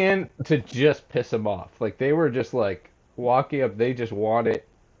coming in to just piss him off. Like they were just like walking up, they just wanted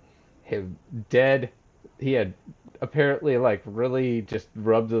him dead. He had apparently like really just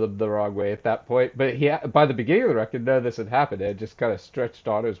rubbed them the wrong way at that point. But by the beginning of the record, none of this had happened. It just kind of stretched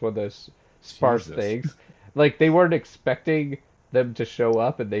on. It was one of those sparse Jesus. things. Like they weren't expecting them to show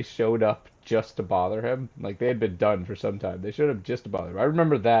up, and they showed up just to bother him. Like they had been done for some time. They showed up just to bother him. I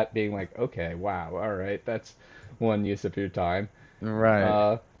remember that being like, okay, wow, all right, that's one use of your time.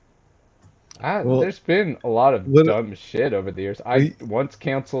 Right. Well, There's been a lot of what- dumb shit over the years. I once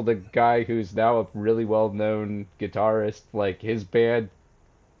canceled a guy who's now a really well-known guitarist. Like his band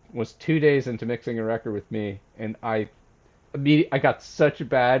was 2 days into mixing a record with me, and I got such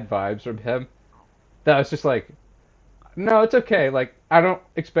bad vibes from him that I was just like, no, it's okay. Like I don't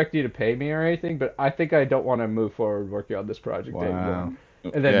expect you to pay me or anything, but I think I don't want to move forward working on this project Wow. anymore.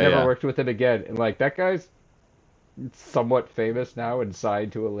 And then Yeah, never yeah. worked with him again. And like that guy's somewhat famous now and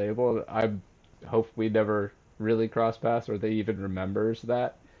signed to a label. I hope we never really cross paths or they even remembers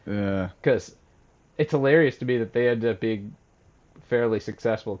that, Yeah. because it's hilarious to me that they ended up being fairly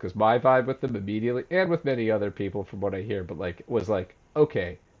successful, because my vibe with them immediately, and with many other people from what I hear, but like was like,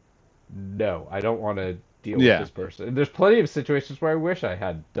 okay, no, I don't want to deal Yeah. with this person. And there's plenty of situations where I wish I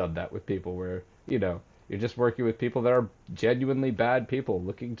had done that with people, where you're just working with people that are genuinely bad people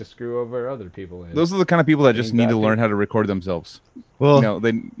looking to screw over other people. And Those are the kind of people that just Being need to bad learn people. how to record themselves. Well,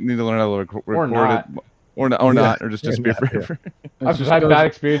 They need to learn how to record not. it, or not, or just Or be not, afraid. yeah. I've just had goes- bad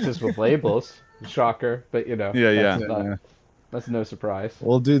experiences with labels. Shocker, but Yeah. that's no surprise.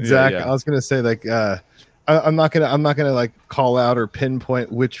 well, dude, Yeah, Zach, yeah. I was gonna say like, I'm not gonna like call out or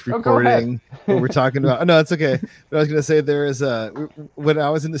pinpoint which Oh, go ahead. recording what we're talking about. No, it's okay. But I was gonna say there is when I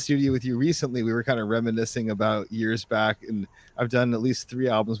was in the studio with you recently, we were kind of reminiscing about years back, and I've done at least 3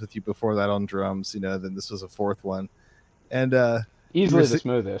 albums with you before that on drums. Then this was a 4th one, and Easily We're the si-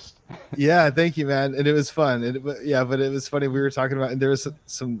 smoothest. yeah, thank you, man. And it was fun. But it was funny. We were talking about, and there was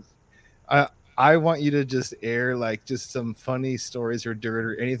some. I want you to just air like just some funny stories or dirt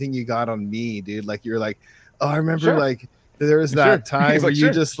or anything you got on me, dude. Like you're like, oh, I remember Sure. like there was that Sure. time He's where like, you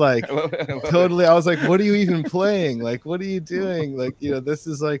sure. just like I love it. I love it. totally. I was like, what are you even playing? Like, what are you doing? Like, this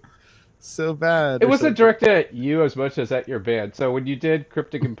is like so bad. It or wasn't something. directed at you as much as at your band. So when you did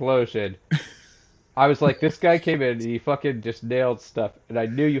Cryptic Implosion, I was like, this guy came in and he fucking just nailed stuff, and I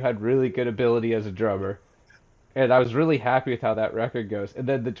knew you had really good ability as a drummer, and I was really happy with how that record goes. And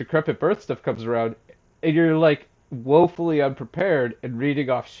then the Decrepit Birth stuff comes around, and you're like woefully unprepared and reading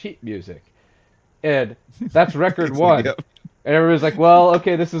off sheet music, and that's record one. Yep. And everyone's like, well,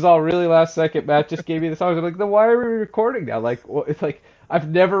 okay, this is all really last second. Matt just gave me the songs. I'm like, then why are we recording now? Like, well, it's like, I've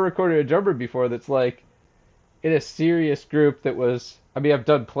never recorded a drummer before that's like in a serious group that was, I mean, I've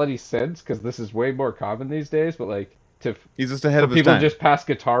done plenty since, because this is way more common these days, but like, He's just ahead for of his people time. to just pass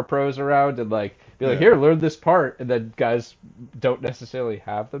guitar pros around and like, be like, Yeah. here, learn this part, and then guys don't necessarily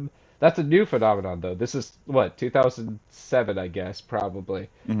have them. That's a new phenomenon, though. This is, what, 2007, I guess, probably.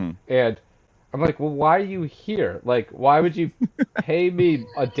 Mhm. And I'm like, well, why are you here? Like, why would you pay me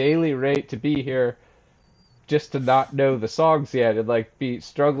a daily rate to be here just to not know the songs yet and, like, be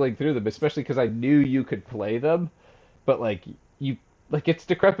struggling through them, especially because I knew you could play them. But, like, it's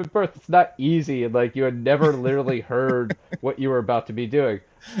Decrepit Birth. It's not easy, and, like, you had never literally heard what you were about to be doing.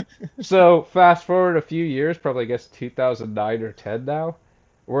 So, fast forward a few years, probably, I guess, 2009 or 10 now.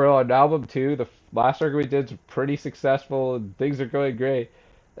 We're on album 2. The last record we did is pretty successful, and things are going great.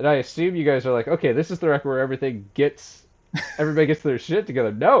 And I assume you guys are like, okay, this is the record where everybody gets their shit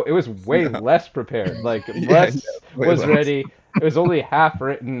together. No, it was way less prepared. Like, less way was less. ready. It was only half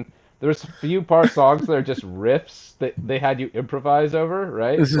written. there's a few songs that are just riffs that they had you improvise over,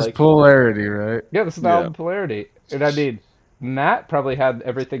 right? This is Like, polarity, right? yeah, this is the Yeah. album Polarity. And I mean, Matt probably had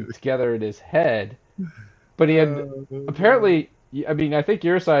everything together in his head, but he had apparently. I mean, I think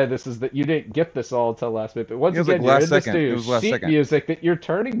your side of this is that you didn't get this all until last minute. But once It was, again, like, you're last in this second. It was last sheet second. music that you're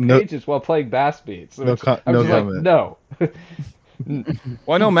turning No- pages while playing bass beats. No which com- I was no like, comment. no,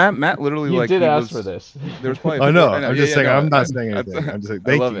 Well, I know Matt literally you like did he ask was, for this. There was probably. Oh no, I I'm know, just saying. no, I'm not saying anything. I- I'm just like, I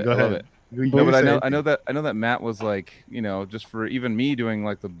thank love you. it. Go I ahead. love it. You No, but say I know anything. that Matt was like, just for even me doing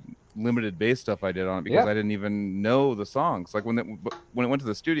like the limited bass stuff I did on it because Yeah. I didn't even know the songs. Like when it went to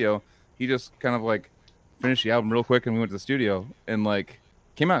the studio, he just kind of like finished the album real quick and we went to the studio and like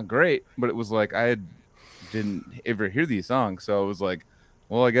came out great, but it was like didn't ever hear these songs, so it was like,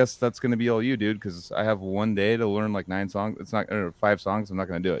 well, I guess that's gonna be all you, dude, because I have one day to learn like 9 songs. It's not or 5 songs. I'm not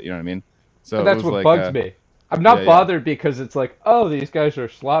gonna do it. You know what I mean? So But it that's was what like, bugs me. I'm not yeah. bothered because it's like, oh, these guys are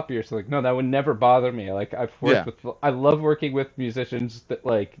sloppy or something. No, that would never bother me. Like I've worked with, I love working with musicians that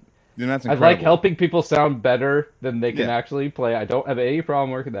like, Dude, that's I incredible. like helping people sound better than they can Yeah. actually play. I don't have any problem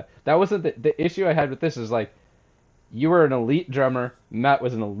working that. That wasn't the issue I had with this. Is like, you were an elite drummer. Matt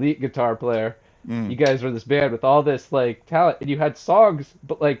was an elite guitar player. You guys were this band with all this like talent, and you had songs,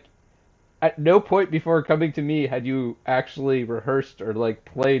 but like, at no point before coming to me had you actually rehearsed or like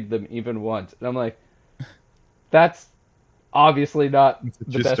played them even once. And I'm like, that's obviously not It's a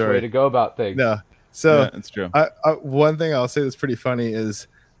the true best story. way to go about things. No. So Yeah, it's true. one thing I'll say that's pretty funny is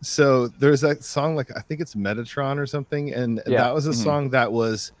so there's that song like I think it's Metatron or something, and Yeah. that was a song that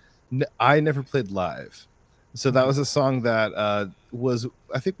was I never played live. So that was a song that was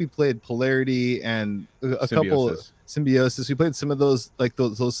I think we played Polarity and a couple Symbiosis. Symbiosis. We played some of those like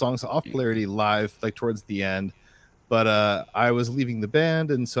those songs off Polarity live like towards the end. But I was leaving the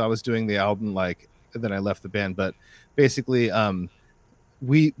band, and so I was doing the album like and then I left the band. But basically,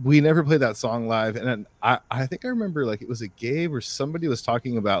 we never played that song live, and then I think I remember like it was a Gabe or somebody was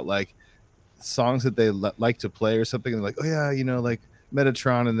talking about like songs that they like to play or something, and like, oh yeah, like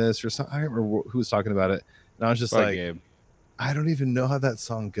Metatron and this or something. I don't remember who was talking about it, and I was just Bye, like, Gabe. I don't even know how that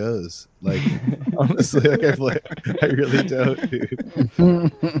song goes. Like honestly, like I really don't,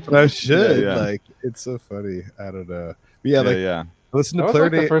 dude. But I should. Yeah. Like it's so funny. I don't know. But yeah, like yeah. listen That to was like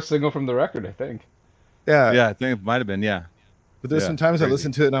Polarity. the first single from the record, I think. Yeah, I think it might have been. Yeah. but there's Yeah, sometimes I crazy.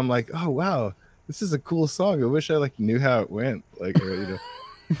 listen to it and I'm like, oh wow, this is a cool song. I wish I like knew how it went. Like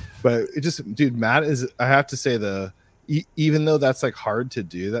but it just, dude, Matt is. I have to say even though that's like hard to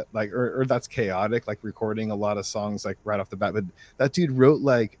do that, like or that's chaotic, like recording a lot of songs like right off the bat. But that dude wrote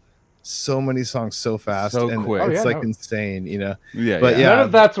like so many songs so fast So and quick. Oh, it's yeah, like no. insane, Yeah. But None yeah.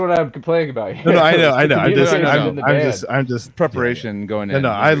 of that's what I'm complaining about. No, I know. I'm Communication in the band. just Preparation going No, in. no,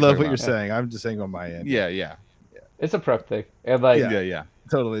 is I what love talking what you're about. saying. I'm just saying on my end. Yeah. It's a prep thing, and like, Yeah.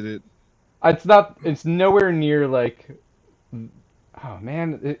 Totally, dude. it's not. It's nowhere near like. Oh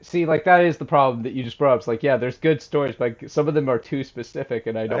man, see, like that is the problem that you just brought up. It's like, yeah, there's good stories, but some of them are too specific,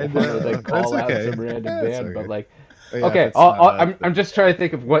 and I don't want to know. like call That's out okay. some random Yeah, it's band. okay. But like, But yeah, okay, if it's not I'm just trying to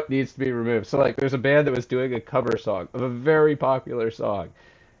think of what needs to be removed. So like, there's a band that was doing a cover song of a very popular song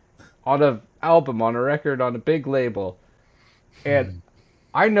on a album, on a record, on a big label, and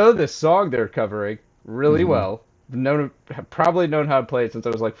I know this song they're covering really well. Have probably known how to play it since I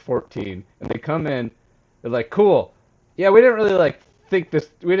was like 14, and they come in, they're like, cool. Yeah, we didn't really like think this.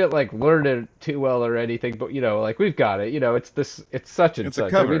 We didn't like learn it too well or anything, but like we've got it. It's this. It's such and It's a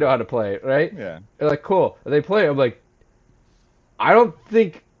such. Like, we cover. know how to play it, right? Yeah. They're like, cool. And they play it. I'm like, I don't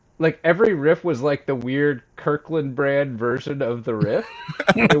think like every riff was like the weird Kirkland brand version of the riff.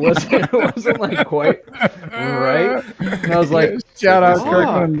 It wasn't like quite right. And I was like, Shout out Fuck.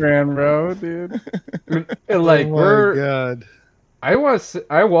 Kirkland Brand, bro, dude. and like oh my we're. god. I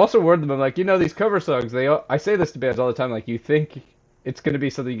also warned them. I'm like, these cover songs. I say this to bands all the time. Like, you think it's gonna be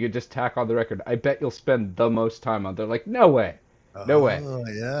something you could just tack on the record? I bet you'll spend the most time on. They're like, no way, no way. Oh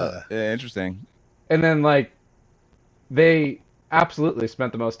yeah. Yeah, interesting. And then like, they absolutely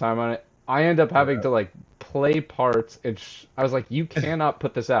spent the most time on it. I end up having to like play parts, and I was like, you cannot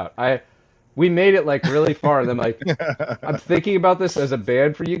put this out. We made it like really far, and then like, I'm thinking about this as a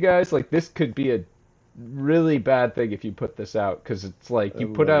band for you guys. Like, this could be a really bad thing if you put this out, because it's like you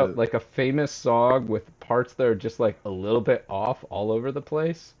put love out it. like a famous song with parts that are just like a little bit off all over the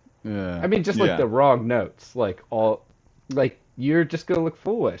place. Yeah. I mean, just like Yeah. the wrong notes, like all, like you're just gonna look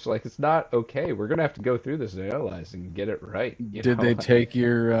foolish. Like, it's not okay. We're gonna have to go through this and analyze and get it right. Did they take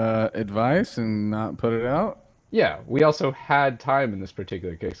your advice and not put it out? Yeah, we also had time in this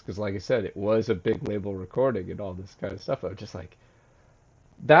particular case because, like I said, it was a big label recording and all this kind of stuff. I'm just like,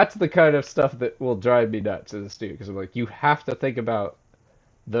 that's the kind of stuff that will drive me nuts in the studio, because I'm like, you have to think about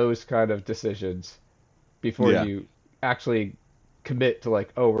those kind of decisions before Yeah. you actually commit to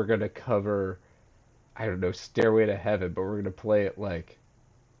like, oh, we're gonna cover, I don't know, Stairway to Heaven, but we're gonna play it like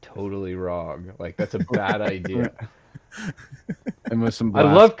totally wrong. Like that's a bad idea. And with some I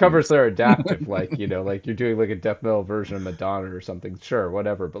love blasphemy. covers that are adaptive, like like you're doing like a death metal version of Madonna or something. Sure,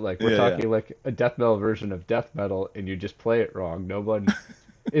 whatever. But like we're Yeah, talking like a death metal version of death metal, and you just play it wrong. No one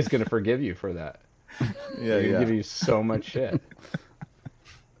is gonna forgive you for that. Yeah, They're gonna yeah. give you so much shit.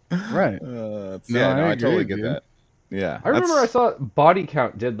 Right. I I totally agree, get dude. that. Yeah, I remember I that's saw Body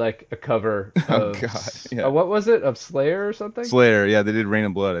Count did like a cover Oh, of God, yeah. what was it, of Slayer or something? Slayer. Yeah, they did Rain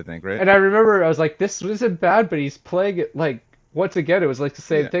and Blood, I think, right? And I remember I was like, this isn't bad, but he's playing it like once again. It was like the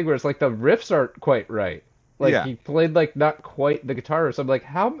same Yeah. thing where it's like the riffs aren't quite right. Like Yeah. he played like not quite the guitar. So I'm like,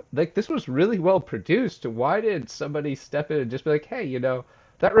 how? Like this was really well produced. Why did somebody step in and just be like, hey,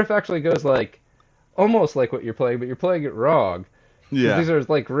 that riff actually goes like almost like what you're playing, but you're playing it wrong. 'Cause Yeah, these are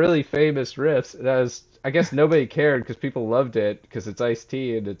like really famous riffs. And I guess nobody cared because people loved it because it's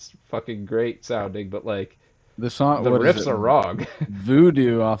Ice-T and it's fucking great sounding. But like The song, the what is riffs it? are wrong.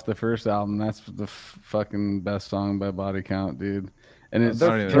 Voodoo off the first album. That's the fucking best song by Body Count, dude. And it's,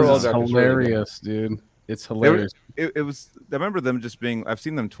 They're- it's their old record's really good. hilarious, dude. It's They were- hilarious. it was. I remember them just being. I've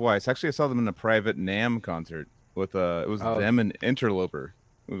seen them twice. Actually, I saw them in a private NAMM concert with it was Oh. them and Interloper.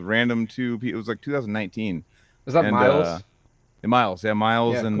 It was random two people. It was like 2019. Is that And, Miles? Miles, yeah,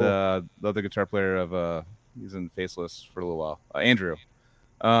 Miles, Yeah, and cool. the other guitar player of he's in Faceless for a little while, Andrew.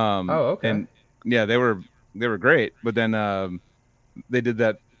 Oh, okay. And yeah, they were great, but then they did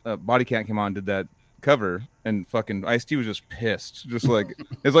that. Body Count came on, and did that cover, and fucking Ice-T was just pissed, just like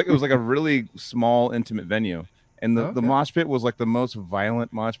it was like a really small, intimate venue, and the Okay. mosh pit was like the most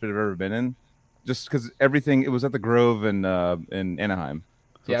violent mosh pit I've ever been in, just because everything. It was at the Grove in Anaheim,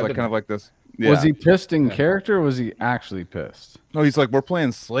 so Yeah, it's I've like been kind of like this. Yeah. Was he pissed in Yeah. character or was he actually pissed? No, he's like, we're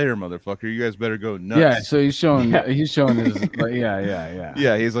playing Slayer, motherfucker. You guys better go nuts. Yeah, so he's showing Yeah. his like, yeah.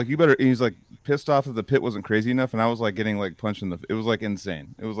 Yeah, he's like, you better. He's like pissed off that the pit wasn't crazy enough, and I was like getting like punched in the. It was like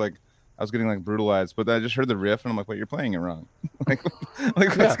insane. It was like I was getting like brutalized, but I just heard the riff, and I'm like, wait, you're playing it wrong. like what's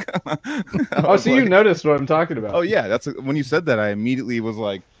Yeah. going on? I Oh, was so you like- noticed what I'm talking about? Oh yeah, that's when you said that. I immediately was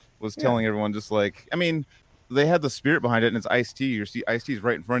like, telling everyone just like, I mean, they had the spirit behind it, and it's Ice-T. You see, Ice-T's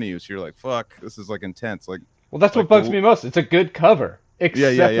right in front of you, so you're like, fuck, this is like intense. Like, Well, that's what like bugs the- me most. It's a good cover,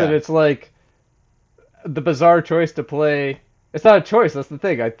 except yeah. that it's like the bizarre choice to play. It's not a choice. That's the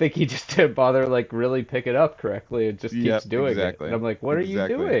thing. I think he just didn't bother like really pick it up correctly. It just keeps Yep, doing exactly. it. And I'm like, what are you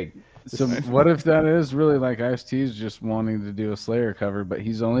Exactly. doing? So what if that is really like Ice-T's just wanting to do a Slayer cover, but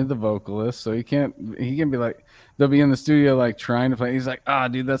he's only the vocalist, so he can be like, they'll be in the studio like trying to play. He's like,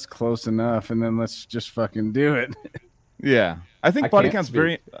 dude, that's close enough, and then let's just fucking do it. yeah, I think I body can't count's speak.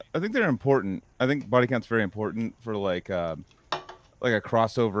 very. I think they're important. I think body count's very important for like a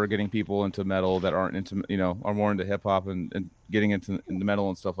crossover, getting people into metal that aren't into, are more into hip hop and getting into metal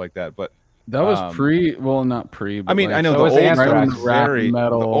and stuff like that. But That was Um, not pre. I But mean, like, I know so the was old Anthrax. stuff Right is when the rap very.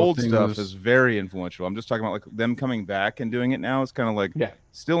 metal The old thing stuff was- is very influential. I'm just talking about like them coming back and doing it now. It's kind of like Yeah.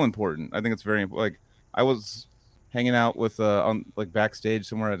 still important. I think it's very like I was hanging out with on like backstage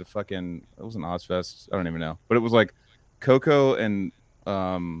somewhere at a fucking it was an Ozfest. I don't even know, but it was like Coco and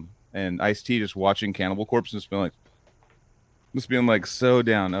Ice-T just watching Cannibal Corpse and just being like so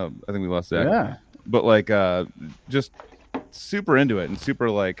down. Oh, I think we lost that. yeah. But like just super into it and super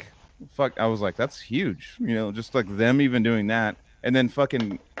like fuck. I was like, that's huge. Just like them even doing that, and then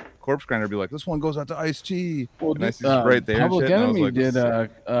fucking Corpse Grinder be like, this one goes out to Ice-T. Well, And Ice-T's just right there. and Public shit, and I was Enemy like,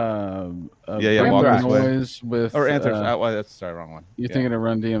 did Yeah, Bring Walk the This Way. Noise with or Anthrax. uh, That's sorry, wrong one. you're Yeah. thinking of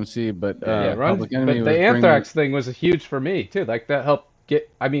Run DMC, but Yeah, Public but Enemy the was bringing- Anthrax thing was huge for me too. Like that helped get.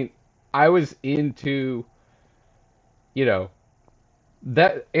 I mean, I was into,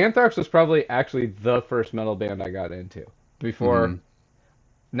 that Anthrax was probably actually the first metal band I got into. Before, Mhm.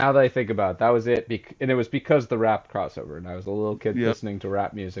 now that I think about it, that was it. And it was because the rap crossover, and I was a little kid Yep. listening to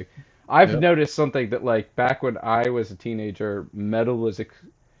rap music. I've Yep. noticed something that like back when I was a teenager, metal was,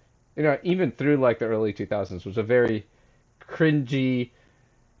 even through like the early 2000s, was a very cringy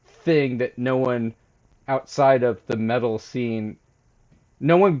thing that no one outside of the metal scene,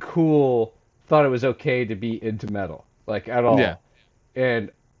 no one cool thought it was okay to be into metal, like at all. Yeah.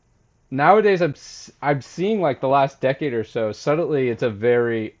 And nowadays I'm seeing like the last decade or so, suddenly it's a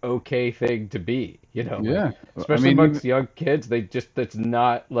very okay thing to be, like, Yeah. especially I mean, amongst young kids, it's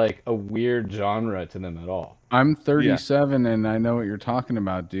not like a weird genre to them at all. I'm 37 and I know what you're talking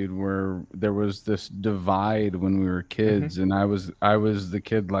about, dude, where there was this divide when we were kids Mm-hmm. and I was the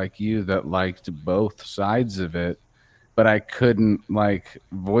kid like you that liked both sides of it. but I couldn't like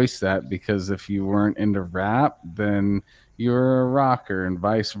voice that because if you weren't into rap, then you were a rocker and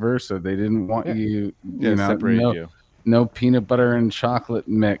vice versa. They didn't want you, you know, separated no peanut butter and chocolate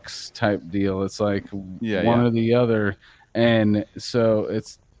mix type deal. It's like one or the other. And so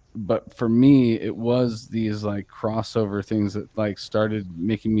but for me, it was these like crossover things that like started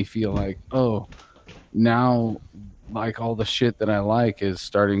making me feel like, oh, now like all the shit that I like is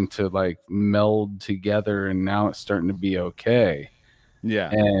starting to like meld together, and now it's starting to be okay.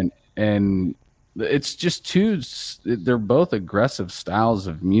 Yeah. And it's just they're both aggressive styles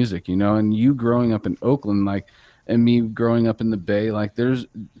of music, you know. And you growing up in Oakland, like, and me growing up in the Bay, like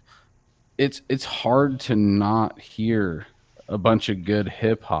it's hard to not hear a bunch of good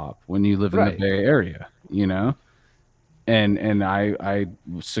hip hop when you live in the Bay Area, you know. And I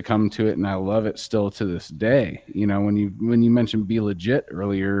succumbed to it, and I love it still to this day. You know, when you mentioned Be Legit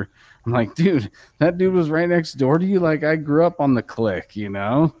earlier, I'm like, dude, that dude was right next door to you. Like, I grew up on the Click, you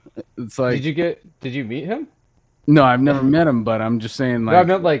know. It's like, did you meet him? No, I've never met him, but I'm just saying, like, no, I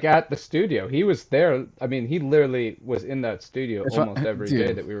meant like at the studio. He was there. I mean, he literally was in that studio almost every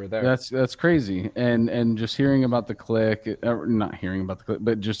day that we were there. That's crazy. And just hearing about the Click, not hearing about the Click,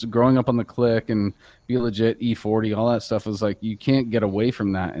 but just growing up on the Click and Be Legit, E40, all that stuff was like, you can't get away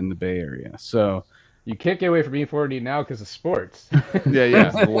from that in the Bay Area. So you can't get away from E40 now because of sports.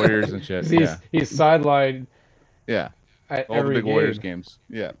 The Warriors and shit. He's sidelined. Yeah, at all every the big game. Warriors games.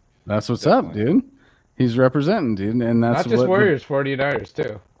 Yeah, that's what's up, dude. He's representing, dude, and that's not just Warriors, 49ers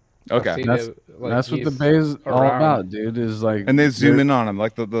too. Okay, that's what the Bay's all about, dude. Is like, and they zoom in on him,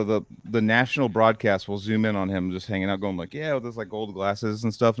 like the national broadcast will zoom in on him, just hanging out, going like, yeah, with his like gold glasses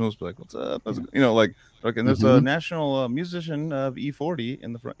and stuff, and we'll be like, what's up? You know, like, and there's a national musician of E40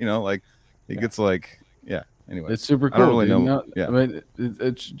 in the front, you know, like he gets like, anyway, it's super cool. I don't really know. I mean,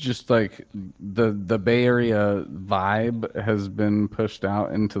 it's just like the Bay Area vibe has been pushed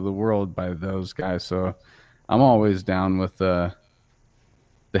out into the world by those guys. So I'm always down with the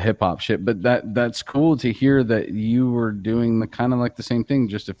hip hop shit. But that's cool to hear that you were doing the kind of like the same thing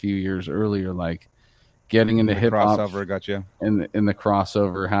just a few years earlier, like getting into hip hop. Crossover, gotcha. And the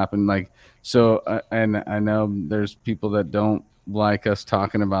crossover happened, like, so. And I know there's people that don't like us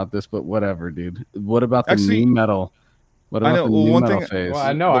talking about this, but whatever, dude. What about the new metal? What about the new metal phase? Well,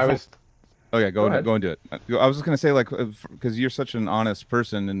 I know I was. Okay, go and do it. I was just gonna say, like, because you're such an honest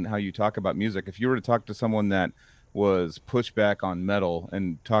person and how you talk about music. If you were to talk to someone that was pushback on metal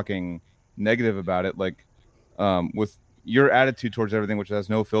and talking negative about it, like, with your attitude towards everything, which has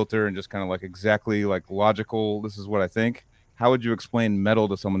no filter and just kind of like exactly like logical, this is what I think. How would you explain metal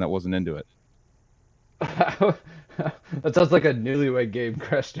to someone that wasn't into it? That sounds like a Newlywed Game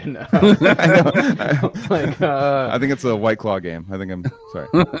question. I think it's a White Claw game. I think I'm sorry.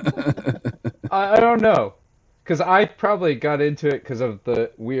 I don't know, because I probably got into it because of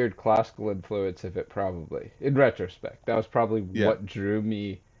the weird classical influence of it. Probably, in retrospect, that was probably what drew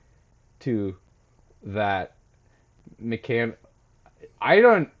me to that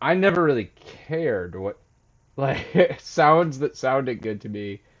I never really cared what, like, sounds that sounded good to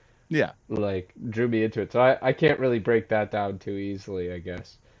me. Yeah, like, drew me into it. So I can't really break that down too easily, I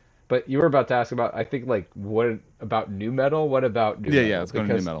guess. But you were about to ask about, I think, like, what about new metal? What about new metal? Yeah, let's go to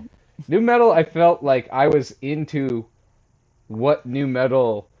new metal. New metal, I felt like I was into what new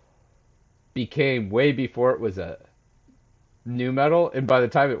metal became way before it was a new metal. And by the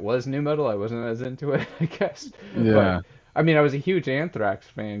time it was new metal, I wasn't as into it, I guess. Yeah. But, I mean, I was a huge Anthrax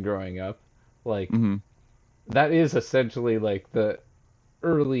fan growing up. Like, that is essentially, like, the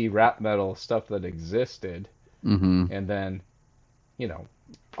early rap metal stuff that existed. And then, you know,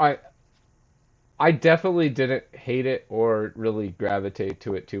 I definitely didn't hate it or really gravitate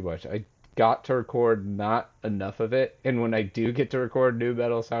to it too much. I got to record not enough of it, and when I do get to record new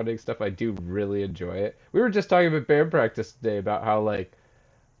metal sounding stuff, I do really enjoy it. We were just talking about band practice today about how, like,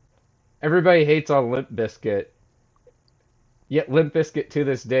 everybody hates on Limp Bizkit, yet Limp Bizkit to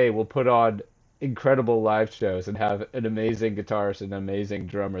this day will put on incredible live shows and have an amazing guitarist and an amazing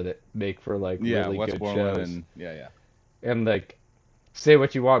drummer that make for, like, really good shows. And, like, say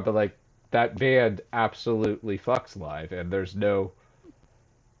what you want, but, like, that band absolutely fucks live, and there's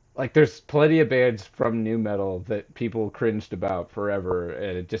plenty of bands from new metal that people cringed about forever,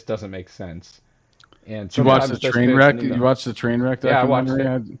 and it just doesn't make sense. And did you watch the train wreck? You watched the train wreck documentary? Yeah,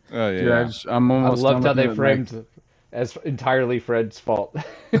 I watched it. Oh yeah. Dude, I loved how they framed as entirely Fred's fault.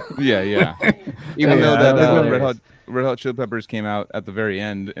 Yeah. Even though that Red Hot Chili Peppers came out at the very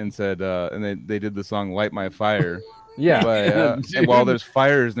end and said, and they did the song "Light My Fire." Yeah. But, and while there's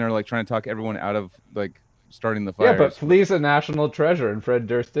fires, and they're like trying to talk everyone out of like starting the fires. Yeah, but Flea's a national treasure, and Fred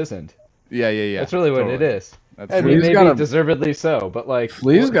Durst isn't. Yeah. That's really what it Totally. is. That's I mean, Flea's maybe got a- deservedly so, but like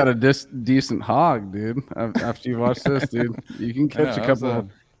Flea's got a decent hog, dude. After you watch this, dude, you can I know, catch a that was couple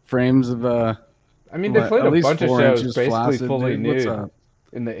frames of I mean, they played at a least bunch of 4 shows inches basically flaccid, fully dude. What's nude up?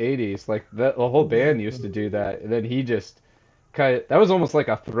 in the 80s. Like the whole band used to do that, and then he just that was almost like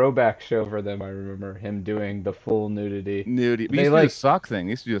a throwback show for them. I remember him doing the full nudity. nudity. We They used to do like a sock thing.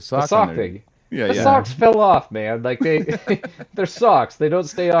 They used to do a the sock. sock on there. thing. Yeah, The yeah. socks fell off, man. Like they're socks. They don't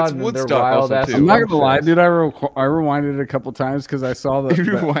stay on. And they're Woodstock wild also, ass. too. I'm not funk gonna lie, shows. dude. I rewinded it a couple times because I saw the You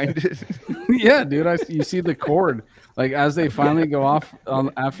rewinded. yeah, dude. You see the cord, like as they finally go off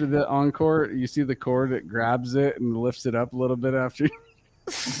after the encore. You see the cord. It grabs it and lifts it up a little bit after.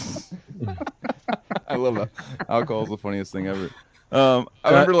 I love that. Alcohol is the funniest thing ever. I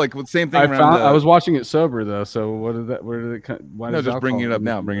remember like the same thing. I was watching it sober though. So what did that? Where did it? Why No, does just bringing it alcohol- up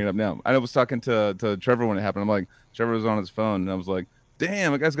now. Bringing it up now. I was talking to Trevor when it happened. I'm like, Trevor was on his phone, and I was like,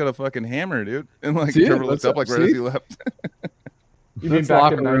 "Damn, that guy's got a fucking hammer, dude!" And like, See, Trevor looked that's- up like right as see? he left. You mean That's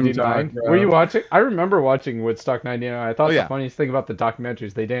back in locker room '99? talk, bro. Were you watching? I remember watching Woodstock '99. I thought Oh, yeah. the funniest thing about the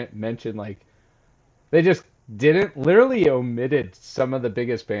documentaries they didn't mention like they just didn't literally omitted some of the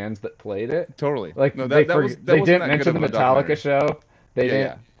biggest bands that played it. Totally. Like no, they, that was that they wasn't didn't that mention the good of a Metallica documentary. show. They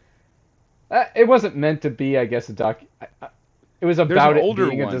Yeah, didn't. It wasn't meant to be, I guess, a doc. It was about an it older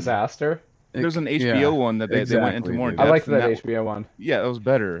being one. a disaster. There's an Yeah, HBO one that they went into exactly, more dude. depth. I liked and that HBO one. Yeah, that was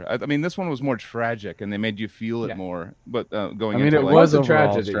better. I mean, this one was more tragic, and they made you feel it Yeah. more. But going I mean, into it like, was a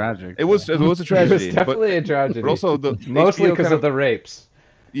overall tragedy. tragic. it was a It was tragedy, definitely a tragedy. but also the Mostly HBO because kind of the rapes.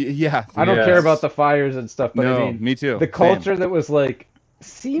 yeah. I don't Yes. care about the fires and stuff, but No, I mean, me too. the Same. culture that was like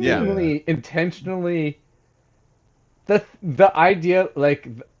seemingly intentionally the idea like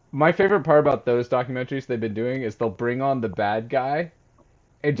my favorite part about those documentaries they've been doing is they'll bring on the bad guy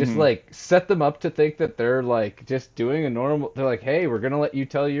and just like set them up to think that they're like just doing a normal they're like, hey, we're gonna let you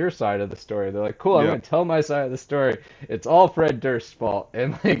tell your side of the story. They're like, cool, I'm Yep. gonna tell my side of the story. It's all Fred Durst's fault.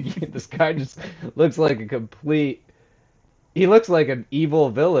 And like this guy just looks like a complete he looks like an evil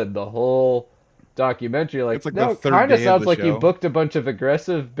villain the whole documentary. Like, It's like no, the it third kind of day of sounds the like you show. booked a bunch of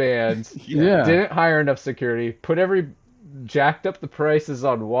aggressive bands, Yeah. didn't hire enough security, jacked up the prices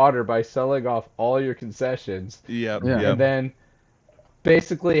on water by selling off all your concessions, Yep. Yeah. Yep. and then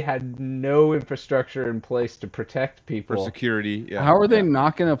basically had no infrastructure in place to protect For people. security. Yeah. How are they Yeah.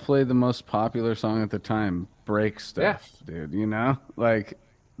 not going to play the most popular song at the time? Break stuff, dude. You know, like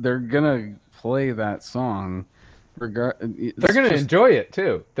they're gonna play that song. They're gonna enjoy it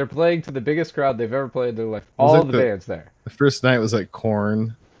too. They're playing to the biggest crowd they've ever played in their life. Was All it the the- bands there. The first night was like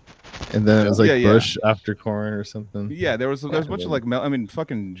Corn, and then it was like Yeah, yeah. Bush after Corn or something. Yeah, there's a bunch of like I mean,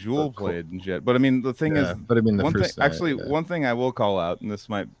 fucking Jewel Cool. played and shit. But I mean, the thing Yeah, is, but I mean the one thing first night, actually, yeah. one thing I will call out, and this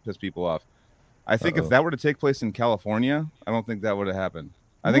might piss people off. I think Uh-oh. if that were to take place in California, I don't think that would have happened.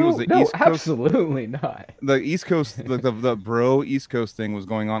 I think it was the no, East Coast. absolutely not. The East Coast, the bro East Coast thing was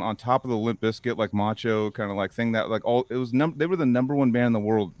going on top of the Limp Bizkit, like macho kind of like thing that like all it was. They were the number one band in the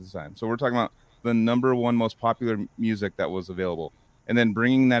world at the time. So we're talking about the number one most popular music that was available, and then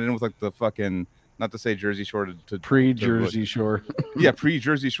bringing that in with like the fucking not to say Jersey Shore to pre-Jersey Shore. yeah,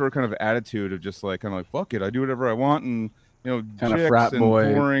 pre-Jersey Shore kind of attitude of just like kind of like fuck it, I do whatever I want, and you know, Kinda chicks frat and boy,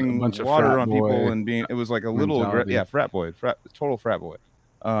 a pouring bunch of water frat on boy people and being. It was like a little mentality. frat boy, total frat boy.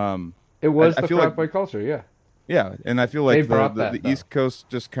 It was I the feel frat like- boy culture, yeah. Yeah, and I feel They like brought the that, though. East Coast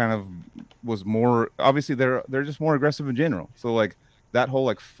just kind of was more obviously they're just more aggressive in general. So like that whole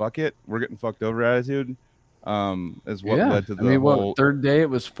like fuck it, we're getting fucked over attitude is what led to the I mean, whole what third day it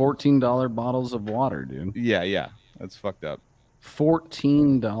was $14 bottles of water, dude. yeah, that's fucked up.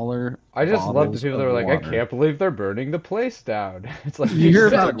 $14. I just love the bottles people that of are like, I water. can't believe they're burning the place down. It's like You hear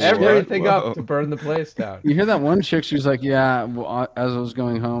set about what? everything Whoa. up to burn the place down. You hear that one chick? She's like, "Yeah, well, as I was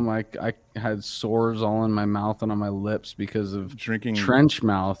going home, I had sores all in my mouth and on my lips because of Drinking trench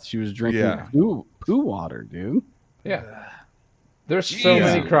mouth. She was drinking Yeah. poo water, dude. Yeah. There's so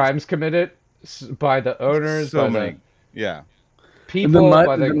many Jesus. crimes committed by the owners, so by many. the Yeah. people,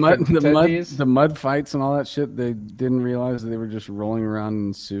 by the the the mud fights and all that shit. They didn't realize they were just rolling around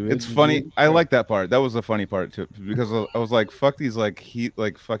in sewage. It's funny. I like that part. That was the funny part too, because I was like, "Fuck these like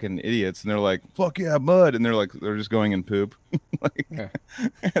fucking idiots," and they're like, "Fuck yeah, mud," and they're just going in poop. Like, Yeah.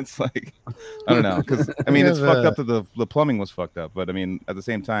 it's like, I don't know, because I mean, it's Yeah, fucked up that the plumbing was fucked up, but I mean, at the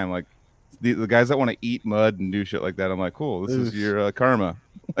same time, like the guys that want to eat mud and do shit like that, I'm like, cool, this is Oof. your karma.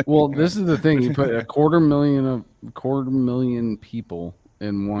 Well, this is the thing. You put a quarter million people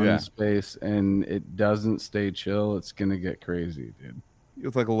in one Yeah. space, and it doesn't stay chill. It's gonna get crazy, dude.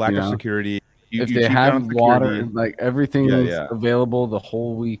 It's like a lack You of know, security. You if cheat they down have on water, security. like everything's Yeah. available the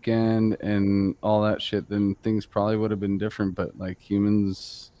whole weekend and all that shit, then things probably would have been different. But like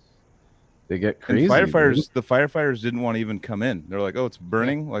humans, they get And crazy. the firefighters didn't want to even come in. They're like, "Oh, it's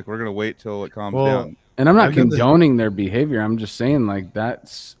burning. Like we're gonna wait till it calms down." And I'm not I've done this- condoning their behavior. I'm just saying, like,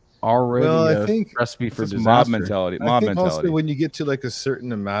 that's already I a think recipe for It's disaster. mob mentality. I Mob think mentality. also when you get to like a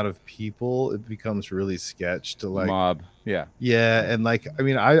certain amount of people, it becomes really sketch to like Mob. Yeah. Yeah, and like I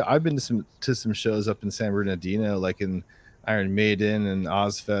mean, I've been to some shows up in San Bernardino, like in Iron Maiden and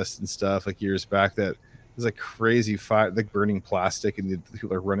Ozfest and stuff, like years back. That was like crazy fire, like burning plastic, and the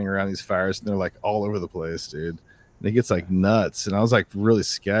people are running around these fires, and they're like all over the place, dude. And it gets like nuts, and I was like really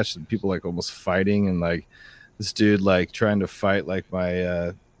sketched, and people like almost fighting, and like this dude like trying to fight like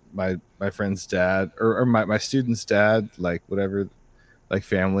my friend's dad or my student's dad, like whatever, like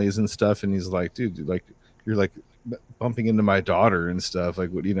families and stuff, and he's like, dude, like you're like bumping into my daughter and stuff, like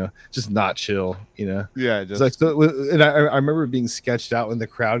what, just not chill, Yeah. It's like so, and I remember being sketched out when the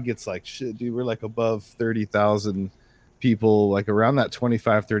crowd gets like, shit, dude, we're like above 30,000 people, like around that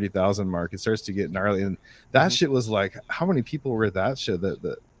 25-30,000 mark. It starts to get gnarly, and that shit was like, how many people were at that show? It's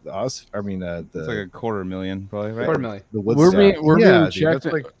like a 250,000 probably, right? 250,000. the We're Woodstock. being dude, checked.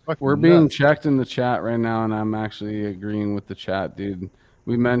 that's, like, fucking We're being nuts. checked in the chat right now, and I'm actually agreeing with the chat, dude.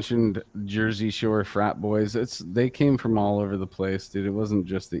 We mentioned Jersey Shore frat boys. They came from all over the place, dude. It wasn't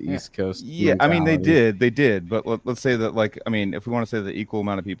just the East Coast. Yeah, I mean they mentality. did, but let's say that, like, I mean, if we want to say the equal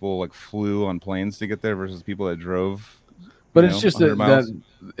amount of people like flew on planes to get there versus people that drove, But it's just 100 miles. that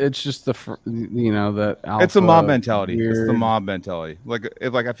it's just that It's a mob alpha, mentality. It's the weird- mob mentality. Like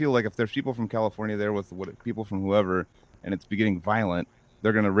I feel like if there's people from California there with people from whoever, and it's getting violent,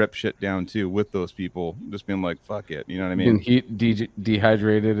 they're gonna rip shit down too with those people, just being like, fuck it, you know what I Been mean?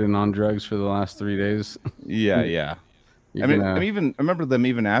 dehydrated and on drugs for the last 3 days. Yeah, yeah. You're I mean, gonna- I remember them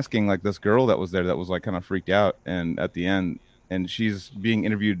even asking like this girl that was there that was like kind of freaked out, and at the end, and she's being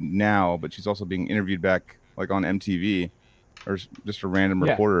interviewed now, but she's also being interviewed back like on MTV or just a random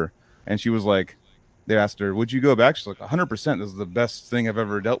Yeah. reporter, and she was like, they asked her, "Would you go back?" She's like, "100%. This is the best thing I've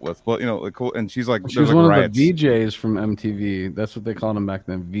ever dealt with." But like, cool, and she's like, she "There's was like one riots." of the VJs from MTV. That's what they called them back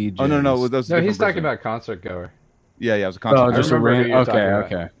then. VJs. Oh no, that's a No, different he's talking person. about concert goer. Yeah, it was a Oh, concert. just a remember who random. you're Okay, talking about.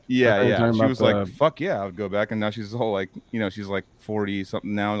 okay. Yeah, I thought you were yeah. talking She about was like, the- "Fuck yeah, I would go back." And now she's all like, she's like 40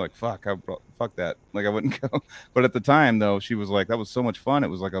 something now. Like, fuck that. Like, I wouldn't go. But at the time, though, she was like, that was so much fun. It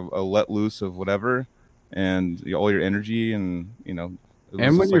was like a let loose of whatever, and all your energy, and it was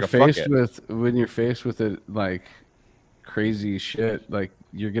And when just you're like a fuck faced it. with it like crazy shit, like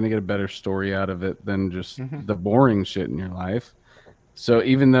you're gonna get a better story out of it than just the boring shit in your life. So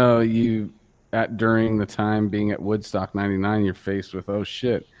even though during the time being at Woodstock 99, you're faced with, oh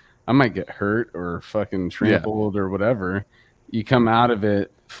shit, I might get hurt or fucking trampled or whatever, you come out of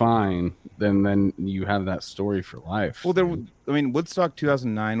it fine, then you have that story for life. Well, Woodstock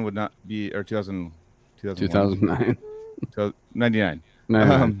 2009 would not be, or 2009. 99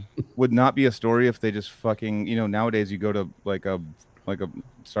 No, would not be a story if they just fucking, nowadays you go to like a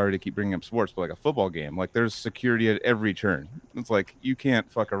sorry to keep bringing up sports, but like a football game, like there's security at every turn. It's like you can't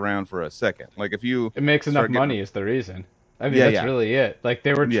fuck around for a second. Like if you It makes enough start getting- money is the reason. I mean, Yeah, that's yeah. really it. Like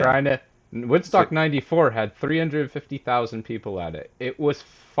they were Yeah. trying to. Woodstock '94 had 350,000 people at it. It was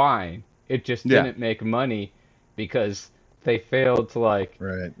fine. It just Yeah. didn't make money because they failed to like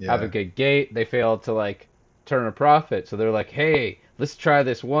Right. Yeah. have a good gate. They failed to like turn a profit. So they're like, hey, let's try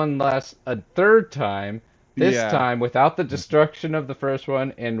this a third time. This Yeah. time without the destruction of the first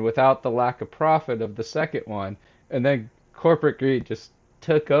one and without the lack of profit of the second one. And then corporate greed just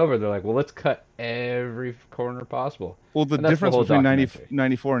took over. They're like, well, let's cut every corner possible. Well, the And that's the difference whole between documentary.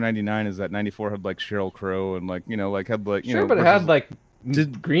 94 and 99 is that 94 had like Sheryl Crow and like, had like, Sure, but it had like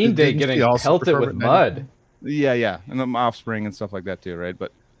Green Day didn't she getting also pelted perform with at mud. yeah, and the Offspring and stuff like that too, right?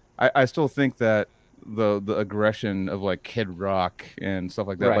 But I still think that the aggression of like Kid Rock and stuff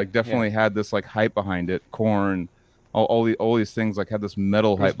like that, Right, like definitely had this like hype behind it. Korn, all these things like had this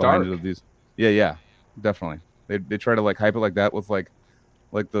metal It was hype behind it. dark. Of these, yeah, definitely. They try to like hype it like that with like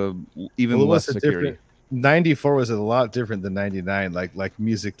the even Well, it less was a security. different. 94 was a lot different than 99. Like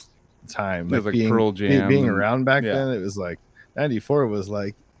music time, It was like being, Pearl Jam being and- around back yeah. then. It was like 94 was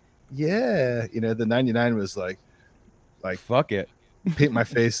like, yeah, the 99 was like Fuck it. paint my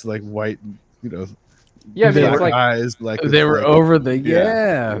face like white, Yeah, I mean, black it's like eyes, like they were like, over the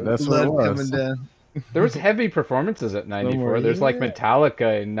Yeah. that's what blood it was. coming down. there was heavy performances at '94. worry, There's like yeah.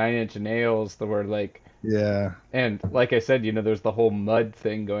 Metallica and Nine Inch Nails. There were like, Yeah. and like I said, there's the whole mud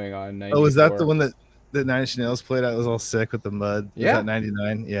thing going on. In 94. Oh, was that the one that Nine Inch Nails played at? Was all sick with the mud. Was Yeah. that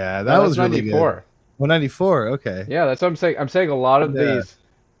 99? Yeah, No, that was really 94. good. Well, 94. Okay. Yeah, that's what I'm saying. I'm saying a lot of Yeah. these.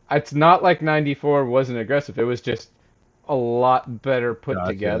 It's not like '94 wasn't aggressive. It was just a lot better put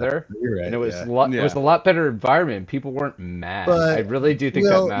Gotcha. together, You're right, and it was yeah. it was a lot better environment. People weren't mad. But- I really do think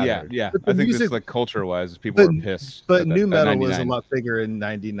well, that mattered. Yeah. But the I think music- this like culture-wise, people were pissed. But at new metal at was a 99. lot bigger in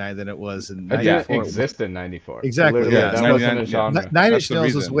 '99 than it was in It '94. didn't exist in '94. Exactly, Literally, yeah. that wasn't 99, a yeah. genre. Nine That's Inch the Nails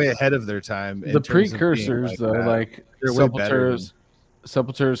was reason. way ahead of their time. in The terms of being precursors, though, that. like They're way better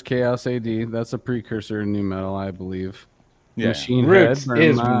Sepulture's Chaos AD. That's a precursor to new metal, I believe. Yeah. Machine Roots Head,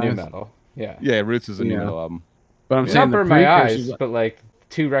 is Burn My new Eyes. metal. Yeah. Yeah, Roots is a new Yeah. metal album. But I'm Not saying the Burn My precursors. Eyes, but like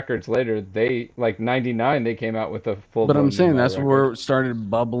 2 records later, they like '99 they came out with a full. But I'm saying new metal that's record. where it started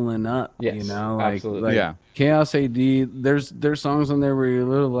bubbling up. Yes, you know, like, absolutely. like Yeah. Chaos AD. There's songs on there where you're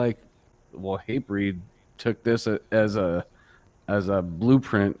literally like, well, Hatebreed took this as a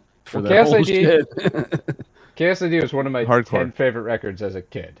blueprint for Well, the Chaos whole AD shit. Chaos AD was one of my Hardcore. 10 favorite records as a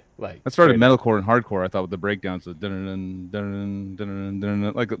kid. Like I started straight up. metalcore and hardcore. I thought with the breakdowns, the dun dun dun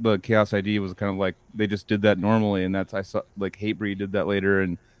dun, like the Chaos ID was kind of like they just did that normally, and that's I saw like Hatebreed did that later,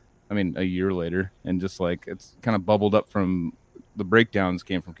 and I mean a year later, and just like it's kind of bubbled up from the breakdowns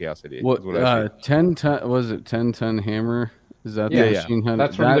came from Chaos ID. is what I see. 10 ton was it 10-ton hammer? Is that Yeah, the yeah. Machine Head?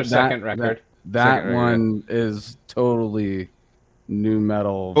 That's from their second record. That Second record, one is totally new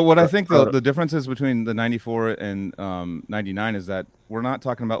metal. But what I think Pro- the differences between the 94 and 99 is that we're not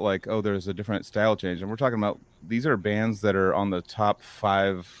talking about like, oh, there's a different style change. And we're talking about these are bands that are on the top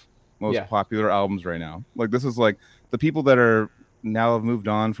 5 most Yeah. popular albums right now. Like this is like the people that are now have moved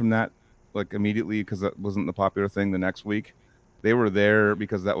on from that like immediately because that wasn't the popular thing the next week. They were there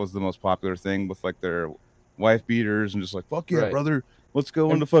because that was the most popular thing with like their wife beaters and just like, fuck yeah, Right. brother. Let's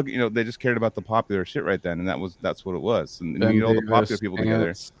go into fuck. You know, they just cared about the popular shit right then, and that's what it was. And Ben you get all the Davis, popular people together.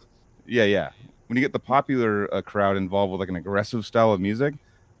 Ants. Yeah. When you get the popular crowd involved with like an aggressive style of music,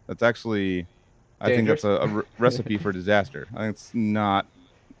 that's actually, I think that's a recipe for disaster. I think it's not.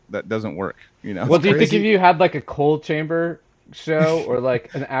 That doesn't work. You know. Well, do you think crazy. if you had like a Cold Chamber show or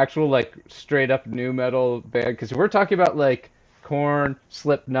like an actual like straight up new metal band? Because we're talking about like Korn,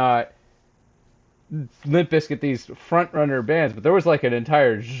 Slipknot, Limp Bizkit, these front runner bands, but there was like an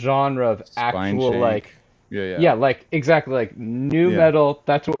entire genre of actual Spineshank. like Yeah. like exactly like new Yeah. metal.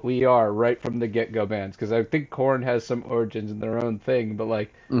 That's what we are right from the get go bands. Because I think Korn has some origins in their own thing, but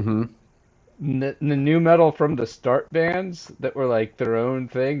like Mhm. the new metal from the start bands that were like their own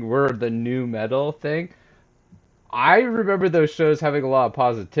thing were the new metal thing. I remember those shows having a lot of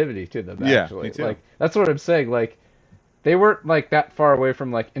positivity to them. Yeah, Actually, me too. like that's what I'm saying. Like they weren't like that far away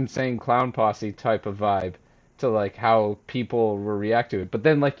from like Insane Clown Posse type of vibe to like how people will react to it. But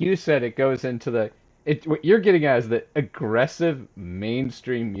then, like you said, it goes into what you're getting at is that aggressive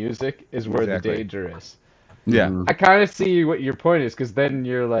mainstream music is where Exactly. the danger is. Yeah. Mhm. I kind of see what your point is because then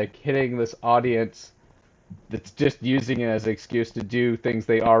you're like hitting this audience that's just using it as an excuse to do things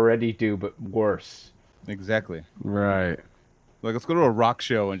they already do but worse. Exactly. Right. Like let's go to a rock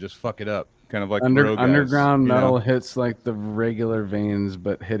show and just fuck it up. Kind of like Bro Guys, Underground you know? metal hits like the regular veins,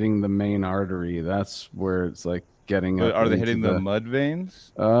 but hitting the main artery. That's where it's like getting. But up are they into hitting the mud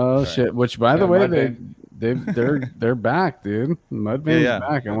veins? Oh Sorry. shit! Which, by the Yeah, way, Mudvayne. they're back, dude. Mudvayne's Yeah.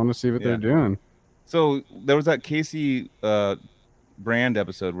 back. I want to see what Yeah. they're doing. So there was that Casey Brand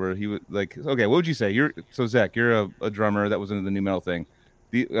episode where he was like, okay, what would you say? Zach, you're a drummer that was into the new metal thing.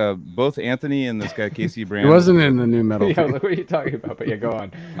 Both Anthony and this guy Casey It Brand. wasn't in the new metal. Yeah, thing. what are you talking about? But yeah, go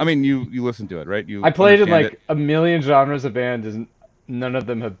on. I mean, you listened to it, right? You I played in understand like it. a million genres of bands, and none of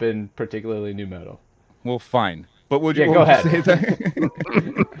them have been particularly new metal. Well, fine. But would you? Yeah, what go would you say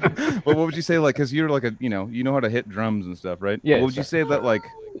that? But what would you say? Like, because you're like you know how to hit drums and stuff, right? Yeah, What would you say that like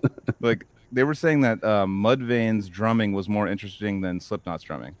they were saying that Mudvayne's drumming was more interesting than Slipknot's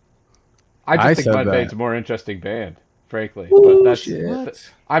drumming? I I just said think Mudvayne's that. a more interesting band, frankly. But that's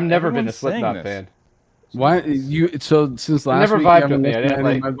What? I've never been a Everyone's saying Slipknot this. fan. Why you? So since last never week, vibed you haven't with me. I listened to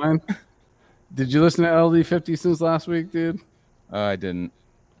didn't any Mudvayne? Did you listen to LD50 since last week, dude? I didn't.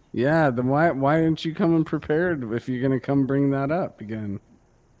 Yeah. Then why didn't you come prepared if you're gonna come bring that up again?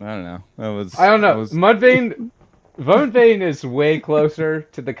 I don't know. I don't know. I was- Mudvayne is way closer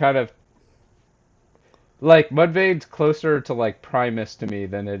to the kind of like Mudvayne's closer to like Primus to me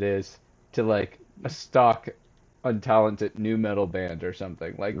than it is to like a stock untalented new metal band or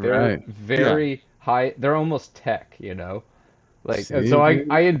something. Like they're Right. very high. They're almost tech, you know. Like and See, so dude?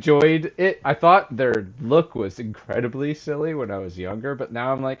 I enjoyed it. I thought their look was incredibly silly when I was younger, but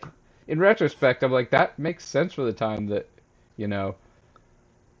now I'm like, in retrospect, I'm like that makes sense for the time that, you know.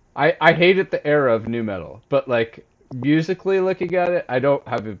 I hated the era of new metal, but like musically looking at it, I don't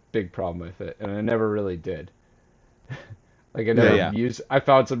have a big problem with it, and I never really did. Like I never Yeah. I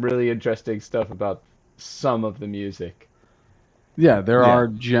found some really interesting stuff about some of the music. Yeah, there Yeah. are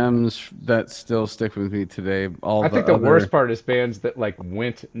gems that still stick with me today. I think the worst part is bands that like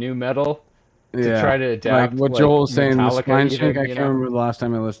went new metal to try to adapt. like what Joel was saying, the Metallica Spine even, Shank. I you can't know? remember the last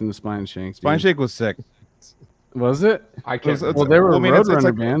time I listened to Spine Shank. Spine dude. Shake was sick. Was it? I can't. Well, they were a it's Roadrunner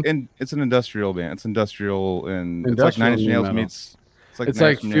like, band. It's an industrial band. It's industrial and Industrial it's like Nine Inch new Nails metal. meets. It's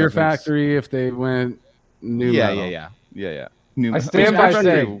like Fear Factory if they went new Yeah, metal. yeah. New I metal. stand Fear by Factory-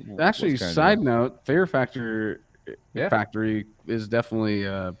 saying- Actually, was kinda side dope. note, Fear Factory Yeah. Factory is definitely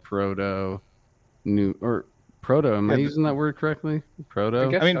proto new or proto. Am I Yeah, using that word correctly? Proto.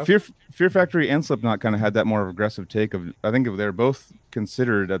 I guess I mean, so. Fear Factory and Slipknot kind of had that more aggressive take of. I think they're both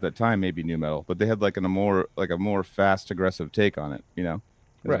considered at that time maybe new metal, but they had like a more fast, aggressive take on it. You know,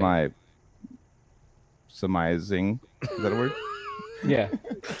 is Right. my surmising. Is that a word? Yeah.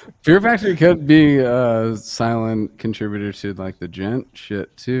 Fear Factory could be a silent contributor to like the gent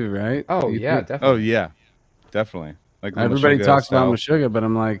shit too, right? Oh Do you yeah, think? Oh definitely. yeah, definitely. Like the Everybody Meshuggah talks style. about Meshuggah, but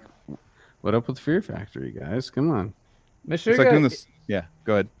I'm like, what up with Fear Factory, guys? Come on. It's like doing Meshuggah. this. Yeah,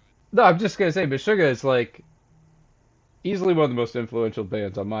 go ahead. No, I'm just gonna say Meshuggah is like easily one of the most influential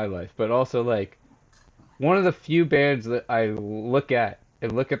bands on my life, but also like one of the few bands that I look at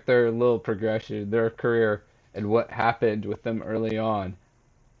and look at their little progression, their career, and what happened with them early on.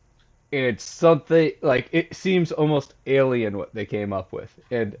 And it's something like it seems almost alien what they came up with.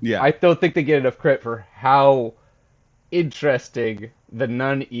 And Yeah. I don't think they get enough credit for how interesting the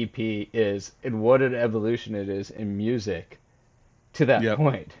Nun EP is and what an evolution it is in music to that Yep.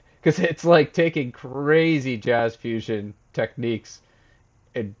 point. Because it's like taking crazy jazz fusion techniques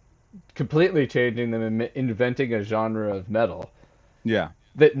and completely changing them and inventing a genre of metal Yeah,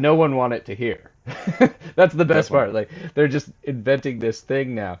 that no one wanted to hear. That's the best Definitely. part. Like they're just inventing this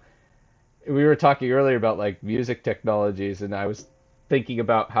thing now. We were talking earlier about like music technologies, and I was thinking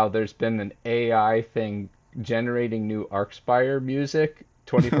about how there's been an AI thing generating new Arcspire music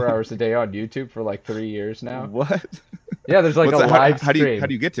 24 hours a day on YouTube for like 3 years now. what? Yeah, there's like What's a that? live How do stream.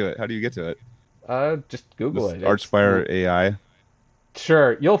 you get to it? How do you get to it? Just Google This it. Archspire AI.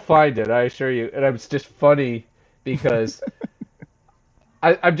 Sure, you'll find it, I assure you. And it's just funny because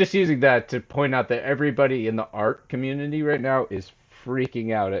I'm just using that to point out that everybody in the art community right now is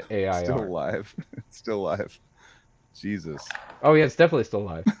freaking out at AI Still art. live. It's still live. Jesus. Oh yeah, it's definitely still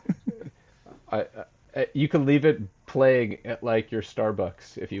live. You can leave it playing at like your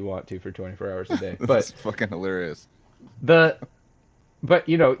Starbucks if you want to for 24 hours a day. But That's fucking hilarious. But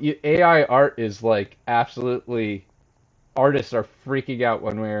you know, AI art is like absolutely artists are freaking out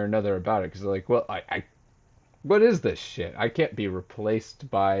one way or another about it because they're like, well, I what is this shit? I can't be replaced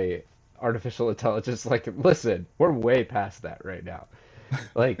by artificial intelligence. Like, listen, we're way past that right now.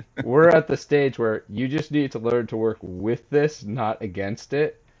 Like, we're at the stage where you just need to learn to work with this, not against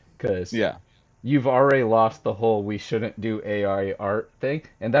it, because Yeah. you've already lost the whole we shouldn't do AI art thing.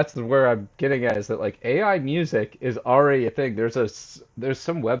 And that's where I'm getting at is that like AI music is already a thing. There's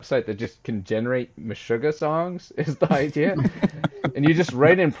some website that just can generate Meshuggah songs is the idea. And you just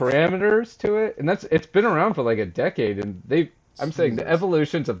write in parameters to it. And it's been around for like a decade. And I'm saying the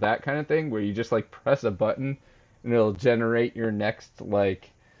evolutions of that kind of thing where you just like press a button and it'll generate your next like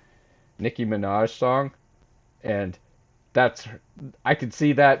Nicki Minaj song. And I could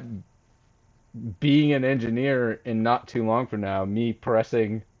see that being an engineer in not too long from now, me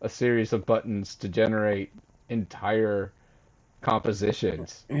pressing a series of buttons to generate entire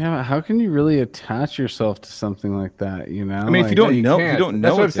compositions. Yeah, but how can you really attach yourself to something like that? You know, I mean, if you Like, don't you know, can't. if you don't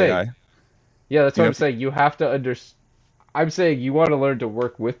That's know what it's I'm saying. AI. Yeah, that's You what know, I'm saying. You have to I'm saying you want to learn to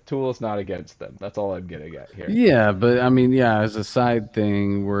work with tools, not against them. That's all I'm getting at here. Yeah, but I mean, yeah, as a side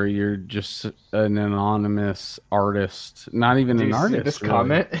thing where you're just an anonymous artist, not even Do an you see artist. this really.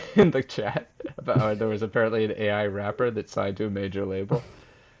 comment in the chat about how there was apparently an AI rapper that signed to a major label?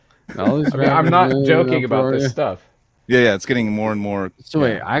 All these I mean, I'm rappers not really joking up about for this you. stuff. Yeah, it's getting more and more. So yeah.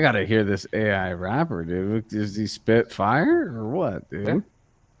 wait, I gotta hear this AI rapper, dude. Does he spit fire or what, dude? Yeah.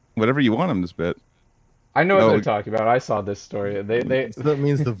 Whatever you want him to spit. I know what No, they're we- talking about. I saw this story. They So that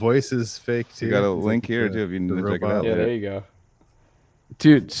means the voice is fake too. You got a It's link like here the- too if you need the to check it robot. out. yeah, there you go.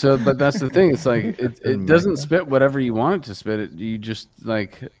 Dude, so but that's the thing. It's like it And doesn't Magna. spit whatever you want it to spit. It you just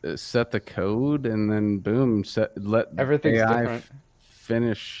like set the code and then boom, let Everything's AI different.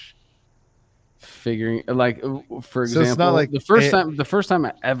 finish figuring. Like for So it's example, not like the first time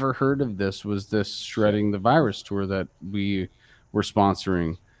I ever heard of this was this Shredding the Virus tour that we were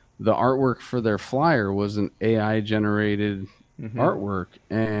sponsoring. The artwork for their flyer was an AI generated Mhm. artwork,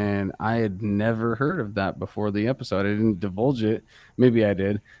 and I had never heard of that before the episode. I didn't divulge it. Maybe I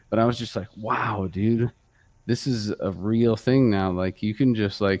did, but I was just like, wow, dude, this is a real thing now. Like you can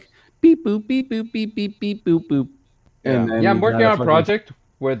just like beep boop beep boop beep beep beep boop boop, And then Yeah, I'm you working gotta on a fucking- project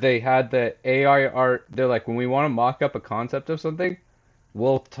where they had the AI art. They're like, when we want to mock up a concept of something,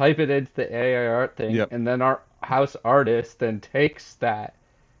 we'll type it into the AI art thing, Yep. and then our house artist then takes that,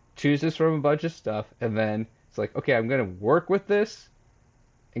 chooses from a bunch of stuff, and then it's like, okay, I'm gonna work with this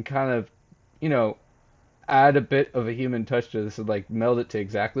and kind of, you know, add a bit of a human touch to this and like meld it to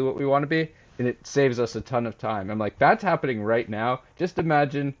exactly what we want to be, and it saves us a ton of time. I'm like, that's happening right now. Just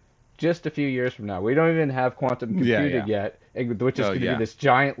imagine just a few years from now. We don't even have quantum computing yet, which is going to be this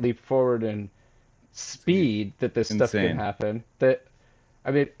giant leap forward in speed that this stuff can Insane. happen. That,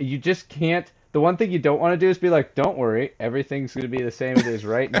 I mean, you just can't. The one thing you don't want to do is be like, don't worry, everything's going to be the same it is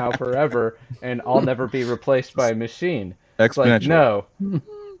right now forever, and I'll never be replaced by a machine. It's like, Exponential. no.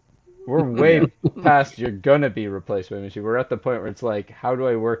 We're way past you're going to be replaced by a machine. We're at the point where it's like, how do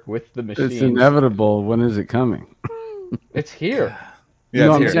I work with the machines? It's inevitable. When is it coming? It's here. Yeah, You know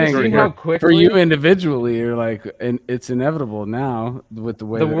it's what I'm here. saying? It's already See how here. quickly For you individually, you're like, and it's inevitable now with the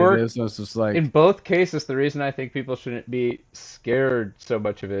way The that work- it is. So it's just like, in both cases, the reason I think people shouldn't be scared so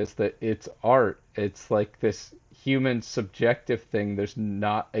much of it is that it's art. It's like this human subjective thing. There's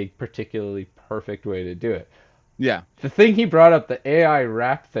not a particularly perfect way to do it. Yeah. The thing he brought up, the AI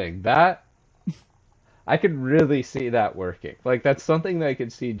rap thing, that I could really see that working. Like, that's something that I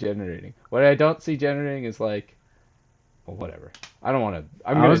could see generating. What I don't see generating is like, well, whatever. I don't want to.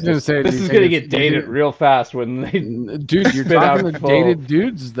 I was gonna say, this do you is think gonna it's- get dated real fast when they. dude, you're spit out talking to full dated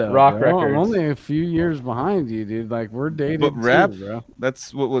dudes though. rock bro. I'm records. only a few years behind you, dude. Like we're dated. But rap, too, bro.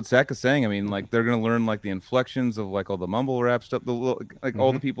 that's what Zach is saying. I mean, like they're gonna learn like the inflections of like all the mumble rap stuff. The little, like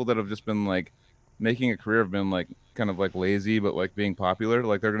all the people that have just been like making a career have been like kind of like lazy, but like being popular.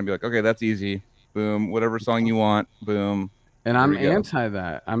 Like they're gonna be like, okay, that's easy. Boom, whatever song you want. Boom. And I'm There you go. anti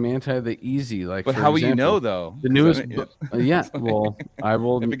that. I'm anti the easy. Like, But for how will you example, know though? The 'Cause newest, I mean, yeah. Well, I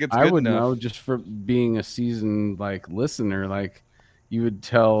will. If it gets I good would enough. know just for being a seasoned like listener. Like, you would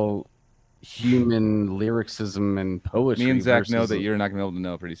tell human lyricism and poetry. me and Zach know versus that a- you're not gonna be able to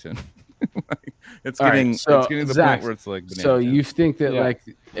know pretty soon. Like, it's All right, getting so, it's getting to the Zach, point where it's like So bananas. you think that Yeah. like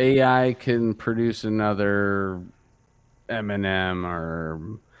AI can produce another Eminem or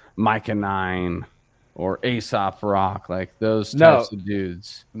Micah 9 or Aesop Rock, like those No. types of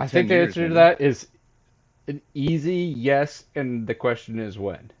dudes? In I 10 think the years, answer to maybe. that is an easy yes, and the question is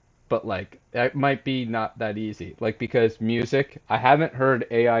when. But like, that might be not that easy. Like, because music, I haven't heard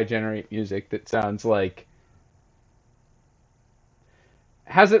AI generate music that sounds like,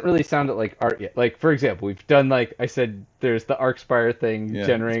 hasn't really sounded like art yet. Like, for example, we've done, like I said, there's the Arcspire thing Yeah,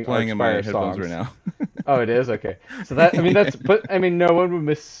 generating it's playing in my Arcspire headphones songs. right now. Oh, it is? Okay. So that, I mean, that's, but I mean, no one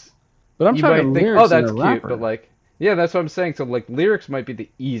would But I'm you talking might think, lyrics oh, that's in a cute, rapper. but like, yeah, that's what I'm saying. So like, lyrics might be the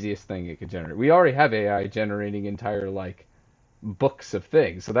easiest thing it could generate. We already have AI generating entire like books of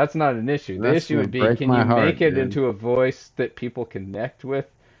things, so that's not an issue. The That's issue gonna would be, break can my you heart, make it dude. into a voice that people connect with?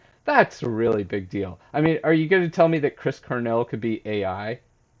 That's a really big deal. I mean, are you going to tell me that Chris Cornell could be AI?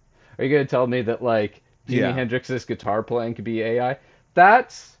 Are you going to tell me that like Jimi Yeah. Hendrix's guitar playing could be AI?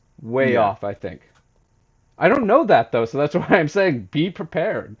 That's way Yeah. off, I think. I don't know that though, so that's why I'm saying be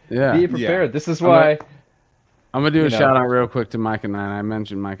prepared. Yeah. Be prepared. This is I'm why. I'm gonna do a you know. shout out real quick to Micah 9. I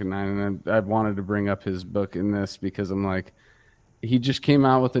mentioned Micah 9, and I wanted to bring up his book in this because I'm like, he just came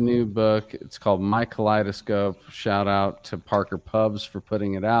out with a new book. It's called My Kaleidoscope. Shout out to Parker Pubs for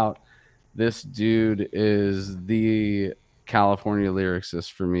putting it out. This dude is the California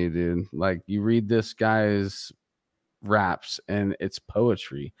lyricist for me, dude. Like, you read this guy's raps and it's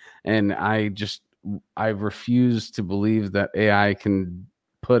poetry, and I refuse to believe that AI can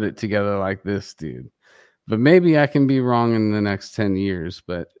put it together like this dude. But maybe I can be wrong in the next 10 years.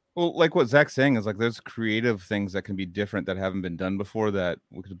 But Well, like what Zach's saying is like there's creative things that can be different that haven't been done before that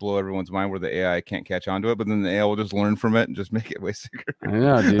could blow everyone's mind where the AI can't catch on to it, but then the AI will just learn from it and just make it way sicker. I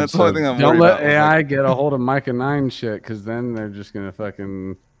know, dude. That's the only thing I'm don't worried let about, is, AI like- get a hold of Micah 9 shit, because then they're just gonna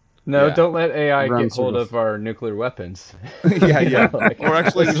fucking No, Yeah. don't let AI Run get hold through. of our nuclear weapons. Yeah, You yeah. know, like, Or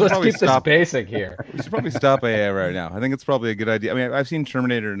actually, we should let's probably keep this stop. basic here. We should probably stop AI right now. I think it's probably a good idea. I mean, I've seen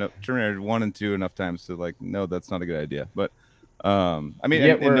Terminator 1 and 2 enough times to like know that's not a good idea. But I mean,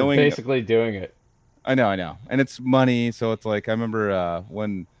 Yet and we're knowing, basically doing it. I know, and it's money, so it's like I remember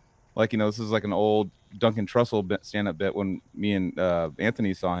when, like this is like an old Duncan Trussell stand-up bit when me and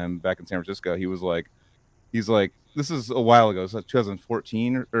Anthony saw him back in San Francisco. He's like, this is a while ago, so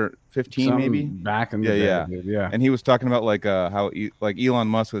 2014 or 15 something maybe. back in the Yeah, day, yeah. dude. Yeah. And he was talking about like how like Elon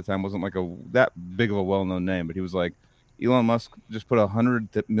Musk at the time wasn't like that big of a well-known name, but he was like, Elon Musk just put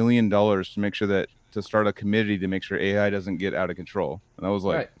 $100 million to make sure to start a committee to make sure AI doesn't get out of control. And I was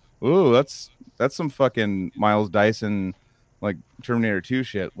like, Right. ooh, that's some fucking Miles Dyson like Terminator 2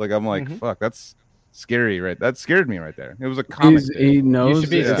 shit. Like I'm like, Mhm. fuck, that's scary, right? That scared me right there. It was a comic. He knows should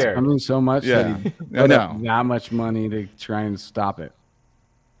be it's scared. coming so much that Yeah. he I put up know. that much money to try and stop it.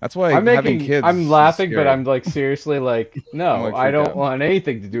 That's why I'm having making. kids. I'm is laughing, but scary. I'm like seriously like, no, I'm, like, I freaked don't out. want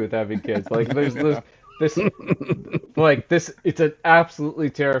anything to do with having kids. Like there's this like this. It's an absolutely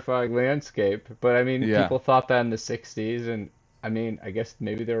terrifying landscape. But I mean, Yeah. people thought that in the '60s, and I mean, I guess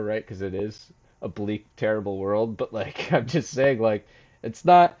maybe they were right because it is a bleak, terrible world. But like, I'm just saying, like, it's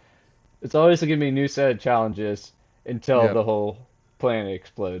not. It's always gonna be a new set of challenges until Yep. the whole planet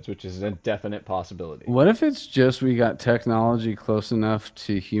explodes, which is a definite possibility. What if it's just we got technology close enough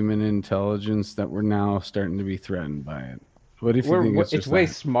to human intelligence that we're now starting to be threatened by it? What if you think it's It's just way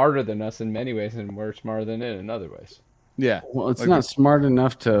that? smarter than us in many ways, and we're smarter than it in other ways. Yeah. Well, it's Like not the- smart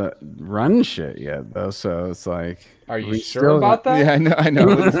enough to run shit yet, though. So it's like, Are you we sure still about that? Yeah, I know. I know. I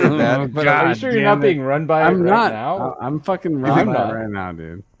wouldn't say Oh, that, but Are you God sure you're damn not it. being run by it I'm right not. now? I'm fucking I'm run by not. it right now,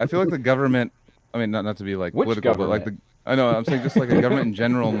 dude. I feel like the government. I mean, not to be like Which political, but like the. I know. I'm saying just like a government in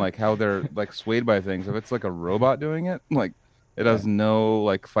general, and like how they're like swayed by things. If it's like a robot doing it, like it has no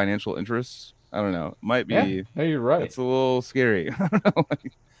like financial interests. I don't know. It might be. Yeah, no, you're right. It's a little scary. I don't know.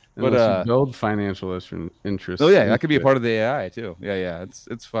 Like, but Unless you build financial interests. oh yeah, that could be a into part of the AI too. Yeah, yeah. It's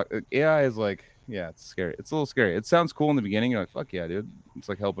AI is like it's scary. It's a little scary. It sounds cool in the beginning. You're like, fuck yeah, dude. It's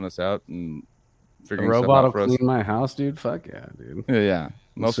like helping us out and it. A figuring robot stuff will out for us. clean my house, dude. Fuck yeah, dude. Yeah, yeah.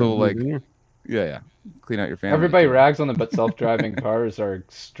 And also Civil like engineer. yeah, clean out your family. Everybody too. rags on them, but self-driving cars are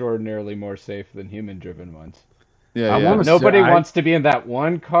extraordinarily more safe than human-driven ones. Yeah, I yeah. wanna- Nobody I- wants to be in that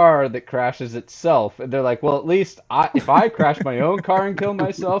one car that crashes itself, and they're like, "Well, at least if I crash my own car and kill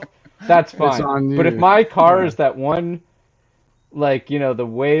myself, that's fine." on But if you. my car Yeah. is that one, like, the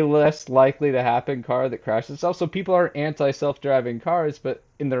way less likely to happen car that crashes itself, so people are anti-self-driving cars, but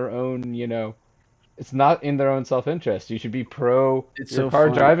in their own, it's not in their own self-interest. You should be pro It's your so car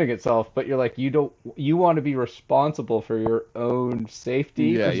fun. driving itself, but you're like, you want to be responsible for your own safety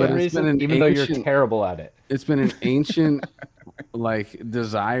Yeah, for yeah. some It's been reason, an even though you're ancient- terrible at it. It's been an ancient like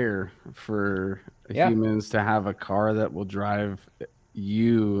desire for Yeah. humans to have a car that will drive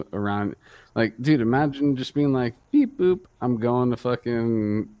you around. Like, dude, imagine just being like, beep boop, I'm going to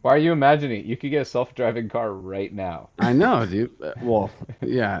fucking. Why are you imagining it? You could get a self-driving car right now. I know, dude. Well,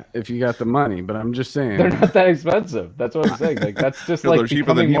 yeah, if you got the money, but I'm just saying. They're not that expensive. That's what I'm saying. Like that's just No, like they're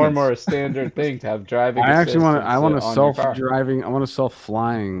cheaper than becoming more and humans. more a standard thing to have driving. I actually want to. assistance I want a on your car. self-driving. I want a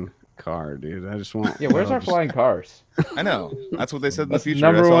self-flying car, dude. I just want. Yeah, where's our just- flying cars? I know. That's what they said in the That's the future.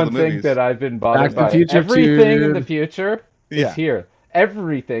 I number saw one the thing movies. that I've been Back bothered to the by. Future Everything 2, in the dude. future Yeah. is here.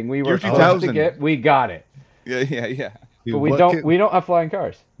 Everything we were Year supposed to 2000. get, we got it. Yeah, yeah, yeah. Dude, But we what don't. Could, We don't have flying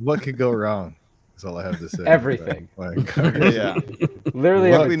cars. what could go wrong? That's all I have to say. Everything. Like, Yeah, yeah.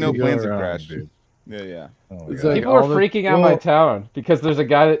 Literally, What Luckily, everything. no could go planes have wrong, crashed. dude? Yeah, yeah. Oh my It's God. like People are all the- freaking out my well- town because there's a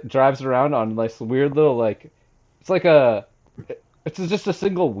guy that drives around on like weird little it's like it's just a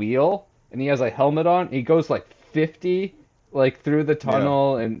single wheel and he has a helmet on. He goes like 50 like through the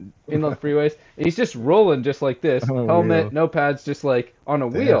tunnel and in the freeways. And he's just rolling just like this, On a helmet, wheel. no pads, just like on a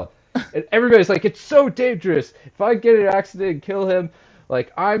Damn. wheel. And everybody's like, it's so dangerous. If I get in an accident and kill him,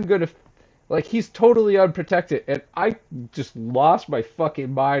 like I'm gonna. Like, he's totally unprotected. And I just lost my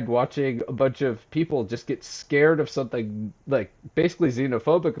fucking mind watching a bunch of people just get scared of something, like, basically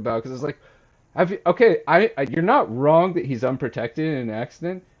xenophobic about. Because it's like, you're not wrong that he's unprotected in an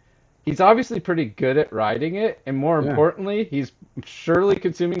accident. He's obviously pretty good at riding it. And more Yeah. importantly, he's surely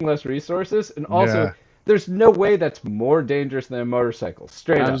consuming less resources. And also, Yeah. there's no way that's more dangerous than a motorcycle.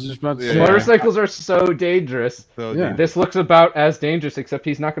 Straight I up. was just about to Yeah. say. Motorcycles are so dangerous. So, Yeah. dude, This looks about as dangerous, except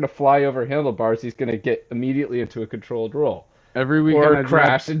he's not going to fly over handlebars. He's going to get immediately into a controlled roll. Every weekend Or I drive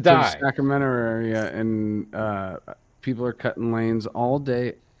crash and to the die. Sacramento area, and people are cutting lanes all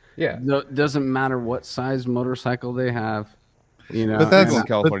day. Yeah. No, doesn't matter what size motorcycle they have. You know, But that's- legal in and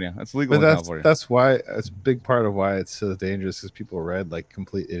California. That's legal But in that's California. that's why it's a big part of why it's so dangerous because people ride like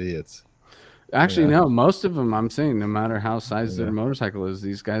complete idiots. actually, Yeah. no. Most of them, I'm saying, no matter how size Yeah. their motorcycle is,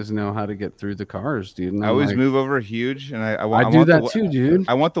 these guys know how to get through the cars, dude. And I I'm always like, move over huge, and I I want. do want the that wa- too, dude.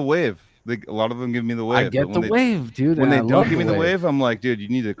 I want the wave. A lot of them give me the wave. I but get when the they, wave, dude. When and they I don't love give me the wave. wave, I'm like, dude, you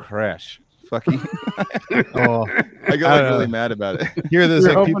need to crash. Fucking. Oh, I get I like don't really know. mad about it. here there's You're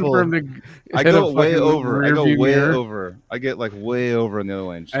like hoping people. for him to I hit a go way fucking over. I go rearview way mirror. over. I get like way over in the other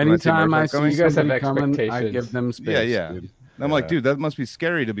lane. Just when Anytime I motorcycle see coming. You guys have somebody coming, I expectations. give them space. Yeah, yeah. dude. And I'm like, Yeah. dude, that must be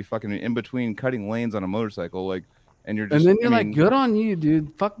scary to be fucking in between cutting lanes on a motorcycle, like, and you're just. And then you're I mean, like, good on you,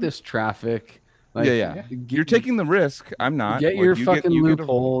 dude. Fuck this traffic. Like, yeah. You're taking the risk. I'm not. Get Like, your you fucking you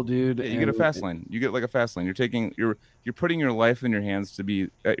loophole, dude. Yeah, you get a and- fast lane. You get like a fast lane. You're putting your life in your hands to be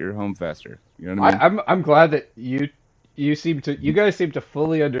at your home faster. You know what I mean? I'm glad that you guys seem to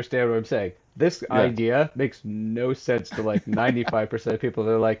fully understand what I'm saying. this idea makes no sense to like 95% of people.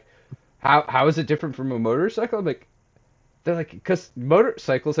 They're like, how is it different from a motorcycle? I'm like, they're like, because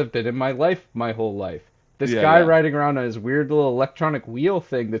motorcycles have been in my life my whole life. This guy riding around on his weird little electronic wheel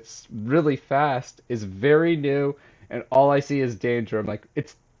thing that's really fast is very new, and all I see is danger. I'm like,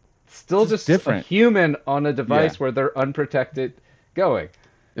 it's still just different. A human on a device where they're unprotected going.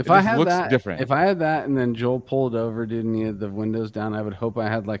 If I had that, and then Joel pulled over, dude, and he had the windows down, I would hope I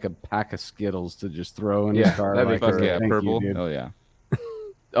had like a pack of Skittles to just throw in his car. That'd be like, purple. You, oh yeah.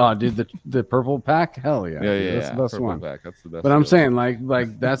 Oh, dude, the purple pack, hell yeah, that's the best one. Pack. That's the best. But I'm saying, like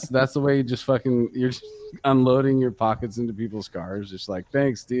that's the way you just you're just unloading your pockets into people's cars, just like,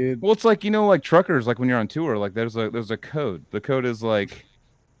 thanks, dude. Well, it's like, like truckers, like when you're on tour, like there's a code. The code is like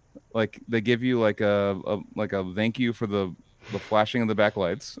they give you like a thank you for the flashing of the back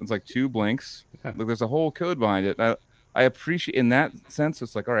lights. It's like 2 blinks. Like there's a whole code behind it. I appreciate in that sense.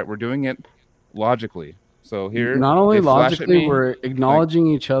 It's like, all right, we're doing it logically. So here, not only logically, we're acknowledging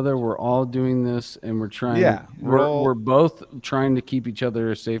each other. We're all doing this, and we're trying. Yeah, we're both trying to keep each other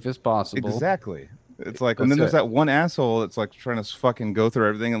as safe as possible. Exactly. It's like, and then there's that one asshole that's like trying to fucking go through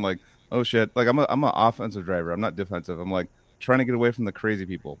everything and like, oh shit, like I'm an offensive driver. I'm not defensive. I'm like trying to get away from the crazy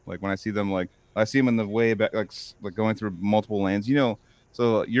people. Like when I see them, like I see them in the way back, like going through multiple lanes.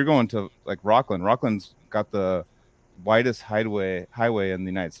 So you're going to like Rockland. Rockland's got the widest highway in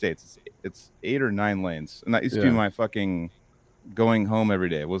the United States. It's 8 or 9 lanes, and that used to be my fucking going home every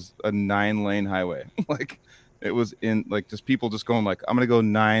day. It was a 9-lane highway. Like it was in like just people just going like, I'm gonna go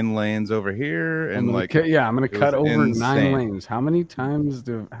 9 lanes over here, and I'm gonna cut over insane. 9 lanes. How many times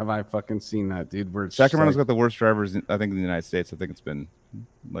have I fucking seen that, dude? Where Sacramento's got the worst drivers, I think, in the United States. I think it's been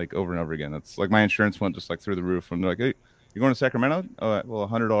like over and over again. That's like my insurance went just like through the roof. And they're like, hey, you're going to Sacramento? Oh, well,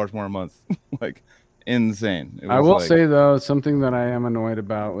 $100 more a month. Like insane. I will say though, something that I am annoyed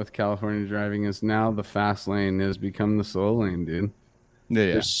about with California driving is now the fast lane has become the slow lane, dude.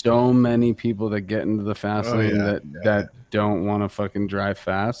 There's so many people that get into the fast lane that don't want to fucking drive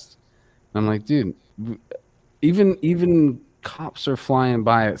fast. I'm like, dude, even cops are flying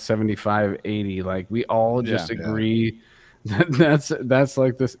by at 75, 80. Like we all just agree that's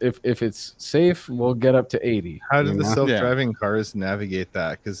like this. If it's safe, we'll get up to 80. How do the self-driving cars navigate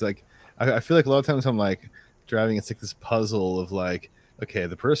that? Because like I feel like a lot of times I'm like driving, it's like this puzzle of like, okay,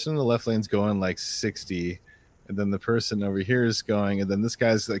 the person in the left lane's going like 60, and then the person over here is going, and then this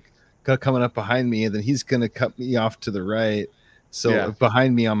guy's like coming up behind me, and then he's gonna cut me off to the right, so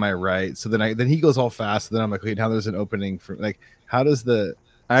behind me on my right. So then he goes all fast, and then I'm like, okay, now there's an opening for like, how does the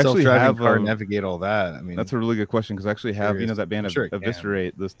self-driving car navigate all that? I mean, that's a really good question, because I actually have that band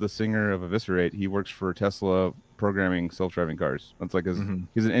Eviscerate, the singer of Eviscerate, he works for Tesla programming self-driving cars. That's like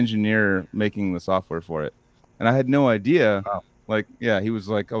he's an engineer making the software for it, and I had no idea. Wow. Like he was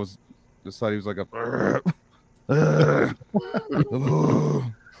like, just thought he was like a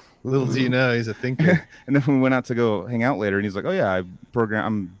little do you know he's a thinker. And then we went out to go hang out later, and he's like, oh yeah,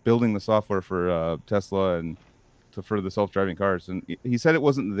 I'm building the software for Tesla and for the self-driving cars. And he said it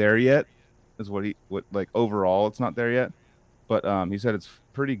wasn't there yet, is what like overall it's not there yet, but he said it's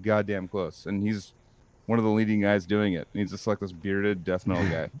pretty goddamn close, and he's one of the leading guys doing it. And he's just like this bearded death metal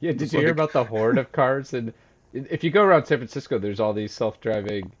guy. Yeah, did you hear about the horde of cars? And if you go around San Francisco, there's all these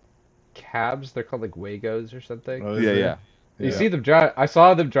self-driving cabs. They're called like Waygos or something. Oh, yeah. You see them drive. I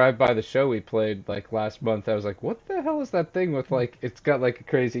saw them drive by the show we played like last month. I was like, what the hell is that thing with like, it's got like a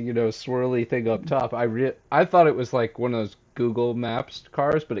crazy, swirly thing up top. I thought it was like one of those Google Maps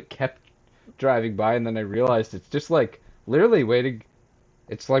cars, but it kept driving by, and then I realized it's just like literally waiting.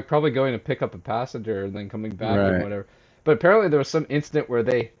 It's like probably going to pick up a passenger and then coming back and whatever. But apparently there was some incident where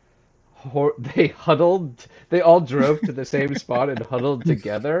they huddled. They all drove to the same spot and huddled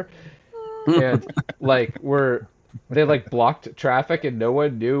together, and like they like blocked traffic, and no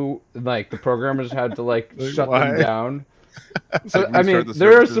one knew. Like the programmers had to like shut them down. So I mean,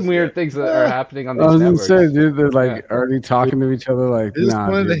 there are some weird things that are happening on these networks. I was gonna say, dude, they're like already talking to each other. Like, they just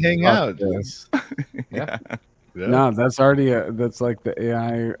wanted to hang out. No, that's already that's like the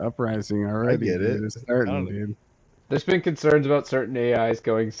AI uprising already. I get it. It's starting, dude. There's been concerns about certain AIs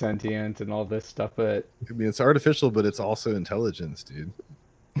going sentient and all this stuff, but I mean, it's artificial, but it's also intelligence, dude.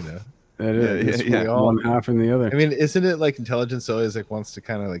 It is. One half and the other. I mean, isn't it like intelligence always like wants to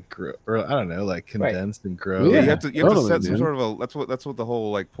kind of like grow, or I don't know, like condense and grow? Yeah, you have to set some sort of that's what the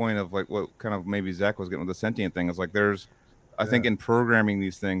whole like point of like what kind of maybe Zach was getting with the sentient thing is like. There's, I think in programming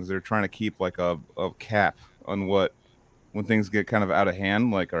these things, they're trying to keep like a cap on when things get kind of out of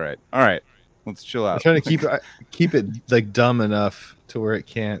hand. Like, all right, Let's chill I'm out. trying to keep it like dumb enough to where it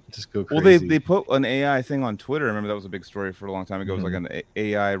can't just go Well, crazy. they put an AI thing on Twitter. I remember that was a big story for a long time ago. It was like an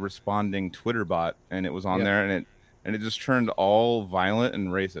AI responding Twitter bot, and it was on there, and it just turned all violent and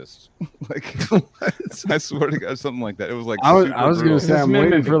racist. Like, I swear to God, something like that. It was like I was super going to brutal. say, I'm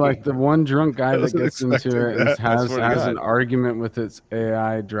waiting for like the one drunk guy I that wasn't gets into expecting it and that. has swear to God. an argument with its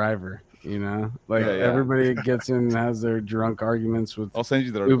AI driver. You know, like Yeah, yeah. everybody gets in and has their drunk arguments with I'll send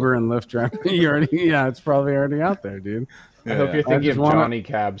you the article. Uber and Lyft driver. It's probably already out there, dude. I hope you're I thinking just of wanna- Johnny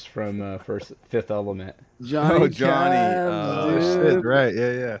Cabs from Fifth Element. Johnny, Johnny, Cabs, Oh dude. shit! Right?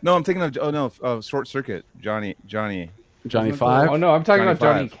 Yeah. No, I'm thinking of Short Circuit. Johnny. Johnny Wasn't it Five. Oh no, I'm talking Johnny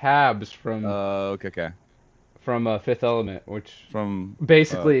about Johnny Five. Cabs from Okay. Fifth Element, which From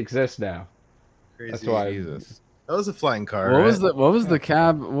basically exists now. Crazy. That's why. Jesus. That was a flying car. What right? was the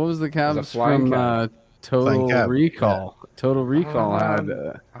cab? What was the cabs flying from cab. Total Flying cab, Recall? Total Recall I don't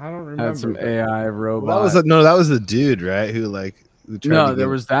remember. had some AI robot. Well, that was the dude, right? Who tried No, to there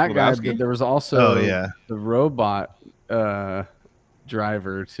get- was that guy, Lebowski? but there was also Oh yeah. the robot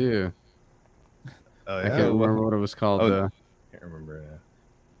driver too. Oh I yeah. can't remember what it was called. Can't remember. Yeah.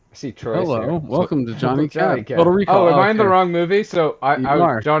 I see Troy's Hello, here. welcome to Johnny Johnny Cab. Total Recall. Oh, am I in the okay. wrong movie? So You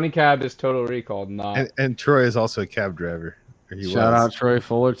are. Johnny Cab is Total Recall, not. And Troy is also a cab driver. Or he Shout was. out Troy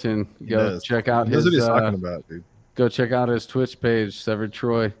Fullerton. Go does. check out He knows his. what he's talking about, dude. Go check out his Twitch page, Severed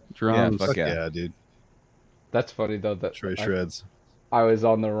Troy Drums. fuck Fuck yeah. yeah, dude. That's funny though. That Troy I, shreds. I was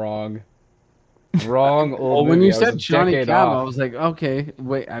on the wrong old Well, when movie. you I was said a Johnny decade Cab, off. I was like, okay,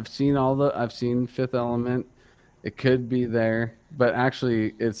 wait, I've seen Fifth Element. It could be there, but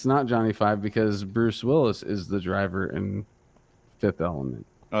actually, it's not Johnny Five because Bruce Willis is the driver in Fifth Element.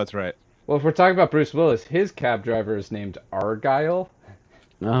 Oh, that's right. Well, if we're talking about Bruce Willis, his cab driver is named Argyle.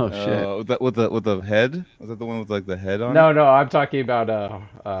 Oh shit! With the head? Was that the one with like the head on? No, it? I'm talking about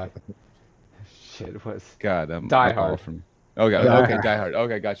shit. What's God, Die I'm all Hard. from. Okay, Die okay, Hard. Die Hard.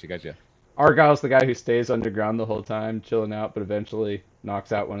 Okay, gotcha. Argyle's the guy who stays underground the whole time, chilling out, but eventually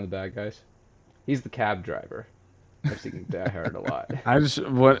knocks out one of the bad guys. He's the cab driver. I've seen Die Hard a lot.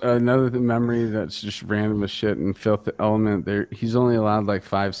 Another memory that's just random as shit in Fifth Element. There, he's only allowed like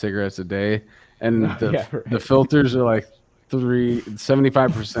 5 cigarettes a day, and Yeah, right. the filters are like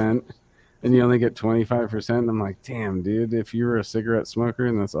 75%, and you only get 25%. And I'm like, damn, dude, if you were a cigarette smoker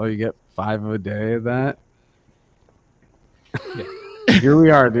and that's all you get, 5 a day of that. Here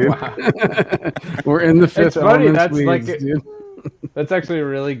we are, dude. Wow. We're in the Fifth funny, Element. that's like weeds, a- dude. That's actually a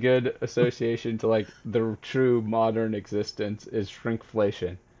really good association to like the true modern existence is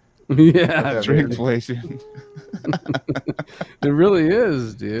shrinkflation. Yeah, That's dude. Shrinkflation. It really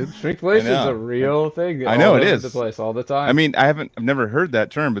is, dude. Shrinkflation is I know. a real thing. I know all it over is. the place all the time. I mean, I've never heard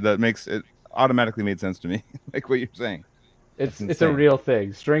that term, but that makes it automatically made sense to me. Like what you're saying. it's that's it's a insane. real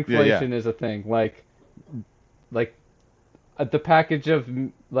thing. Shrinkflation Yeah. is a thing. Like the package of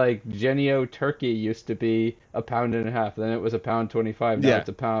like Genio turkey used to be £1.50, then it was £1.25. Now Yeah. it's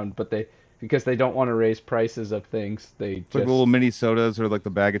 £1, but because they don't want to raise prices of things, they It's like just little mini sodas or like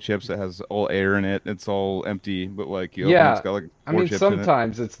the bag of chips that has all air in it. It's all empty, but like you open Yeah. it, it's got like I 4 mean, chips in it.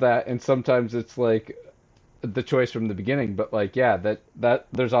 sometimes it's that, and sometimes it's like the choice from the beginning. But like, yeah, that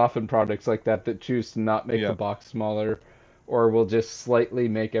there's often products like that choose to not make Yeah. the box smaller, or will just slightly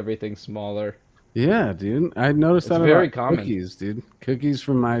make everything smaller. Yeah, dude. I noticed It's that very about common. cookies, dude. Cookies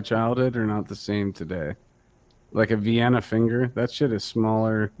from my childhood are not the same today. Like a Vienna finger, that shit is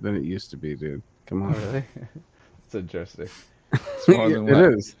smaller than it used to be, dude. Come on. Really, it's interesting. Smaller than It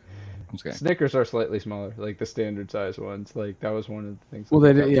what? is. I'm just kidding. Snickers are slightly smaller, like the standard size ones. Like that was one of the things. Well,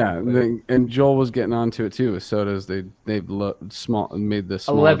 that they got did, yeah. slightly- And Joel was getting onto it too with sodas. They've made the smaller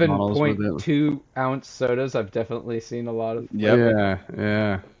models with it. 11.2 ounce sodas. I've definitely seen a lot of. Yep.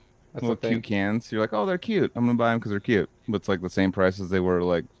 Yeah. That's Little the thing. cute cans. You're like, oh, they're cute. I'm gonna buy them because they're cute. But it's like the same price as they were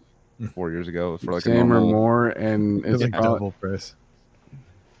like 4 years ago for like a Same or normal. more, and It's it's like probably, double price.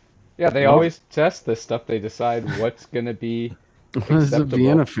 Yeah, they Well- always test this stuff. They decide what's gonna be. what is a acceptable.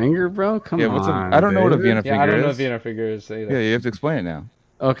 Vienna finger, bro? Come Yeah, what's a? on. I don't know what a dude. Vienna Yeah, I finger don't know is. if Vienna figure is either. Yeah, you have to explain it now.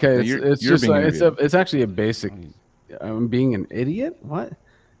 Okay, it's, you're- it's you're just being like, an idiot. it's actually a basic. I'm being an idiot. What?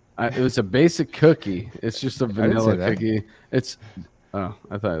 It was a basic cookie. It's just a vanilla say that. cookie. It's. Oh,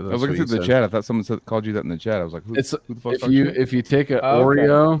 I thought. I was looking through the chat. I thought someone called you that in the chat. I was like, who, It's who the fuck's if you take a Oh, okay.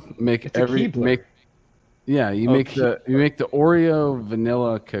 Oreo, make It's a Keebler. you Oh, make the Oreo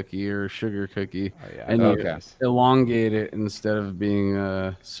vanilla cookie or sugar cookie, Oh, yeah, and I know you what it Okay. is. elongate it instead of being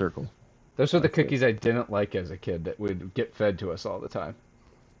a circle. Those are the cookies I didn't like as a kid that would get fed to us all the time.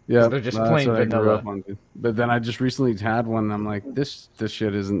 Yeah, they're just that's plain what I grew vanilla. up on, dude. But then I just recently had one. And I'm like, this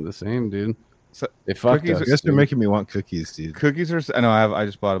shit isn't the same, dude. They fucked Cookies us. I guess they're dude. making me want cookies, dude. Cookies are. I know. I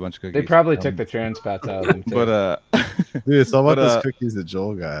just bought a bunch of cookies. They probably took the trans fats out of them too. But Dude, it's all about But, those cookies that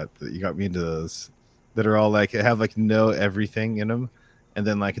Joel got. That you got me into those. That are all like have like no everything in them, and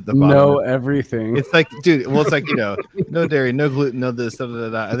then like at the bottom, No everything. it's like, dude. Well, it's like no dairy, no gluten, no this, da, da, da,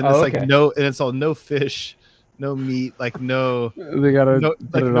 da. And then it's Oh, like okay. no, and it's all no fish, no meat, like no, They gotta no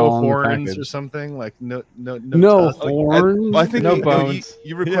put like it no all in the horns or package. something, like no No tusk. horns. I think No you bones.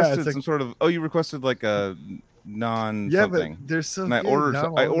 requested it's like- some sort of. Oh, you requested like a non Yeah, something. but they're so. And I good. ordered. Now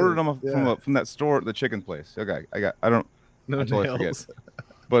I'm I all ordered over them it. from that store, the chicken place. Okay, I don't. no I totally forget. nails.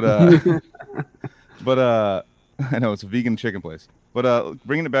 But but I know it's a vegan chicken place. But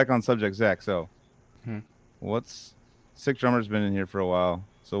bringing it back on subject, Zach. So, what's Sick Drummer's been in here for a while.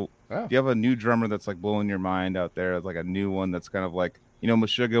 So, Oh. do you have a new drummer that's like blowing your mind out there? Like a new one that's kind of like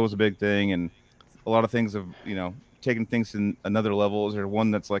Meshuggah was a big thing, and a lot of things have taken things to another level. Is there one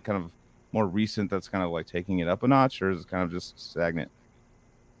that's like kind of more recent that's kind of like taking it up a notch, or is it kind of just stagnant?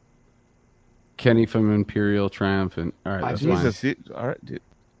 Kenny from Imperial Triumphant. All right, that's fine. Jesus, all right, dude.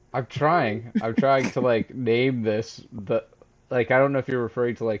 I'm trying to like name this, but like I don't know if you're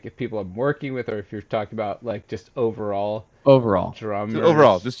referring to like if people I'm working with or if you're talking about like just overall Overall, drummers. So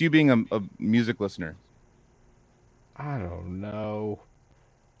overall, just you being a music listener. I don't know.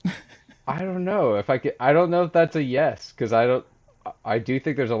 I don't know if I could. I don't know if that's a yes because I do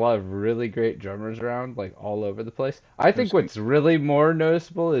think there's a lot of really great drummers around, like all over the place. I think what's really more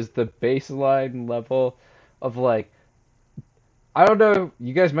noticeable is the baseline level of like. I don't know.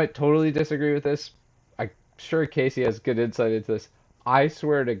 You guys might totally disagree with this. I'm sure Casey has good insight into this. I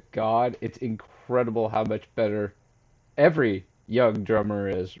swear to God, it's incredible how much better every young drummer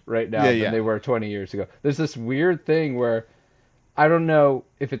is right now Yeah, yeah. than they were 20 years ago. There's this weird thing where I don't know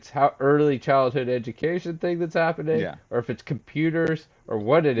if it's how early childhood education thing that's happening, Yeah. or if it's computers or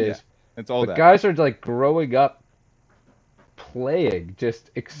what it is. It's all But that. guys are like growing up playing just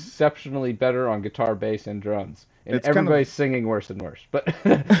exceptionally better on guitar, bass, and drums. And It's kind of- everybody's singing worse and worse. But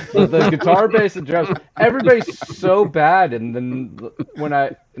the guitar, bass, and drums, everybody's so bad. And then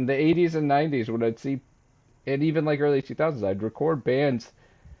in the 80s and 90s, when I'd see, and even like early 2000s, I'd record bands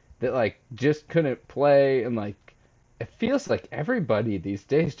that like just couldn't play. And like, it feels like everybody these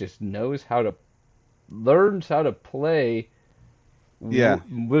days just learns how to play. Yeah.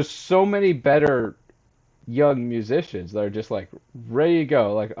 With so many better young musicians that are just like ready to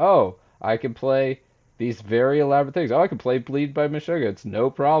go. Like, oh, I can play these very elaborate things. Oh, I can play Bleed by Meshuggah. It's no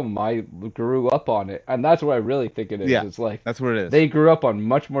problem. I grew up on it. And that's what I really think it is. Yeah, It's like that's what it is. they grew up on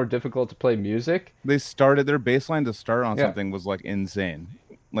much more difficult to play music. They started their baseline to start on Yeah. something was like insane.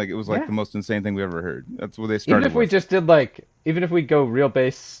 Like it was like Yeah. the most insane thing we ever heard. That's what they Even started if we with. just did like, even if we go real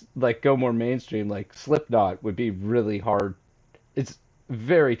bass, like go more mainstream, like Slipknot would be really hard. It's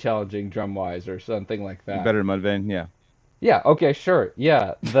very challenging drum wise or something like that. Better Mudvayne, yeah. Yeah, okay, sure.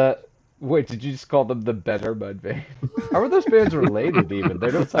 Yeah, wait, did you just call them the Better Mudvayne? How are those bands related even?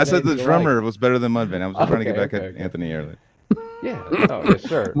 They don't sound I said the anything drummer was better than Mudvayne. I was trying to get Okay, back at okay. Anthony earlier. alike. Yeah, no, yeah,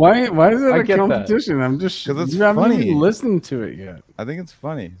 sure. why is it I a get that. competition? I'm just 'Cause it's you haven't funny. even listened to it yet. I think it's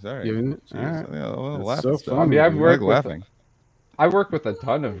funny. Sorry. Even- Jeez, alright. well, That's laugh so at stuff. funny. I mean, I've I worked like with laughing. I work with a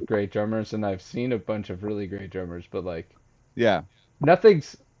ton of great drummers, and I've seen a bunch of really great drummers, but like Yeah.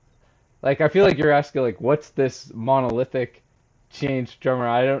 nothing's like I feel like you're asking like what's this monolithic changed drummer?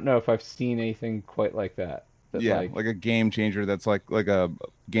 I don't know if I've seen anything quite like that. That, Yeah, like a game changer that's like a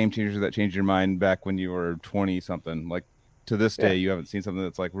game changer that changed your mind back when you were 20 something. Like to this day, you haven't seen something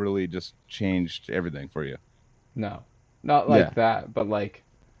that's like really just changed everything for you. no, not like Yeah. that, but like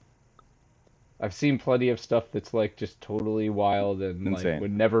I've seen plenty of stuff that's like just totally wild and Insane. like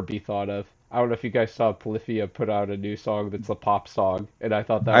would never be thought of. I don't know if you guys saw Polyphia put out a new song that's a pop song, and I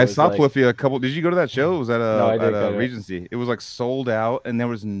thought that I was saw like, Polyphia a couple. Did you go to that show? It was at No, I a didn't at go a to it. Regency. It was like sold out, and there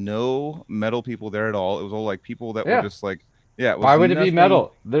was no metal people there at all. It was all like people that Yeah. were just like, yeah. Why would it be nothing-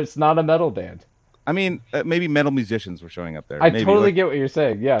 metal? There's not a metal band. I mean, maybe metal musicians were showing up there. I Maybe, totally like- get what you're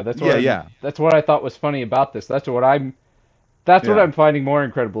saying. Yeah, that's what Yeah, I'm- yeah. That's what I thought was funny about this. That's what That's what Yeah. I'm finding more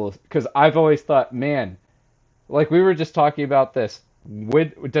incredible because I've always thought, man, like we were just talking about this.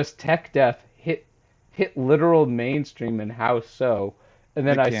 Does tech death hit literal mainstream and how so? And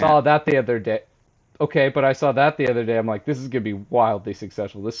then It I can't. saw that the other day. Okay, but I saw that the other day. I'm like, this is gonna be wildly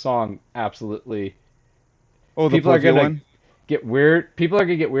successful. This song absolutely. Oh, the People are Polyphia gonna one. get weird. People are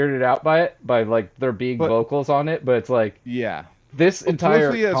gonna get weirded out by it, by like there being But- vocals on it. But it's like Yeah. this entire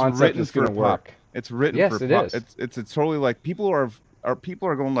Polyphia is concept written is for gonna pop. work. It's written Yes, for it pop. is. It's totally like people are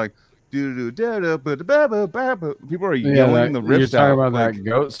going like, People are yelling the riffs you're talking out. about like, that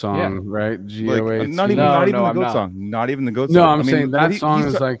goat song, right? like GOAT. not even No, not even no, the I'm goat not. song. Not even the goat No, song. I'm saying that song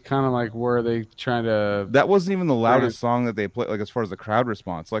he's is like kind of like where they trying to. that wasn't even the loudest song that they played. Like as far as the crowd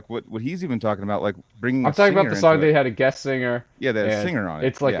response, like what he's even talking about, like bringing. I'm a talking about singer the song into they it. had a guest singer. Yeah, they had a and singer on it.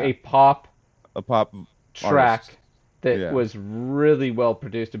 It's like Yeah. a pop a pop track artist. that Yeah. was really well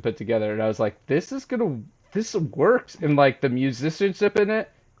produced and put together, and I was like, this works, and like the musicianship in it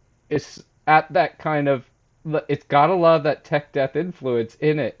is at that kind of, it's got a lot of that tech death influence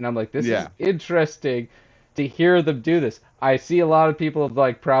in it, and I'm like, this Yeah. is interesting to hear them do this. I see a lot of people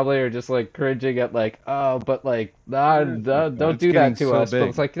like probably are just like cringing at like, oh, but like, nah, don't It's do getting that to so us. But big.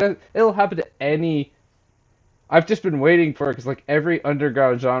 it's like it'll happen to any. I've just been waiting for it because like every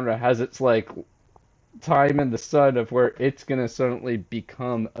underground genre has its like time in the sun of where it's gonna suddenly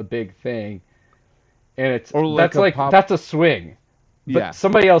become a big thing, and it's Or like that's a like pop- that's a swing, but Yeah.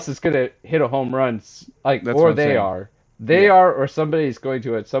 somebody else is gonna hit a home run, like That's or what I'm they saying. are, they Yeah. are, or somebody's going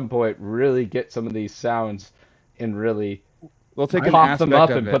to at some point really get some of these sounds and really They'll take an pop them aspect up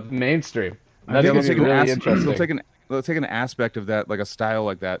of and it. put them mainstream. I That's think gonna they'll be take an really aspect- interesting. They'll take an aspect of that, like a style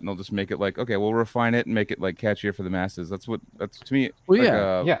like that, and they'll just make it like, okay, we'll refine it and make it like catchier for the masses. That's to me. Well,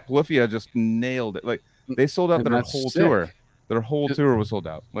 like, Yeah. Polyphia just nailed it. Like they sold out And their that's whole sick. tour. Their whole tour was sold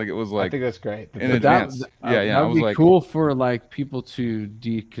out. Like it was I like think that's great. in But advance. that Yeah. I would was be like, cool for like people to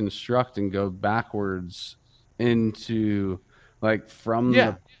deconstruct and go backwards into like from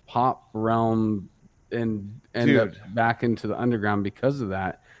Yeah. the pop realm and end up Dude. back into the underground because of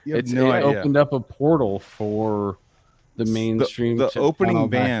that. You have It no idea. opened up a portal for the mainstream. The to opening funnel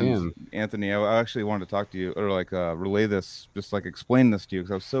back band, in. Anthony. I actually wanted to talk to you or like relay this, just like explain this to you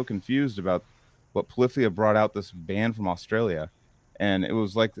because I was so confused about what Polyphia brought out this band from Australia, and it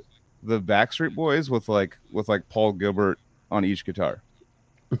was like the Backstreet Boys with like Paul Gilbert on each guitar.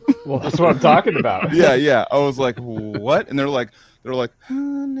 Well, that's what I'm talking about. Yeah. I was like, what? And they're like,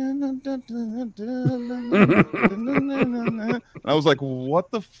 and I was like,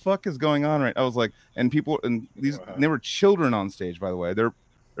 what the fuck is going on? Right? I was like, and people, and these, and they were children on stage, by the way.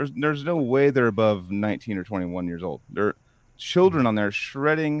 There's no way they're above 19 or 21 years old. They're children on there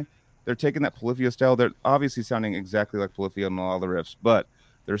shredding. They're taking that Polyphia style. They're obviously sounding exactly like Polyphia on all the riffs, but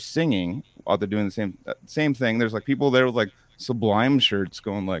they're singing while they're doing the same thing. There's like people there with like Sublime shirts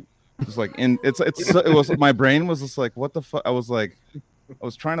going like, just like in it was my brain was just like, what the fuck? I was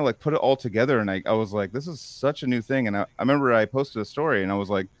trying to like put it all together, and I was like, this is such a new thing. And I remember I posted a story, and I was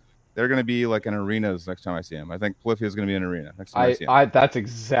like, they're gonna be like in arenas next time I see them. I think Polyphia is gonna be in an arena next time I see them. That's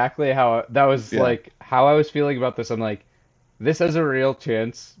exactly how that was like how I was feeling about this. I'm like, this has a real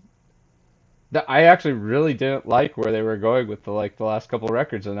chance. That I actually really didn't like where they were going with the last couple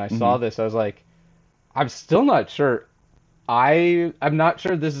records, and I saw this. I was like, I'm still not sure. I'm not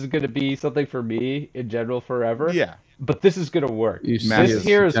sure this is going to be something for me in general forever. Yeah, but this is going to work. You see This its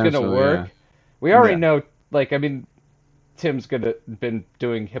here is going to potential, work. yeah. We already Yeah. know. Like, I mean, Tim's been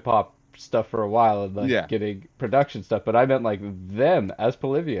doing hip hop stuff for a while and like getting production stuff, but I meant like them as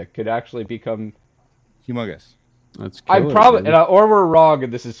Polyphia could actually become. humongous. That's I'm killer, probably dude. or we're wrong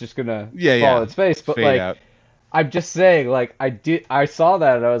and this is just gonna fall Yeah. on its face, but Fade like out. I'm just saying, like I saw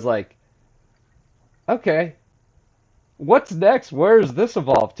that and I was like, okay, what's next? Where does this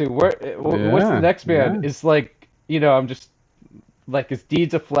evolve to? What's the Yeah, next band? yeah. It's like, I'm just like, is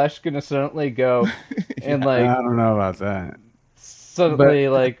Deeds of Flesh gonna suddenly go and like I don't know about that. suddenly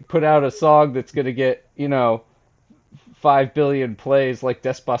like put out a song that's gonna get 5 billion plays like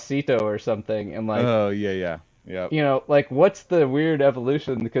Despacito or something, and like Oh yeah. like what's the weird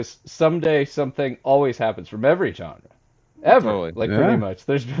evolution? Because someday something always happens from every genre, ever. Totally. Like Yeah. pretty much.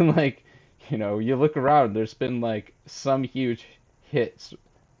 There's been like, you look around. There's been like some huge hits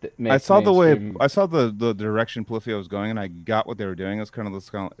that make. I saw mainstream- the direction Polyphia was going, and I got what they were doing. It was kind of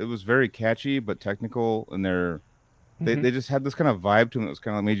this it was very catchy but technical, and they just had this kind of vibe to them that was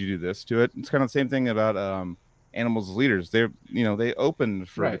kind of made you do this to it. It's kind of the same thing about Animals as Leaders. They opened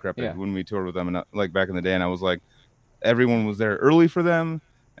for Right, Decrepit yeah. when we toured with them, and like back in the day, and I was like, everyone was there early for them,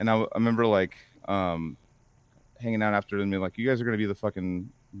 and I remember like hanging out after them and being like, you guys are gonna be the fucking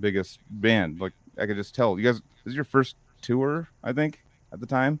biggest band. Like I could just tell you guys, this is your first tour, I think, at the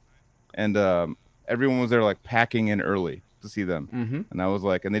time, and everyone was there like packing in early to see them. Mhm. And I was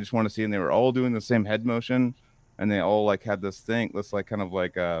like, and they just want to see, and they were all doing the same head motion, and they all like had this like kind of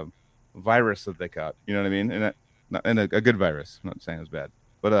like virus that they caught, you know what I mean? And a good virus. I'm not saying it was bad,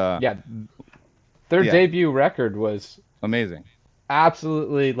 but Yeah, their yeah. debut record was amazing.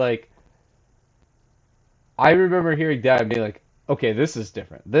 absolutely like. I remember hearing that and being like, okay, this is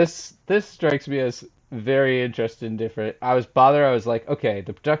different. This strikes me as very interested in different. I was bothered. I was like, okay,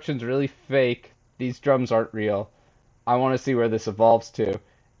 the production's really fake. These drums aren't real. I want to see where this evolves to.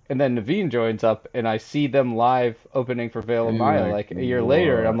 And then Naveen joins up, and I see them live opening for Veil of Maya like a year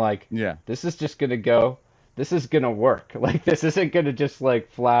later, and I'm like, Yeah. this is just gonna go. This is gonna work. Like this isn't gonna just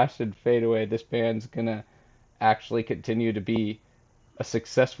like flash and fade away. This band's gonna actually continue to be a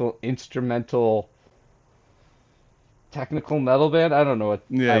successful instrumental technical metal band. I don't know what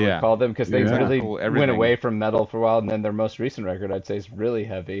I would call them because they really went away from metal for a while, and then their most recent record I'd say is really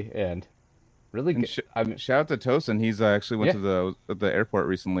heavy and really good. Shout out to Tosin. He's actually went to the airport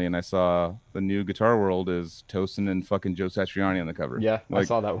recently, and I saw the new Guitar World is Tosin and fucking Joe Satriani on the cover. Yeah, like, I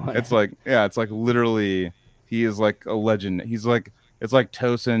saw that one. It's like literally he is like a legend. He's like it's like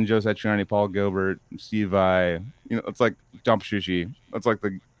Tosin, Joe Satriani, Paul Gilbert, Steve Vai. You know, it's like John Petrucci. It's like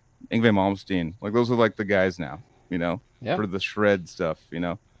the Yngwie Malmsteen. Like those are like the guys now. You know, for the shred stuff. You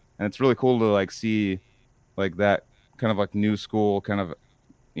know, and it's really cool to like see like that kind of like new school kind of.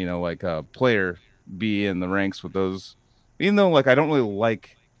 You know, like a player be in the ranks with those, even though like I don't really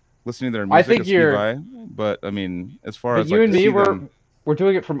like listening to their music. I think you're, but I mean, as far as you like, and me, we're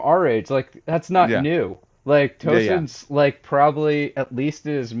doing it from our age. Like that's not new. Like Tosin's like probably at least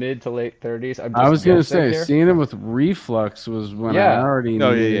in his mid to late 30s. I was gonna say seeing him with Reflux was when I already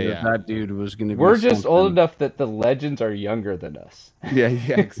knew that dude was gonna be. We're just old enough that the legends are younger than us. Yeah,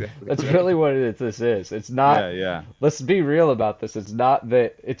 exactly. That's really what this is. It's not. Yeah. Let's be real about this. It's not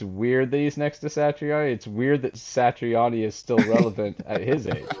that it's weird that he's next to Satriani. It's weird that Satriani is still relevant at his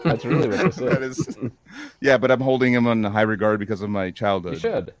age. That's really what this is. That is. Yeah, but I'm holding him in high regard because of my childhood. You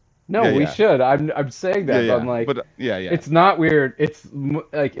should. No, we should. I'm saying that. Yeah. But I'm like, yeah. It's not weird. It's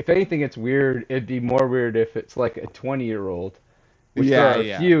like, if anything, it's weird. It'd be more weird if it's like a 20-year-old. Which there are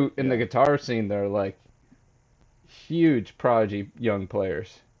a few in the guitar scene that are like huge prodigy young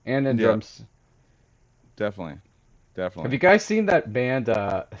players and in drums. Definitely. Have you guys seen that band?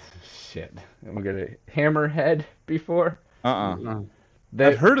 Shit, I'm gonna Hammerhead before.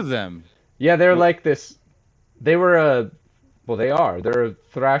 I've heard of them. Yeah, they're like this. They were they're a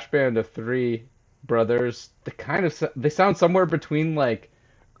thrash band of 3 brothers. They sound somewhere between like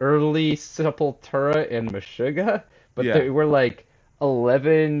early Sepultura and Meshuggah, but they were like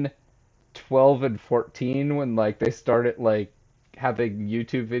 11, 12, and 14 when like they started like having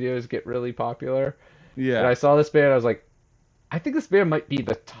YouTube videos get really popular. Yeah. And I saw this band, I was like, I think this band might be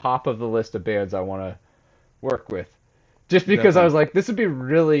the top of the list of bands I want to work with. Just because I was like, this would be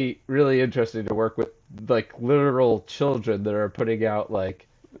really, really interesting to work with, like literal children that are putting out like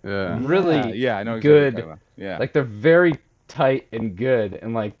really I know exactly good. Like they're very tight and good,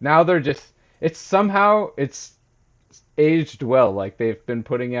 and like now they're just it's aged well. Like they've been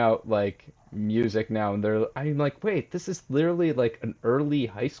putting out like music now, and I'm like, wait, this is literally like an early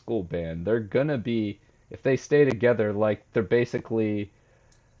high school band. They're gonna be, if they stay together, like they're basically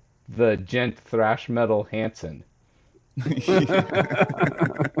the gent thrash metal Hanson.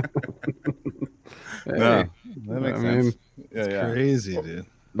 No, that makes sense. Crazy, dude.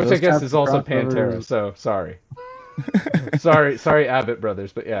 Which I guess is also Pantera. So sorry, sorry, Abbott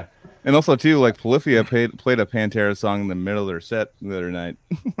Brothers, but yeah. And also too, like Polyphia played a Pantera song in the middle of their set the other night.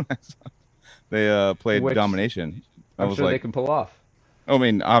 They played Domination. I'm sure they can pull off. I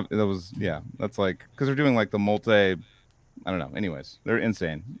mean, that was that's like because they're doing like the multi. I don't know. Anyways, they're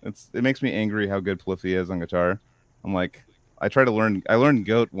insane. It makes me angry how good Polyphia is on guitar. I'm like, I learned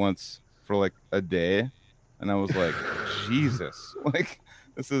Goat once for like a day, and I was like, Jesus, like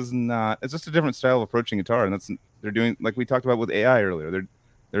this is not. It's just a different style of approaching guitar, and they're doing like we talked about with AI earlier.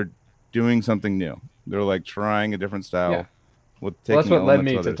 They're doing something new. They're like trying a different style. Yeah. That's what led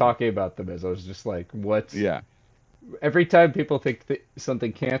me to talking about them. Is I was just like, what? Yeah. Every time people think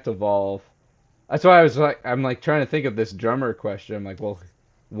something can't evolve, that's why I'm like trying to think of this drummer question. I'm like, well,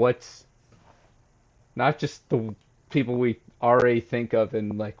 what's not just the people we already think of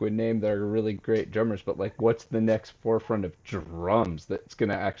and like would name that are really great drummers, but like what's the next forefront of drums that's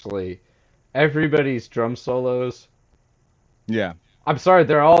gonna actually everybody's drum solos. Yeah. I'm sorry,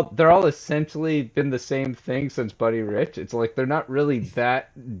 they're all essentially been the same thing since Buddy Rich. It's like they're not really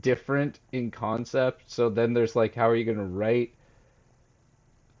that different in concept. So then there's like, how are you gonna write?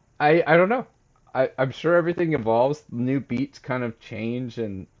 I don't know. I'm sure everything evolves. New beats kind of change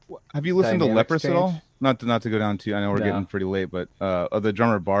and. Have you listened to Leprous at all? Not to go down to. I know we're getting pretty late, but the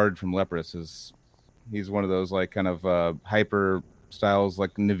drummer Bard from Leprous he's one of those like kind of hyper styles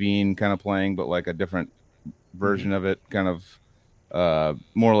like Naveen kind of playing, but like a different version of it, kind of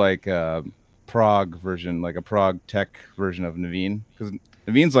more like a prog version, like a prog tech version of Naveen, because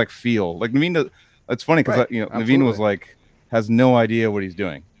Naveen's like feel like Naveen. It's funny because Naveen was like has no idea what he's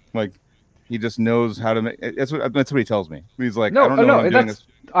doing. Like He just knows how to make. That's what he tells me. He's like, No, I don't know no, what I'm doing.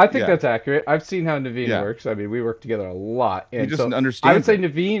 I think Yeah. that's accurate. I've seen how Naveen Yeah. works. I mean, we work together a lot. And He just so I understands would say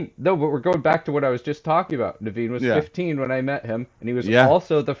it. Naveen, no, but we're going back to what I was just talking about. Naveen was Yeah. 15 when I met him, and he was Yeah.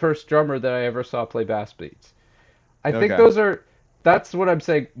 also the first drummer that I ever saw play bass beats. I think Okay. that's what I'm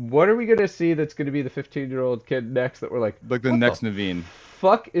saying. What are we going to see that's going to be the 15-year-old kid next that we're like, Like the what next the Naveen.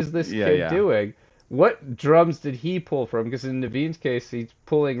 fuck is this Yeah, kid yeah. doing? What drums did he pull from? Because in Naveen's case, he's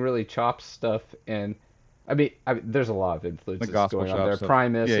pulling really chopped stuff, and I mean, there's a lot of influences The gospel going on chop there. stuff.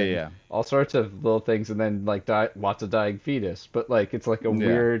 Primus, Yeah, and yeah. all sorts of little things, and then like lots of Dying Fetus. But like, it's like a Yeah.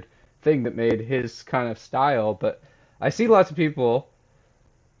 weird thing that made his kind of style. But I see lots of people.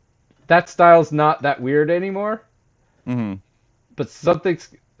 That style's not that weird anymore. Mm-hmm. But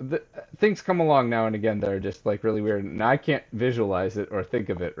things come along now and again that are just like really weird, and I can't visualize it or think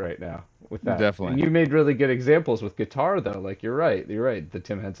of it right now with that. Definitely. And you made really good examples with guitar though. Like you're right. The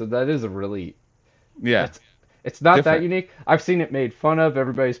Tim Henson, that is a really Yeah. it's not Different. that unique. I've seen it made fun of.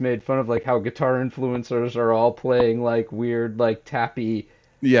 Everybody's made fun of like how guitar influencers are all playing like weird like tappy,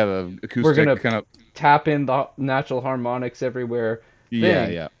 Yeah. The acoustic we're gonna kind of. tap in the natural harmonics everywhere. Yeah.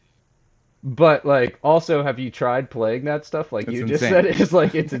 thing. Yeah. But like, also, have you tried playing that stuff? Like It's you just insane. said, it's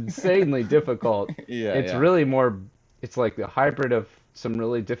like it's insanely difficult. Yeah. It's yeah. really more. It's like a hybrid of some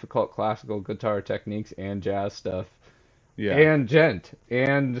really difficult classical guitar techniques and jazz stuff, Yeah. and gent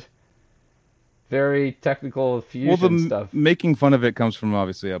and very technical fusion stuff. Making fun of it comes from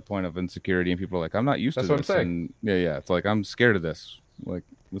obviously a point of insecurity, and people are like, "I'm not used That's to what this." I'm saying. And yeah, it's like I'm scared of this. Like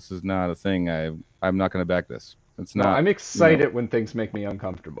this is not a thing. I'm not going to back this. It's No, not. I'm excited when things make me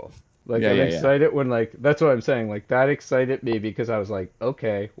uncomfortable. Like Yeah, I'm yeah, excited when like that's what I'm saying. Like that excited me because I was like,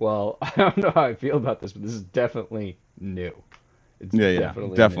 okay, well, I don't know how I feel about this, but this is definitely new. It's Yeah,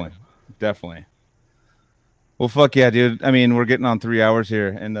 definitely definitely. Well, fuck yeah, dude. I mean, we're getting on 3 hours here,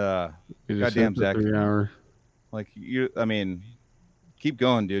 and You just goddamn, hit the Zach. 3 hour. like you, I mean, keep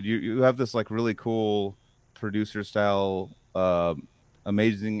going, dude. You have this like really cool producer style,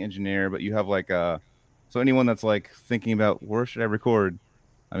 amazing engineer, but you have like so anyone that's like thinking about where should I record,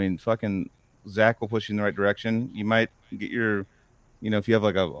 I mean, fucking Zach will push you in the right direction. You might get your, if you have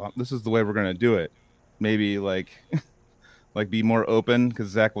like this is the way we're gonna do it, maybe like like be more open, because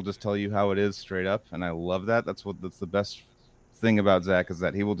Zach will just tell you how it is straight up, and I love that. That's the best thing about Zach, is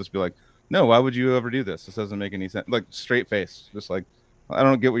that he will just be like, no, why would you ever do this? This doesn't make any sense. Like straight face, just like, I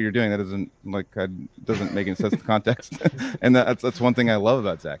don't get what you're doing. That doesn't make any sense in context. And that's one thing I love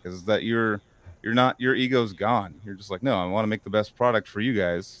about Zach, is that your ego's gone. You're just like, no, I want to make the best product for you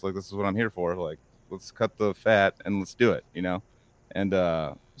guys. Like, this is what I'm here for. Like, let's cut the fat and let's do it, And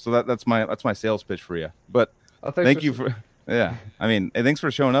so that's my sales pitch for you. But Oh, thank you for yeah. I mean, and thanks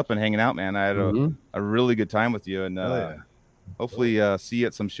for showing up and hanging out, man. I had Mhm. a really good time with you, and yeah. hopefully see you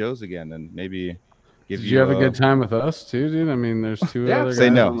at some shows again, and maybe give Did you have a good time with us too, dude? I mean, there's two Yeah. other Say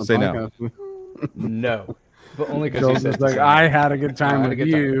guys no, on the say no. podcast. No, but only because Joel you said was like, so. I had a good time I had a with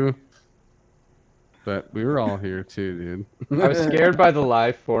good time. you. But we were all here too, dude. I was scared by the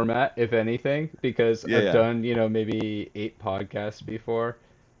live format, if anything, because Yeah, I've yeah. done, maybe 8 podcasts before.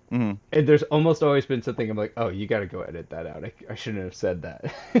 Mhm. And there's almost always been something I'm like, oh, you got to go edit that out. I shouldn't have said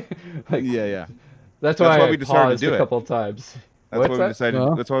that. Like, Yeah. That's That's why why I we decided to paused do a it. couple times. That's What's why we that? decided.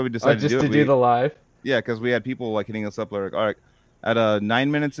 Well, That's why we Oh, decided just to to do do it. the live? Yeah, because we had people like hitting us up like, all right, at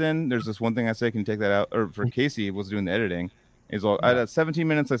 9 minutes in, there's this one thing I say, can you take that out? Or for Casey was doing the editing, he's all, at 17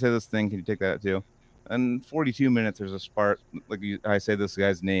 minutes I say this thing, can you take that out too? And 42 minutes there's a part like I say this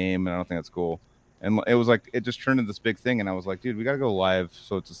guy's name, and I don't think that's cool. And it was like, it just turned into this big thing, and I was like, dude, we gotta go live,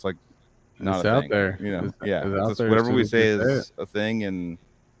 so it's just like not It's a out thing, there. Yeah, It's it's out just there as whatever soon we as say we say is a thing, and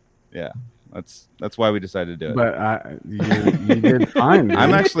yeah, that's why we decided to do it. But you did fine, dude.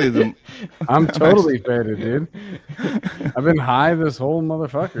 I'm actually I'm totally faded, dude. I've been high this whole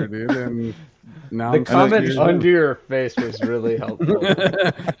motherfucker, dude, and now The I'm comment sitting under your face was really helpful.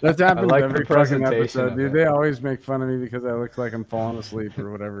 That's happened like every the fucking presentation episode, of dude. it. They always make fun of me because I look like I'm falling asleep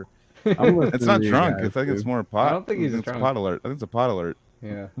or whatever. I'm listening it's not to you drunk. guys, I think it's dude. more pot. I don't think he's it's drunk. pot alert. I think it's a pot alert.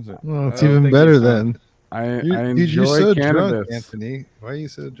 Yeah. Well, it's I don't even think better he's then. I Dude, enjoy you're so cannabis. drunk, Anthony. Why are you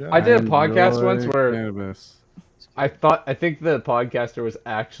so drunk? I did a enjoy podcast once where cannabis. I think the podcaster was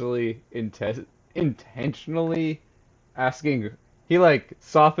actually intentionally asking. He like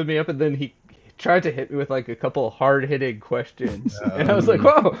softened me up, and then he tried to hit me with like a couple hard hitting questions, and I was like,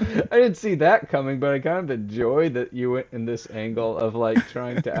 "Whoa, I didn't see that coming." But I kind of enjoy that you went in this angle of like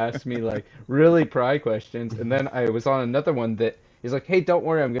trying to ask me like really pry questions, and then I was on another one that he's like, "Hey, don't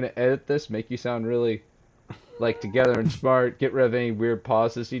worry, I'm gonna edit this, make you sound really like together and smart, get rid of any weird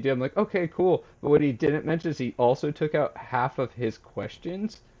pauses you do." I'm like, okay, cool. But what he didn't mention is he also took out half of his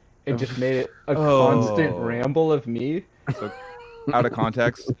questions and just made it a constant Oh. ramble of me. So, out of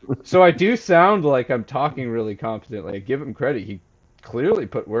context. So I do sound like I'm talking really competently. I give him credit. He clearly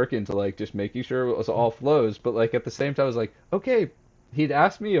put work into like just making sure it was all flows. But like at the same time, I was like, okay, he'd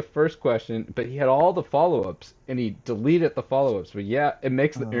asked me a first question, but he had all the follow-ups, and he deleted the follow-ups. But yeah, it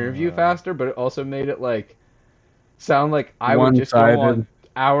makes the interview faster, but it also made it like sound like I would just go One-sided. on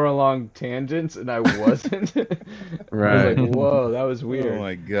hour-long tangents, and I wasn't. I Right. was like, whoa, that was weird. Oh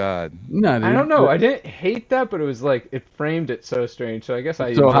my god. No, dude. I don't know. I didn't hate that, but it was like it framed it so strange. So I guess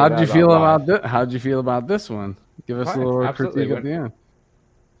I. So enjoyed how'd you that feel live. about this? How'd you feel about this one? Give us Fine, a little absolutely. critique at the end.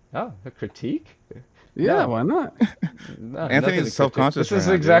 Oh, a critique? Yeah, No. why not? No, Anthony's nothing to self-conscious critique. This is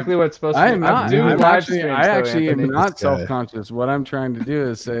right now, exactly what it's supposed to I be. am not. I'm doing I'm live actually, streams, I though, actually am Anthony. not This guy. self-conscious. What I'm trying to do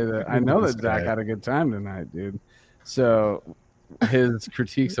is say that I know This that Zach guy. had a good time tonight, dude. So his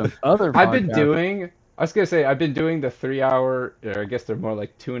critiques on other podcasts. I was gonna say I've been doing the 3 hour, or I guess they're more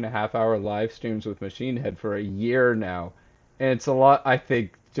like 2.5 hour live streams with Machine Head for a year now, and it's a lot. I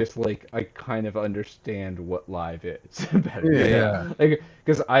think just like I kind of understand what live is better. Yeah. Like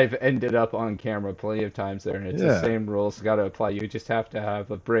because I've ended up on camera plenty of times there, and it's the Yeah. same rules got to apply. You just have to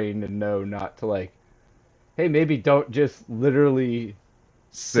have a brain and know not to like, hey, maybe don't just literally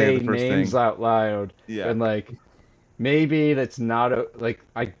Say say the first names thing. out loud. Yeah. And like maybe that's not a like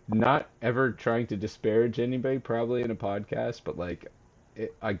I'm not ever trying to disparage anybody probably in a podcast, but like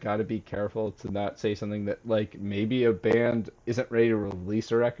I gotta be careful to not say something that like maybe a band isn't ready to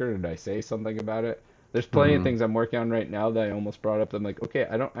release a record and I say something about it. There's plenty of things I'm working on right now that I almost brought up. I'm like, okay,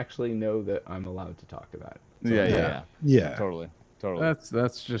 I don't actually know that I'm allowed to talk about it. So, Yeah. Yeah. Totally.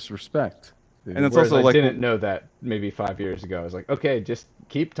 That's just respect. dude. And it's Whereas also I like didn't know that maybe 5 years ago. I was like, okay, just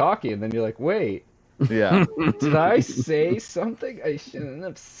keep talking, and then you're like, wait, yeah. did I say something I shouldn't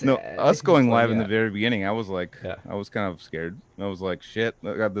have said? No, us going So, live in the yeah. very beginning, I was like, Yeah. I was kind of scared. I was like, shit,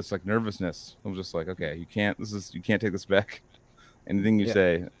 I got this like nervousness. I was just like, okay, you can't take this back. Anything you Yeah.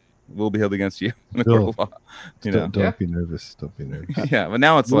 say will be held against you in the Bill, court of law. You know? Don't Yeah. be nervous. Don't be nervous. Yeah, but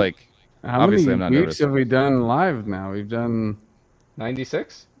now it's like, How obviously many I'm not weeks nervous. have we done live now? We've done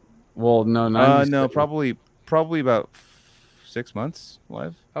 96? well, no, 96. no, probably about 6 months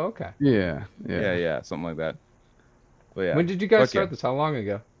live. Oh, okay. Yeah. Yeah, something like that. But yeah, When did you guys Fuck start yeah. this? How long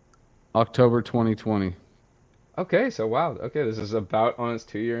ago? October 2020. Okay, so wow. Okay, this is about on its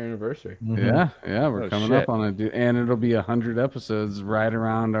 2-year anniversary. Yeah, we're Oh, coming shit. up on it, dude. And it'll be 100 episodes right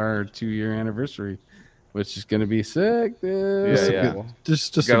around our 2-year anniversary, which is gonna be sick, dude. Yeah, yeah. Cool.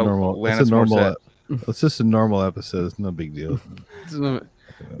 Just a Gotta normal. land It's a us more normal. It's just a normal episode. It's no big deal.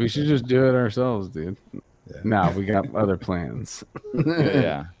 We should just do it ourselves, dude. Yeah. No, we got other plans.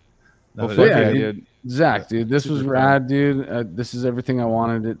 yeah. No, Well, but fuck yeah, yeah, dude. dude. Zach, dude, this was rad, dude. This is everything I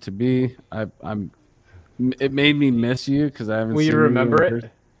wanted it to be. It made me miss you because I haven't. Will you seen remember in it?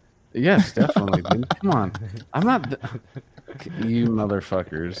 person. Yes, definitely, dude. Come on, I'm not. You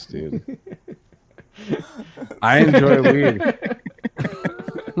motherfuckers, dude. I enjoy weed.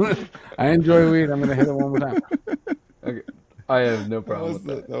 I enjoy weed. I'm gonna hit it one more time. Okay. I have no problem with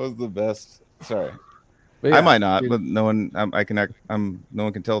that. That was the best. Sorry. But I yeah, might not, dude, but no one. No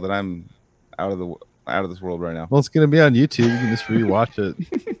one can tell that I'm out of this world right now. Well, it's gonna be on YouTube. You can just rewatch it.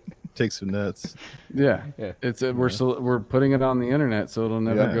 Take some notes. yeah, Yeah. it's we're putting it on the internet, so it'll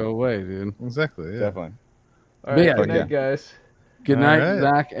never Yeah. go away, dude. Exactly. Yeah. Definitely. All right, yeah, good fuck night, guys. Good All night, right.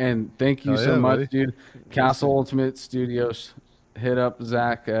 Zach, and thank you Hell so yeah, much, buddy. dude. Castle Ultimate Studios. Hit up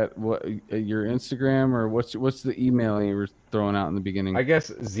Zach at your Instagram, or what's the email you were throwing out in the beginning? I guess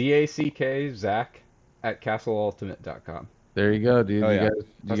ZACK Zach at castleultimate.com. There you go, dude. Oh, yeah. You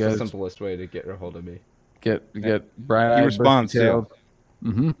That's guys the simplest way to get a hold of me. get bright-eyed. He responds, too.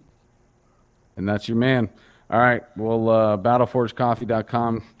 Mm-hmm. And that's your man. All right. Well,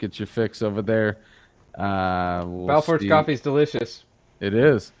 battleforgecoffee.com. Get your fix over there. Balforge see- coffee's delicious. It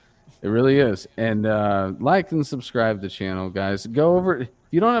is. It really is. And like and subscribe to the channel, guys. Go over. If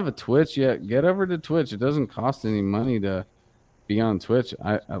you don't have a Twitch yet, get over to Twitch. It doesn't cost any money to be on Twitch.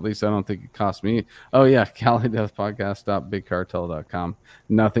 At least I don't think it cost me. Oh yeah, CaliDeathPodcast.BigCartel.com.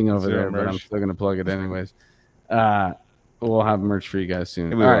 Nothing over Zero there, but I'm merch. still gonna plug it anyways. We'll have merch for you guys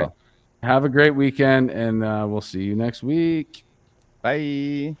soon. We All will. right. Have a great weekend, and we'll see you next week.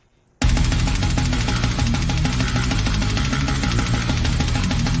 Bye.